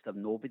team just of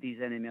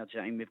nobodies anymore. Do you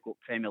know what I mean? We've got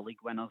Premier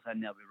League winners in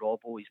there. With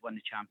Robbo, he's won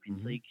the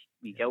Champions League.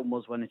 We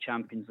Gilmore's won the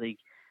Champions League.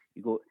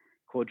 You've got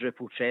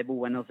quadruple treble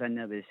winners in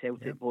there with the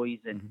Celtic boys,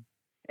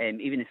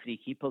 and even the 3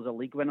 keepers are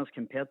league winners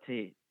compared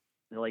to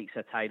the likes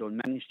of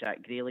Tyrone Mings, Jack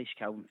Grealish,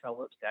 Calvin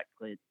Phillips,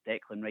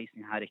 Declan Rice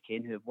and Harry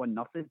Kane, who have won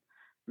nothing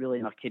really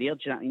in our career.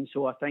 Do you know what I mean?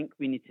 So I think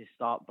we need to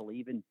start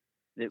believing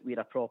that we're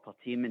a proper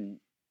team, and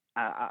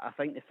I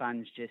think the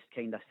fans just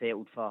kind of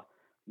settled for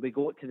we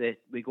got to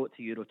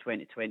Euro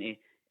 2020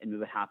 and we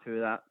were happy with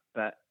that.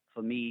 But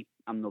for me,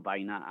 I'm not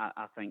buying that.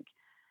 I think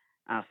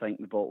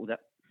we bottled it.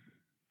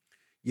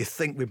 You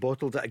think we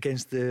bottled it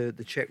against the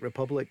Czech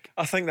Republic?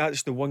 I think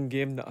that's the one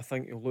game that I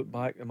think you'll look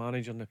back, the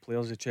manager and the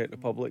players, the Czech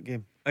Republic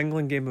game.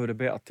 England game were a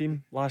better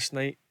team last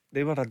night.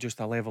 They were just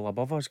a level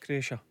above us,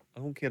 Croatia. I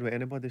don't care what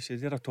anybody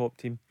says. They're a top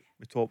team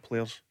with top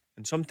players,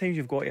 and sometimes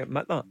you've got to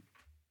admit that.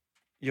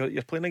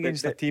 You're playing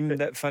against a team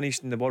that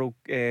finished in the World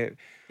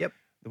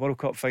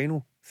Cup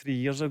final 3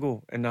 years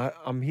ago, and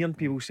I'm hearing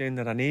people saying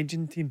they're an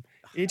aging team.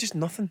 Age is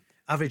nothing.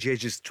 Average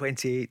age is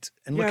 28,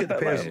 and look at the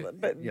players.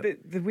 But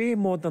the way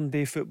modern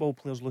day football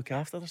players look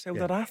after themselves,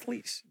 they're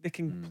athletes. They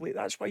can play.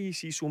 That's why you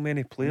see so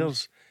many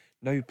players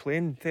now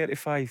playing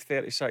 35,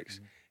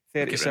 36,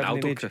 37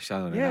 Ronaldo, age.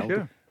 Cristiano Ronaldo. Yeah,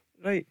 sure.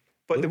 Right.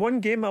 But the one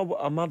game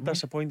I'm more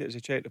disappointed is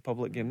the Czech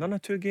Republic game. None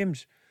of 2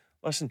 games.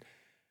 Listen,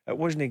 it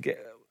wasn't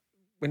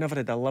we never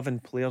had 11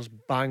 players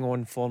bang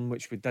on form,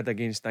 which we did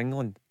against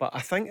England. But I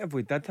think if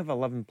we did have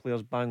 11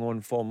 players bang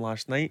on form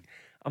last night,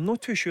 I'm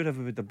not too sure if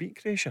we would have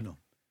beat Croatia. No.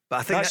 But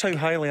I think that's how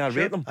highly I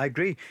rate them. I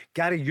agree.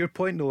 Gary, your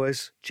point though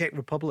is Czech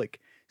Republic.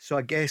 So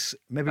I guess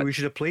maybe we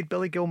should have played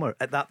Billy Gilmour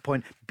at that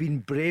point. Been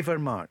braver,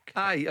 Mark.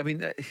 Aye, I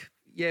mean,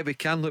 we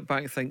can look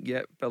back and think,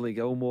 Billy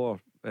Gilmour.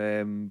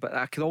 But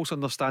I can also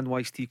understand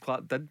why Steve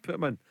Clarke did put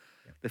him in.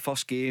 The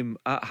first game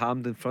at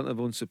Hampden in front of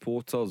his own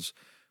supporters,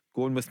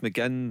 going with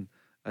McGinn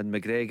and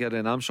McGregor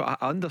and Armstrong.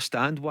 I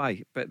understand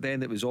why, but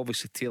then it was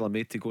obviously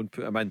tailor-made to go and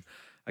put him in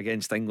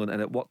against England,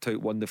 and it worked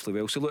out wonderfully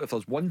well. So look, if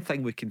there's one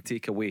thing we can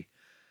take away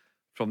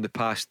from the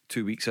past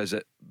 2 weeks, is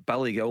that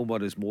Billy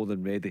Gilmour is more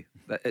than ready.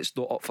 That it's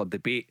not up for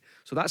debate.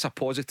 So that's a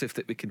positive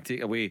that we can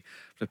take away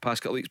from the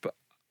past couple of weeks. But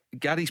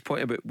Gary's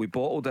point about we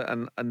bottled it,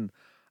 and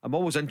I'm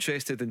always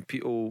interested in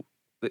people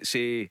that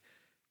say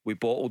we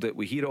bottled it.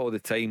 We hear it all the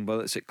time,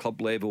 whether it's at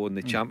club level in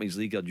the Champions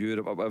League or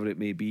Europe or whatever it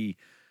may be.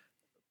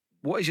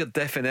 What is your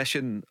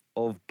definition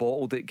of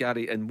bottled it,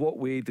 Gary? In what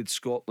way did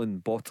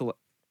Scotland bottle it?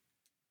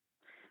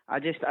 I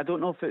don't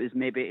know if it was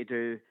maybe to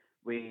do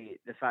with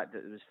the fact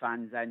that there was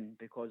fans in,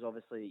 because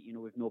obviously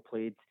we've not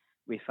played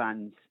with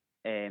fans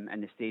in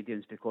the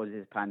stadiums because of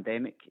the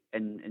pandemic,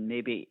 and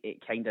maybe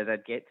it kind of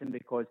did get to them,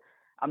 because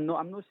I'm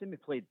not saying we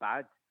played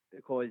bad,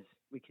 because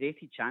we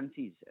created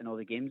chances in all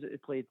the games that we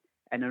played.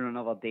 And on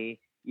another day,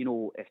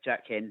 if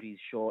Jack Hendry's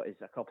shot is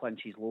a couple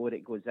inches lower,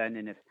 it goes in,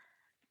 and if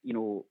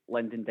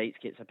Lyndon Dykes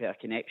gets a better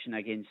connection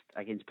against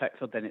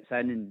Pickford, then it's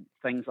in, and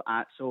things like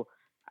that. So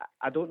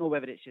I don't know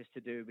whether it's just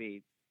to do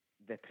with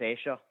the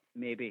pressure,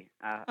 maybe.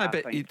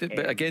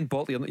 But again,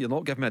 bottle, you're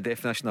not giving me a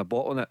definition of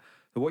bottling it.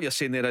 What you're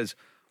saying there is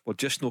we're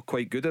just not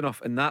quite good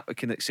enough, and that we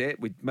can accept.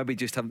 We maybe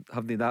just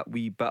haven't that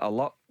wee bit of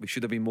luck. We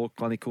should have been more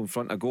clinical in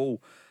front of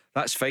goal.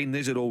 That's fine.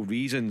 These are all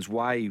reasons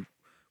why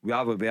we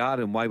are where we are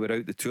and why we're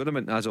out the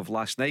tournament as of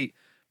last night.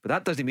 But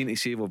that doesn't mean to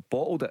say we've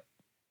bottled it.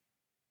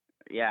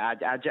 Yeah,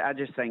 I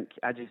just think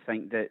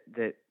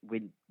that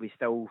we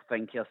still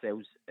think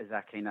ourselves as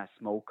a kind of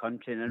small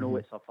country, and I know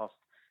it's our first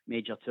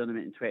major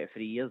tournament in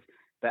 23 years.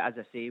 But as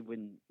I say,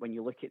 when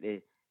you look at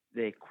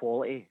the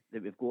quality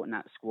that we've got in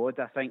that squad,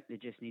 I think they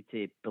just need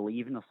to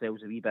believe in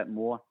themselves a wee bit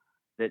more,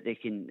 that they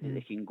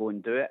can go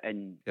and do it,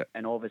 and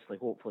obviously,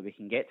 hopefully, we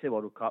can get to the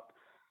World Cup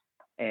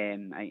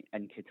in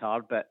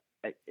Qatar. But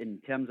in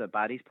terms of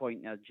Barry's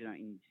point, do you know what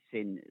I'm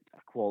saying?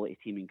 A quality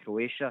team in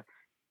Croatia.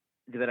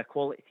 They were a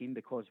quality team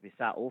because we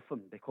sat off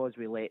them, because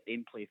we let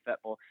them play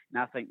football,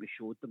 and I think we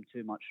showed them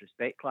too much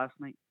respect last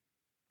night.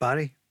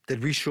 Barry,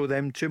 did we show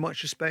them too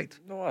much respect?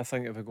 No, I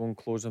think if we go and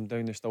close them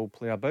down, they still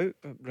play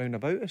round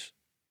about us.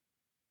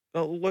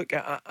 Well, look,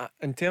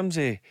 in terms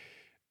of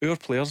our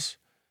players,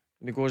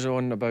 and he goes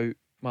on about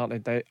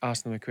Martin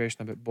asking him a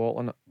question about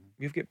bottling it.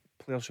 We've got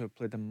players who have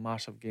played in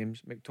massive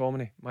games.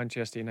 McTominay,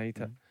 Manchester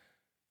United,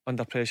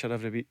 under pressure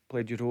every week,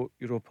 played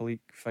Europa League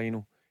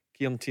final.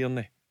 Kieran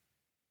Tierney,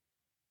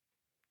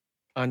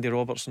 Andy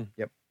Robertson,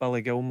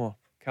 Billy Gilmore,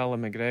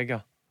 Callum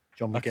McGregor,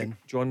 John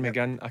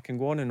McGinn. I can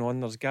go on and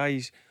on. There's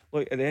guys.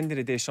 Look, at the end of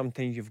the day,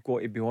 sometimes you've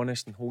got to be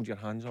honest and hold your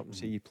hands up and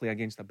say you play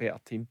against a better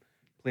team,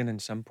 plain and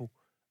simple.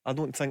 I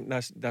don't think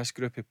this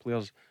group of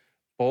players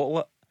bottle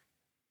it.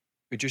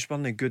 We just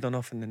weren't good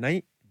enough in the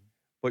night.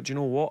 But you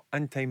know what?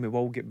 In time we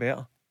will get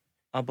better.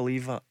 I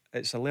believe that.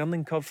 It's a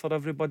learning curve for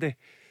everybody.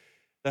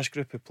 This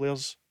group of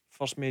players,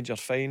 first major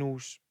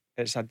finals,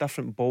 it's a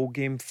different ball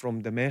game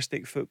from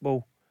domestic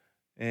football.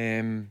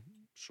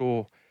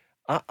 So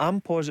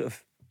I'm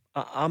positive.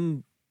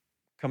 I'm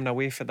coming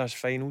away for this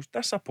finals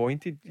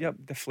disappointed,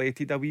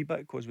 deflated a wee bit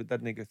because we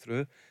didn't go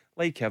through,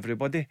 like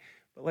everybody.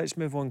 But let's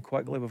move on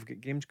quickly. We've got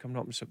games coming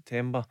up in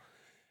September,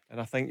 and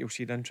I think you'll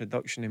see the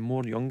introduction of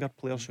more younger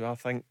players who I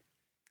think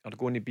are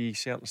going to be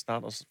certain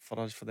starters for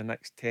us for the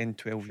next 10,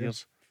 12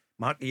 years.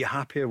 Mark, are you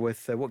happier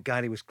with what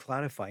Gary was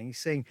clarifying? He's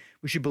saying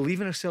we should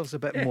believe in ourselves a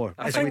bit more.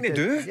 I think they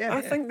do.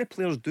 I think the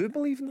players do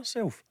believe in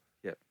themselves.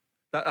 Yeah,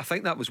 I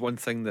think that was one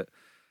thing that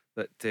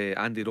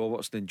Andy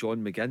Robertson and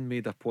John McGinn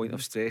made a point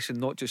of stressing,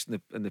 not just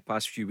in the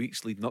past few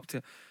weeks leading up to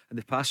it, in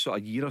the past sort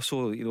of year or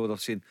so. You know, they're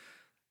saying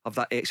have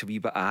that extra wee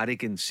bit of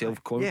arrogance,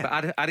 self-confidence,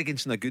 but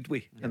arrogance in a good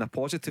way, in a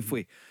positive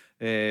way,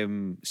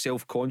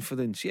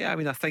 self-confidence. Yeah, I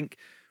mean, I think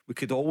we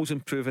could always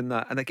improve in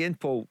that. And again,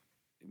 Paul,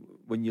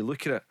 when you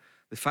look at it,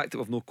 the fact that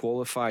we've not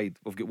qualified,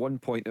 we've got 1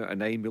 point out of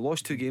 9. We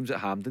lost 2 games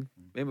at Hampden.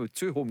 Remember, with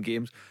 2 home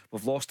games,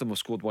 we've lost them, we've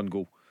scored 1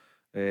 goal.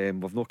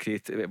 We've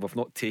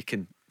not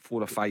taken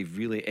 4 or 5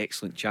 really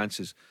excellent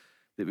chances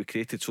that we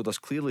created. So there's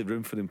clearly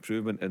room for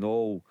improvement in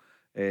all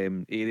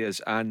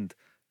areas, and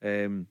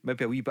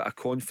maybe a wee bit of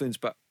confidence.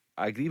 But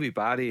I agree with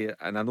Barry,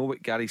 and I know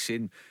what Gary's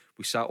saying.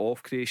 We sat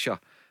off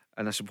Croatia,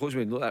 and I suppose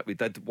when we look at it, we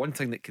did. One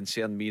thing that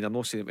concerned me, and I'm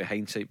not saying it with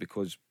hindsight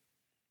because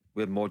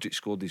where Modric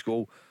scored his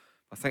goal,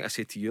 I think I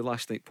said to you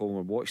last night, Paul,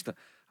 when we watched it,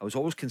 I was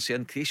always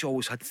concerned. Croatia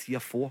always had 3 or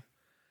 4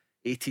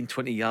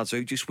 18-20 yards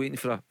out, just waiting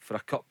for a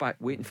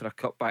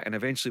cutback, and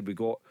eventually we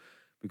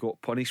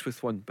got punished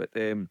with one. But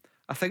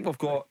I think we've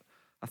got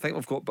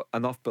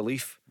enough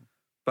belief,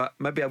 but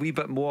maybe a wee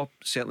bit more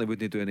certainly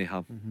wouldn't do any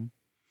harm.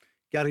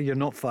 Gary, you're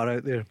not far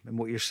out there in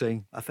what you're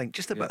saying. I think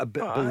just a bit of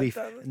belief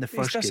in the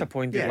first game. It's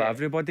disappointed with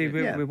everybody.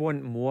 We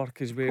want more,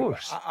 because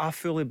I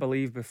fully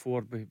believe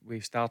before we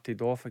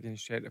started off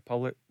against Czech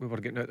Republic we were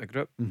getting out of the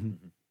group.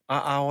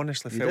 I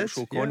honestly felt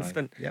so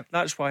confident.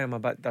 That's why I'm a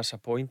bit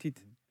disappointed,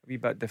 a wee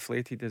bit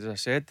deflated, as I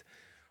said,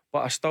 but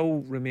I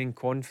still remain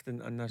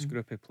confident in this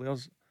group of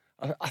players.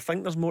 I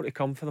think there's more to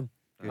come for them.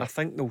 I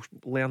think they'll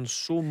learn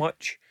so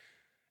much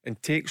and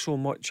take so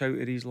much out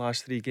of these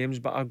last 3 games.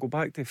 But I go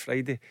back to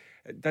Friday,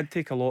 it did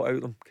take a lot out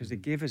of them because they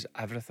gave us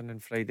everything on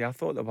Friday. I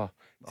thought they were,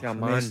 to a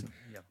man,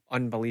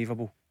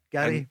 unbelievable.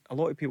 Gary, and a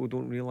lot of people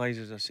don't realise,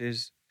 as I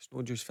says, it's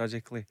not just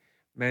physically,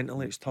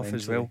 mentally it's tough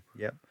as well.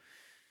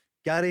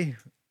 Gary,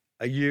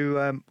 are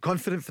you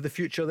confident for the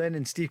future then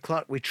in Steve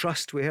Clarke? We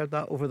trust. We heard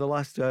that over the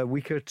last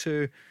week or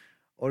two,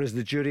 or is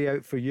the jury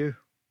out for you?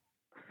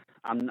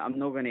 I'm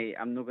not going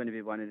to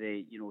be one of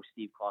the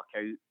Steve Clarke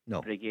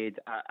out brigade.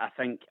 I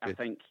think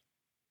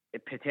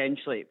it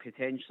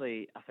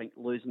potentially I think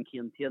losing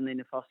Kieran Tierney in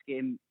the first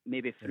game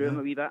maybe threw him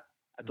a wee bit.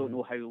 I don't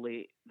know how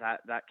late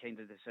that kind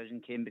of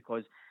decision came,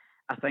 because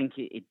I think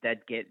he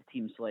did get the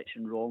team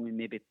selection wrong and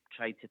maybe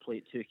tried to play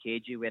it too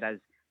cagey, whereas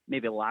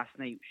maybe last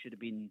night should have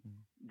been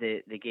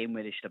the game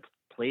where he should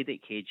have played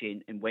it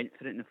cagey and went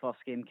for it in the first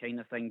game, kind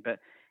of thing. But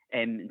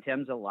in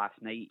terms of last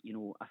night,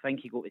 I think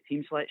he got the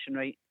team selection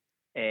right.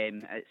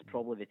 It's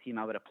probably the team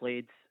I would have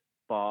played,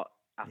 but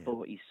I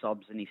thought his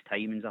subs and his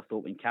timings, I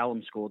thought when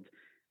Callum scored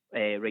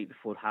right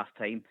before half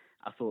time,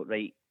 I thought,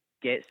 right,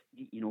 get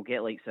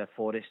like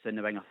Forrest down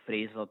the wing or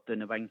Fraser down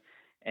the wing,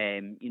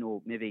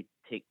 maybe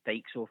take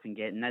Dykes off and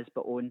get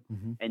Nisbet on,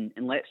 and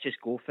let's just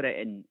go for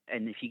it, and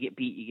if you get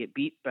beat, you get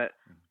beat. But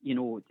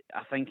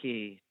I think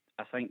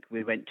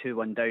we went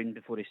 2-1 down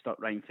before he stuck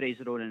Ryan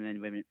Fraser on, and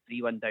then we went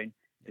 3-1 down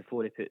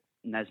before he put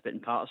Nisbet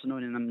and Patterson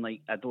on, and I'm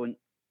like, I don't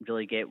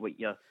really get what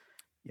you're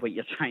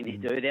trying to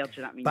do there. Do you know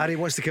what I mean? Barry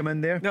wants to come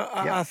in there. No,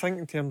 I think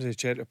in terms of the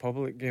Czech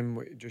Republic game,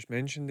 what you just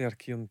mentioned there,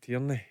 Kieran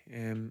Tierney,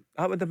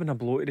 that would have been a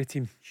blow to the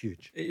team.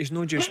 Huge. He's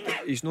not just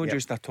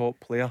a top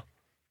player.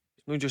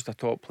 He's not just a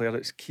top player.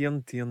 It's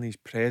Kieran Tierney's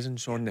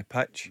presence on the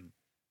pitch.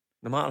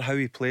 No matter how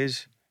he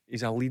plays,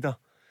 he's a leader,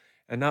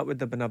 and that would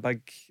have been a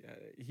big.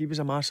 He was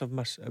a massive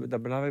miss. It would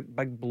have been a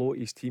big blow to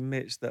his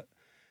teammates that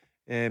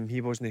he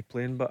wasn't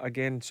playing. But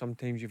again,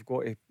 sometimes you've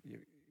got to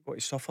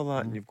suffer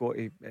that, and you've got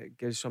to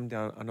give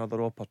somebody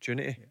another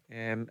opportunity.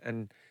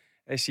 And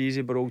it's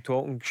easy. We're all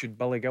talking. Should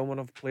Billy Gilman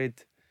have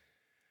played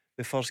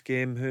the first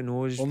game? Who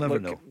knows? We'll never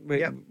know.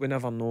 We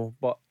never know.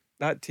 But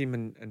that team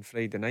in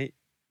Friday night,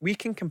 we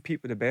can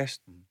compete with the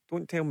best.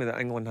 Don't tell me that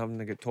England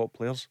haven't got top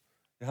players.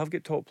 They have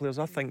got top players.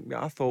 I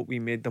thought we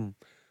made them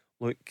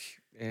look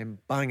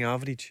bang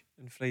average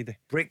on Friday.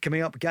 Break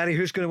coming up. Gary,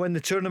 who's going to win the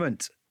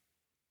tournament?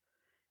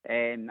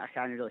 I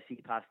can't really see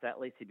past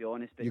Italy, to be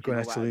honest. But You're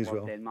going to Italy as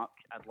well. Denmark.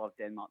 I'd love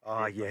Denmark.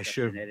 Yeah,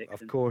 sure.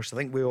 Of course. I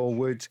think we all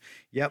would.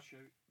 Yep.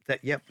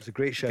 It's a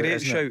great shout.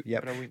 Great shout.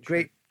 Yep.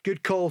 Great.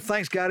 Good call.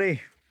 Thanks,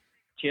 Gary.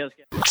 Cheers.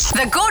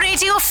 The Go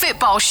Radio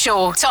Football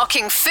Show.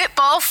 Talking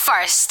football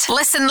first.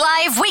 Listen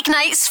live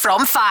weeknights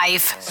from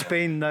 5.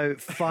 Spain now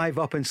 5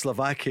 up in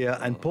Slovakia,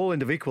 and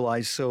Poland have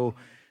equalised, so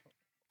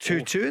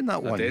 2-2 in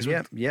that one.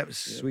 Yep.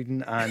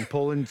 Sweden and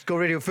Poland. Go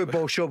Radio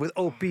Football Show with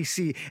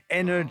OPC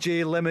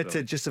Energy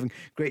Limited. Just having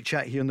a great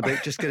chat here on the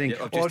break. Just getting.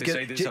 I've just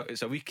decided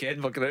it's a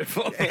weekend. We're going out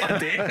for one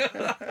day.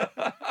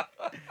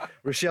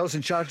 Rochelle's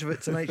in charge of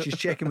it tonight. She's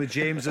checking with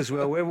James as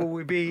well. Where will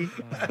we be?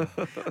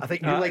 I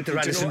think you liked the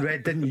Radisson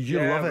Red, didn't you? You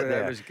love it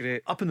there. It was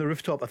great. Up in the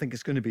rooftop, I think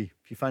it's going to be,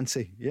 if you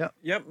fancy.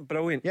 Yep,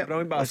 brilliant.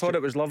 But I thought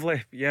it was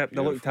lovely. Yep,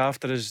 they looked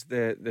after us,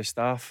 the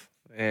staff.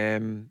 I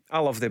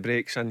love the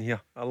breaks in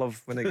here. I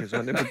love when it goes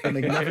on.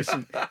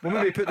 Magnificent. We'll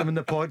maybe put them in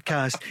the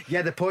podcast.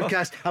 Yeah, the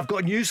podcast. I've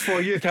got news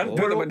for you. Can't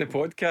put them in the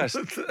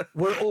podcast.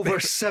 We're over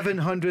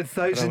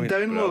 700,000 downloads.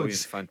 Brilliant.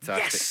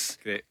 Fantastic. Yes.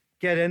 Great.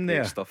 Get in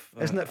there. Stuff.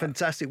 Isn't it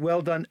fantastic?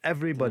 Well done,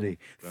 everybody.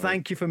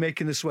 Thank you for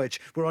making the switch.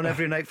 We're on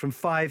every night from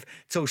 5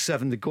 till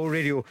 7. The Go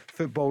Radio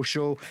Football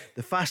Show,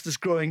 the fastest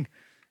growing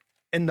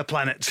in the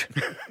planet.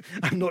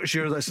 I'm not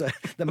sure that's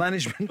the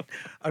management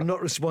are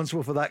not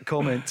responsible for that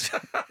comment.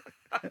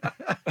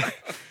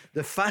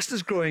 The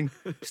fastest growing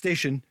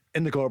station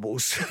in the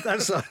Gorbals.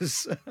 That's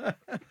us.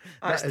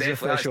 That's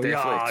definitely true.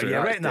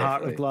 Right in the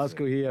heart of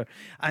Glasgow here.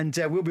 And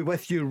we'll be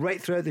with you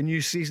right throughout the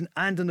new season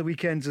and on the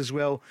weekends as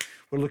well.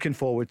 We're looking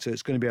forward to it.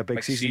 It's going to be a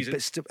big season.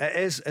 But it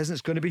is, isn't it?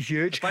 It's going to be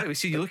huge. By the way,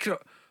 see, you look at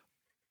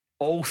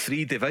all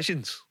 3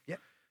 divisions. Yep.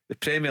 The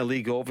Premier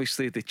League,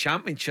 obviously, the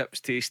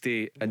Championship's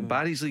tasty, and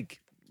Barry's League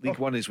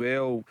 1 as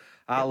well.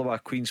 Alloa,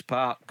 Queen's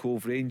Park,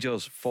 Cove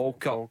Rangers,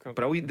 Falkirk.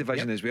 Brilliant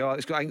division as well. I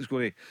think it's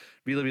going to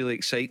be really, really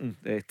exciting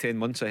 10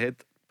 months ahead.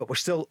 But we're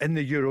still in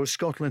the Euros.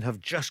 Scotland have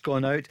just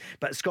gone out,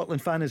 but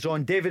Scotland fan is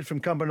on. David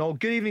from Cumbernauld.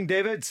 Good evening,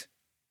 David.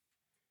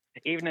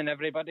 Evening,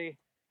 everybody.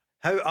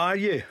 How are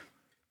you?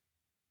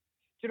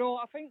 You know,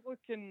 I think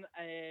looking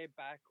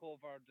back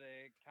over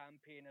the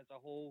campaign as a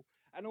whole,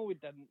 I know we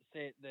didn't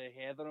set the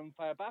heather on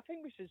fire, but I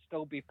think we should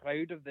still be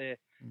proud of the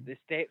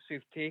steps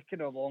we've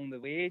taken along the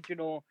way. You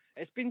know,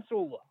 it's been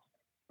so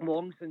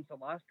long since the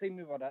last time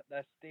we were at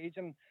this stage,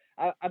 and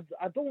I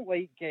don't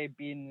like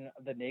being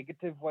the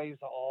negative wives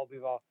that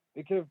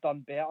we could have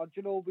done better.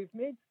 You know, we've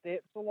made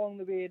steps along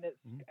the way, and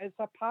it's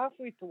a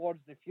pathway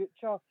towards the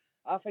future.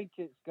 I think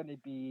it's going to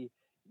be.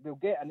 We'll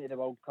get into the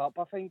World Cup,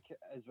 I think,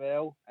 as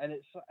well, and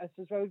it's as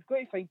well. We've got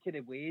to think of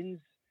the Waynes,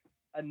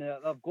 and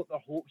they've got their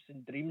hopes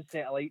and dreams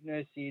set alight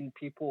now. Seeing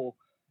people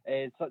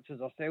such as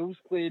ourselves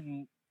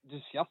playing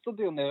just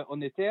yesterday on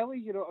the telly,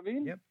 you know what I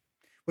mean? Yep.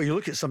 Well, you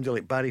look at somebody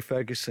like Barry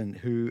Ferguson,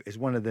 who is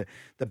one of the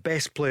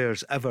best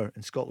players ever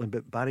in Scotland,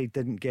 but Barry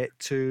didn't get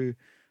to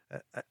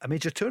a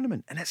major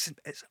tournament, and it's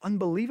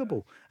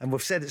unbelievable. And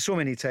we've said it so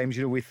many times.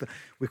 You know,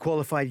 we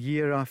qualified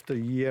year after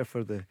year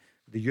for the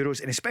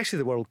Euros, and especially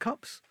the World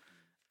Cups.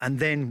 And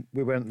then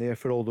we weren't there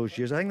for all those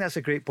years. I think that's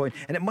a great point.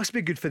 And it must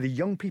be good for the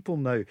young people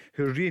now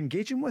who are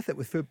re-engaging with it,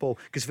 with football.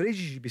 Because for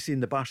ages you'd be seeing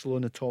the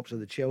Barcelona tops or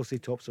the Chelsea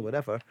tops or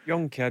whatever.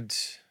 Young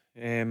kids,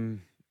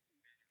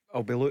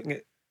 I'll be looking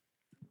at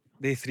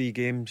the 3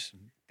 games,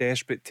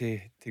 desperate to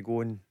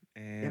go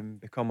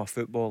and become a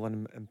footballer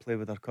and play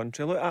with their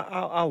country. Look,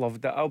 I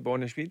loved it. I'll be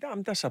honest with you.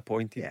 I'm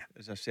disappointed,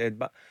 as I said,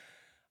 but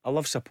I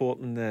love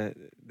supporting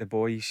the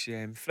boys.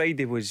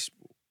 Friday was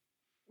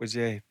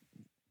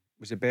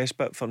the best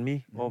bit for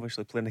me,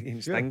 obviously playing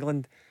against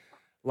England.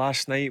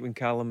 Last night when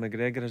Callum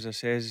McGregor, as I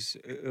says,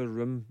 our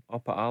room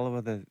up at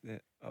Alloa,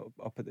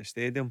 up at the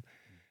stadium,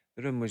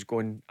 the room was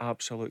going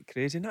absolute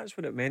crazy, and that's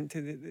what it meant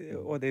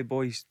to all the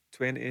boys,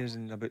 20s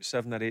and about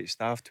 7 or 8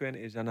 staff,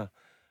 20s in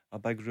a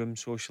big room,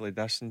 socially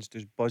distanced,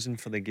 just buzzing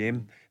for the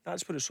game.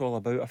 That's what it's all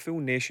about, a full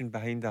nation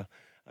behind a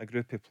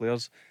group of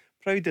players.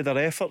 Proud of their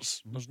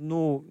efforts, there's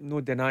no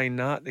denying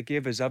that. They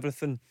gave us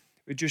everything.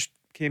 We just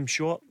came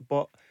short,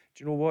 but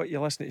do you know what? You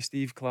listen to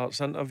Steve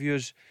Clarke's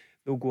interviews,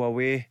 they'll go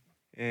away,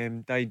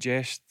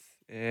 digest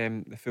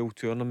the full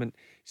tournament,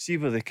 see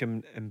where they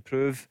can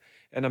improve,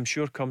 and I'm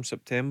sure come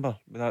September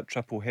with that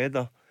triple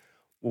header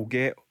we'll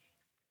get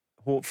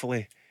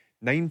hopefully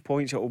 9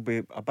 points. It will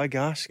be a big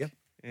ask,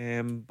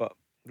 but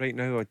right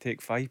now I'd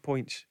take 5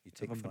 points,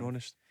 if I'm being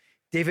honest.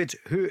 David,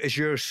 who is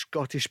your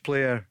Scottish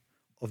player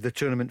of the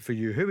tournament for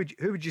you? Who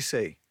would you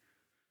say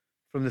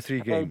from the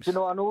 3 games? Do you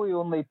know, I know he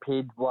only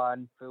played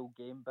one full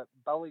game, but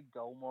Billy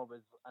Gilmore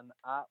was an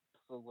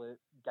absolute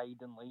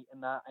guiding light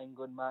in that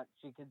England match.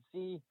 You can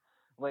see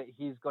like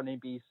he's going to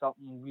be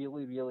something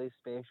really, really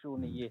special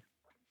in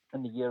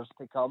the years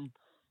to come,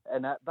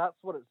 and that's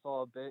what it's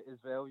all about as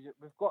well.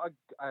 We've got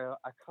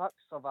a crux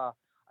of a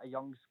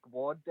young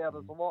squad there.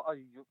 There's a lot of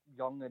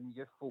young and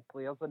youthful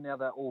players in there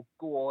that will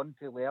go on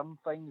to learn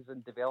things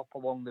and develop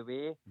along the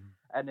way.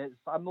 And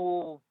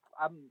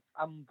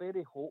I'm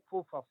very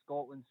hopeful for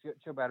Scotland's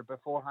future, where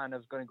beforehand I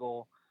was going to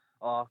go,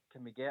 oh,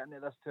 can we get into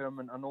this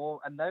tournament? I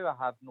know, and now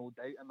I have no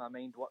doubt in my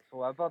mind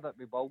whatsoever that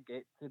we will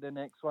get to the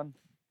next one.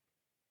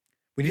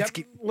 We need to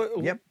keep.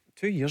 Look,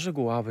 2 years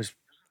ago, I was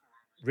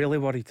really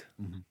worried.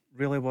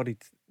 Really worried.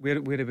 Where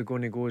are we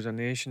going to go as a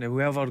nation? Are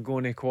we ever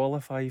going to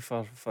qualify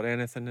for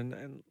anything?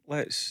 And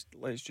let's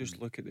just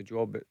look at the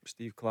job that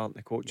Steve Clarke and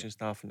the coaching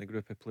staff and the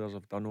group of players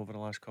have done over the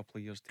last couple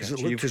of years. Because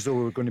it looked as though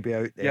we were going to be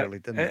out early,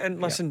 didn't it? And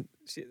listen,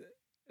 see,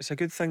 it's a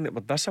good thing that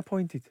we're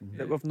disappointed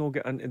that we've not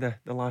got into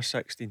the last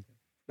 16.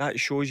 That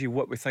shows you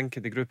what we think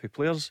of the group of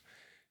players.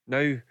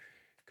 Now,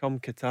 come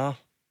Qatar,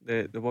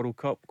 the World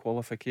Cup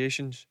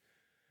qualifications,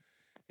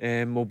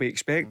 we'll be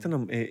expecting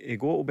them to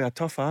go. It'll be a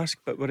tough ask,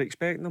 but we're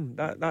expecting them.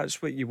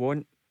 That's what you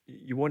want.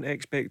 You want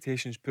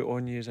expectations put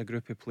on you as a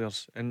group of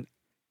players. And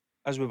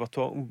as we were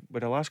talking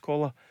with the last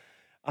caller,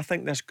 I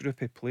think this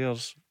group of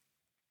players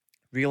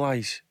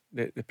realise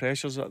the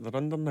pressures that they're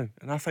under now,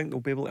 and I think they'll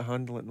be able to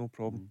handle it no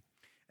problem.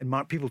 And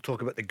Mark, people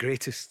talk about the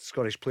greatest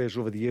Scottish players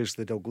over the years,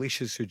 the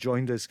Dalglishas who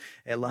joined us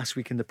last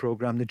week in the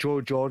programme, the Joe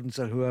Jordans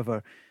or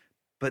whoever,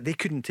 but they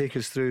couldn't take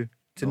us through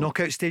to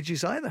knockout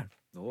stages either.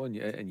 No,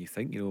 and you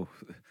think,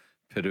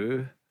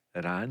 Peru,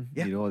 Iran,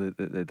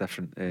 the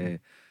different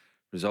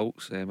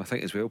results. I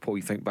think as well, Paul,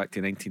 you think back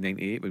to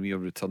 1998 when we were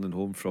returning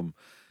home from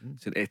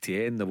St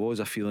Etienne, there was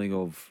a feeling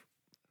of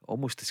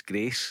almost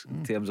disgrace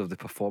in terms of the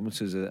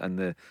performances and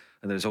the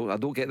result. I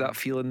don't get that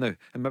feeling now,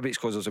 and maybe it's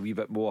because there's a wee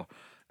bit more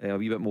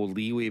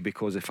leeway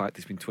because of the fact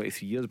it's been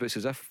 23 years, but it's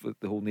as if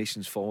the whole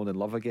nation's fallen in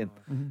love again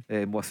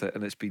with it,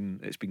 and it's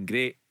been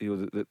great.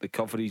 The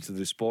coverage, the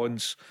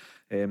response,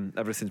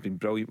 everything's been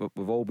brilliant.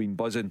 We've all been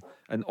buzzing.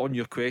 And on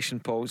your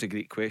question, Paul, it's a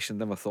great question.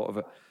 Never thought of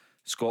it.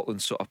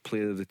 Scotland's sort of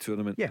player of the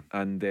tournament,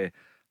 and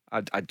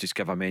I'd just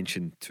give a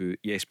mention to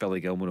Billy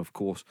Gilmore, of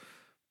course,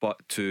 but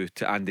to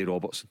Andy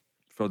Robertson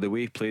for the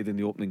way he played in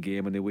the opening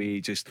game and the way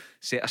he just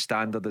set a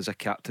standard as a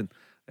captain.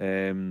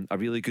 A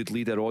really good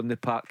leader on the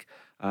park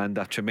and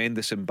a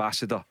tremendous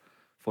ambassador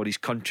for his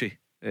country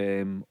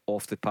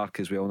off the park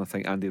as well, and I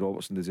think Andy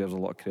Robertson deserves a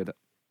lot of credit.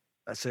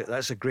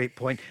 That's a great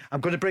point.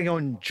 I'm going to bring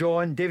on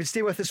John. David,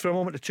 stay with us for a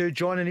moment or two.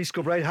 John in East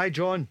Kilbride. Hi,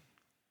 John.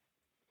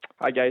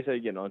 Hi guys, how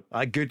you getting on?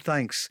 Good,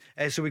 thanks.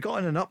 So we got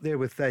on and up there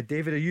with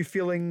David. Are you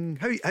feeling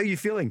how are you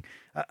feeling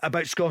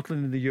about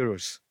Scotland in the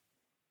Euros?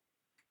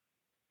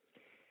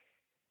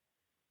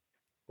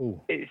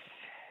 Oh,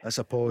 that's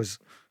a pause.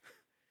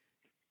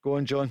 Go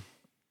on, John.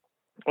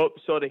 Oh,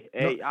 sorry.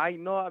 I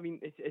mean,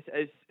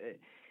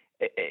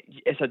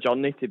 it's a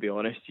journey, to be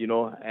honest.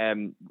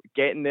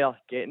 Getting there,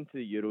 getting to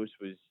the Euros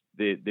was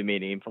the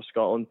main aim for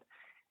Scotland.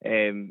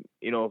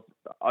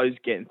 Us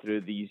getting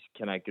through these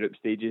kind of group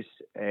stages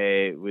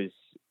was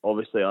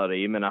obviously our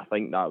aim, and I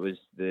think that was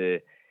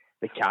the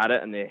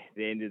carrot and the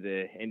end of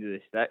the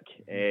stick.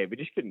 We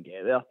just couldn't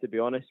get there, to be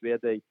honest. We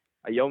had a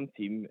young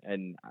team,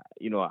 and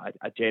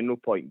a general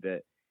point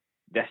that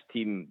this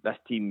team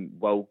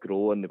will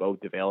grow and they will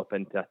develop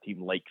into a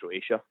team like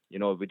Croatia.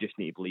 We just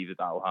need to believe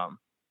that will happen.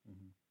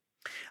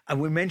 And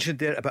we mentioned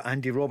there about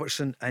Andy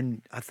Robertson,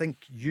 and I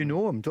think you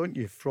know him, don't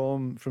you,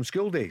 from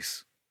school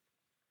days?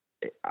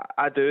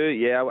 I do,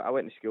 yeah. I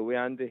went to school with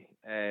Andy.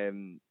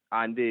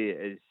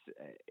 Andy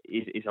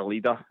he's a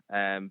leader,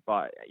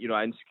 but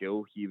in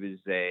school he was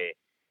a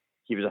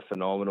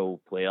phenomenal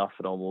player,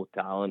 phenomenal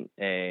talent,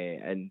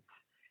 and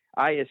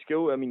at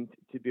school, I mean,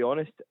 to be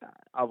honest,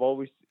 I've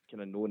always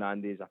kind of known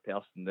Andy as a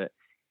person that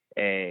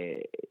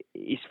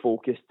he's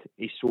focused.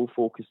 He's so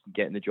focused on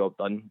getting the job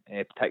done,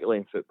 particularly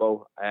in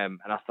football. And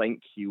I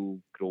think he'll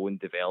grow and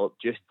develop.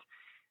 Just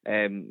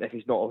if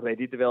he's not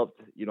already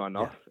developed,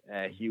 enough,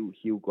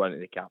 he'll go into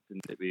the captain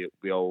that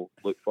we all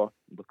look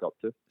up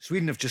to.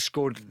 Sweden have just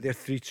scored their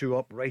 3-2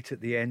 up right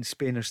at the end.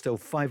 Spain are still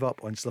 5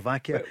 up on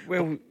Slovakia.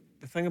 Well,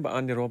 the thing about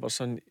Andy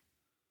Robertson,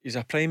 he's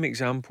a prime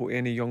example to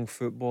any young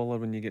footballer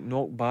when you get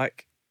knocked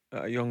back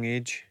at a young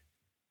age.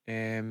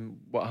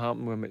 What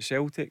happened with him at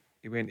Celtic?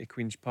 He went to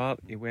Queen's Park,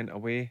 he went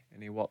away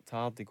and he worked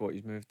hard. He got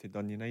his move to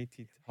Dun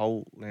United,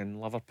 Hull, then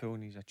Liverpool,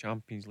 and he's a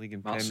Champions League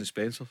and Martin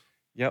Spencer.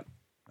 Yep,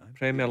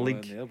 Premier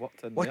League.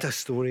 What a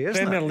story,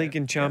 isn't Premier it? League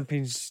and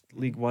Champions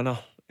League winner.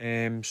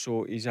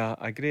 So he's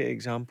a great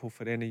example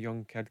for any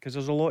young kid, because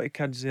there's a lot of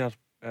kids there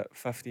at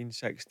 15,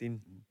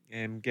 16,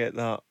 get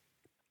that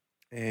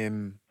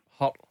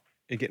hurt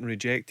of getting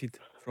rejected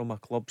from a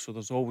club. So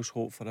there's always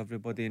hope for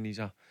everybody, and he's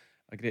a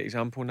great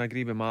example. And I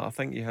agree with Matt. I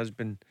think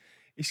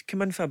he's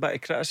come in for a bit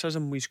of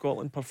criticism with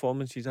Scotland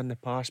performances in the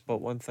past,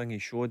 but one thing he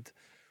showed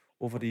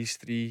over these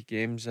 3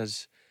 games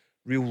is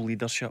real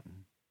leadership.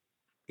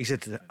 He's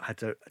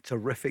had a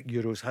terrific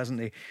Euros, hasn't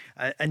he?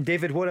 And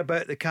David, what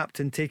about the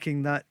captain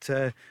taking that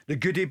the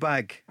goodie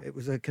bag? It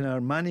was a kind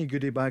of Armani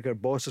goodie bag or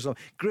Boss or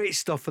something. Great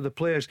stuff for the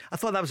players. I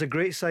thought that was a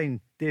great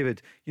sign,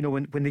 David. You know,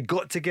 when they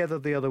got together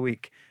the other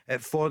week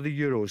for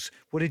the Euros,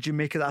 what did you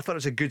make of that? I thought it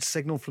was a good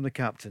signal from the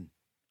captain.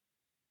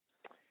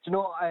 Do you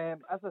know,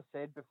 as I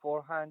said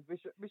beforehand, we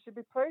should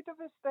be proud of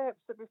the steps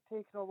that we've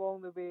taken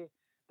along the way.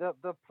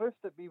 The proof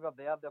that we were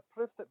there, the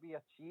proof that we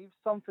achieved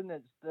something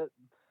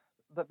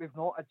that we've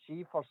not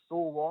achieved for so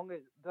long.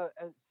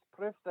 It's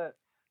proof that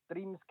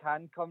dreams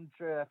can come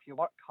true if you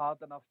work hard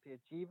enough to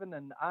achieve them.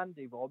 And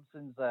Andy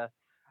Robson's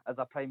as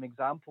a prime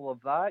example of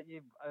that.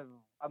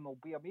 I'll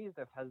be amazed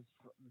if his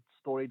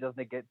story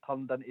doesn't get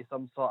turned into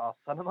some sort of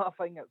cinema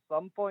thing at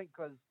some point,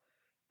 because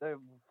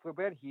from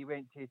where he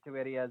went to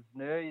where he is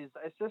now,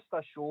 it's just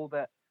a show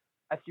that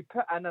if you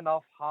put in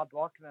enough hard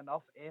work and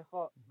enough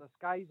effort, the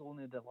sky's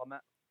only the limit.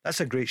 That's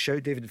a great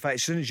shout, David. In fact,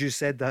 as soon as you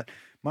said that,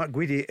 Mark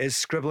Guidi is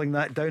scribbling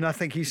that down. I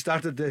think he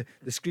started the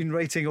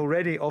screenwriting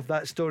already of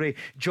that story.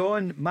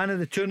 John, man of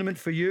the tournament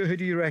for you, who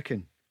do you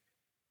reckon?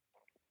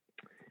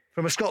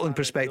 From a Scotland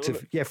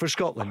perspective. Yeah, for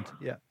Scotland.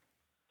 Yeah.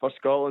 For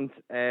Scotland,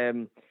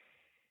 man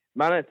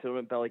of the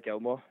tournament, Billy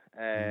Gilmour.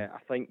 I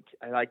think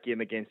that game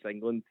against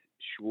England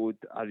showed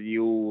a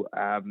real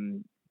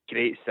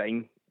great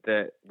sign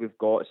that we've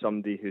got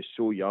somebody who's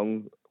so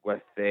young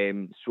with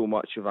so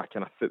much of a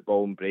kind of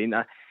football and brain.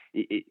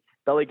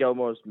 Billy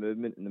Gilmour's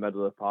movement in the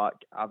middle of the park,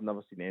 I've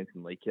never seen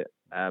anything like it.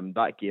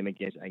 That game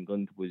against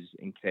England was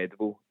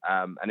incredible,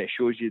 and it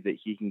shows you that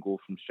he can go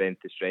from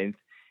strength to strength.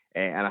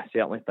 And I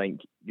certainly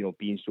think,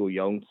 being so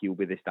young, he'll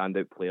be the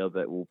standout player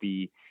that will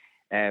be,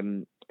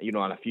 in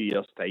a few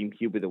years' time,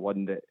 he'll be the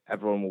one that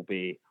everyone will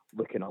be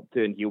looking up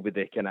to, and he'll be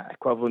the kind of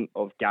equivalent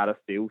of Gareth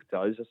Bale to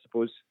us, I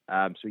suppose.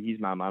 So he's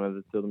my man of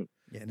the tournament.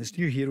 Yeah, and his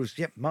new heroes.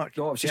 Yep, Mark.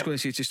 No, I was just going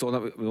to say, just on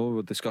that, we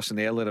were discussing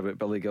earlier about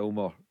Billy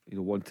Gilmour,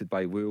 wanted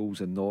by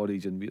Wolves and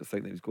Norwich, and we were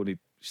thinking he was going to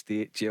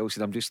stay at Chelsea.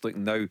 And I'm just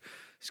looking now,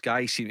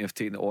 Sky seem to have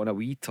taken it on a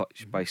wee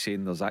touch by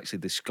saying there's actually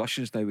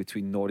discussions now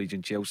between Norwich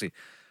and Chelsea.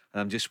 And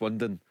I'm just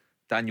wondering,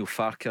 Daniel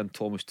Farke and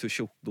Thomas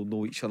Tuchel, they'll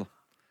know each other.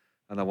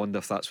 And I wonder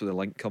if that's where the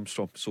link comes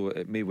from. So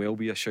it may well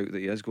be a shout that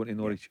he is going to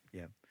Norwich.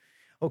 Yeah.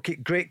 Okay,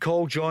 great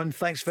call, John.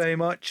 Thanks very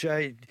much.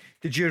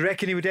 Did you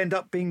reckon he would end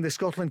up being the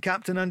Scotland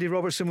captain, Andy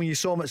Robertson, when you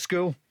saw him at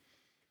school?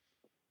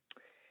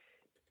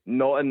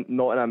 Not in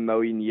a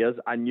million years.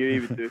 I knew he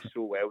would do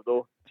so well,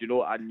 though. Do you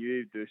know? I knew he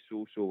would do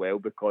so well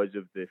because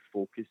of the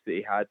focus that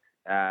he had,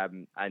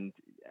 and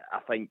I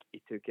think he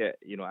took it.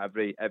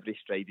 Every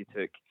stride he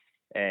took,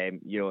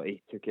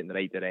 he took it in the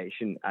right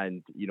direction.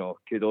 And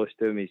kudos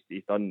to him.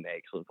 He's done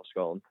excellent for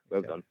Scotland.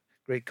 Well done.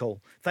 Great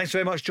call. Thanks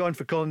very much, John,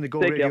 for calling the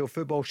Go Radio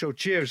Football Show.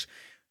 Cheers.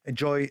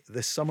 Enjoy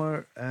the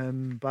summer,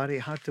 Barry.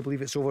 Hard to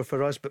believe it's over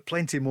for us, but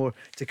plenty more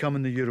to come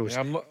in the Euros. Yeah,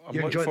 I'm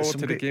looking forward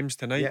to the games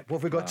tonight. Yeah, what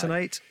have we got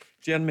tonight?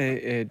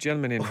 Germany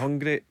and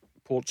Hungary,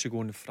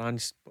 Portugal and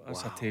France.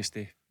 That's a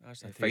tasty.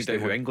 Find out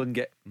who England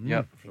get.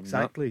 Yeah,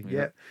 exactly.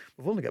 Yeah,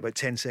 we've only got about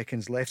 10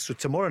 seconds left. So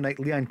tomorrow night,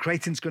 Leanne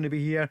Crichton's going to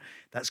be here.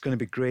 That's going to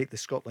be great. The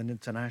Scotland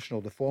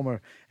international, the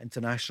former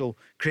international,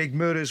 Craig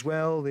Moore as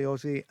well, the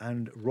Aussie,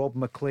 and Rob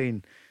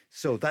McLean.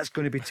 So that's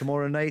going to be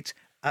tomorrow night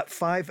at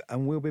 5,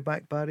 and we'll be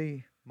back,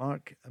 Barry,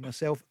 Mark and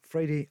myself,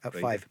 Friday at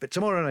 5. But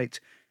tomorrow night,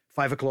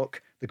 5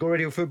 o'clock, the Go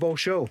Radio Football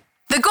Show.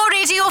 The Go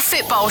Radio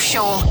Football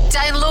Show.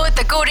 Download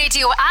the Go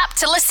Radio app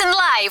to listen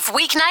live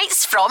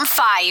weeknights from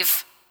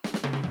 5.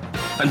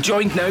 I'm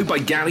joined now by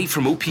Gary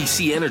from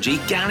OPC Energy.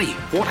 Gary,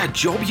 what a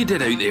job you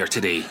did out there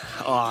today.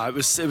 Oh, it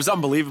was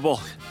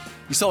unbelievable.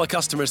 You saw the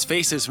customers'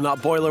 faces when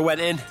that boiler went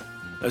in.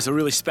 It was a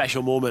really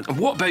special moment. And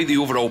what about the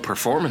overall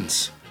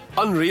performance?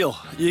 Unreal.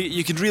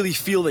 You could really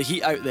feel the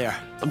heat out there.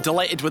 I'm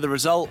delighted with the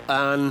result,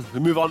 and we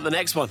move on to the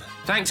next one.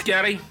 Thanks,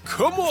 Gary.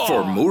 Come on!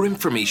 For more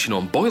information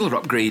on boiler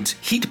upgrades,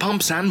 heat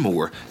pumps and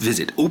more,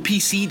 visit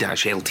opc-ltd.uk.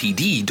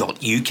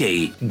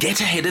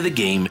 Get ahead of the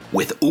game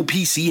with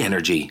OPC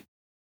Energy.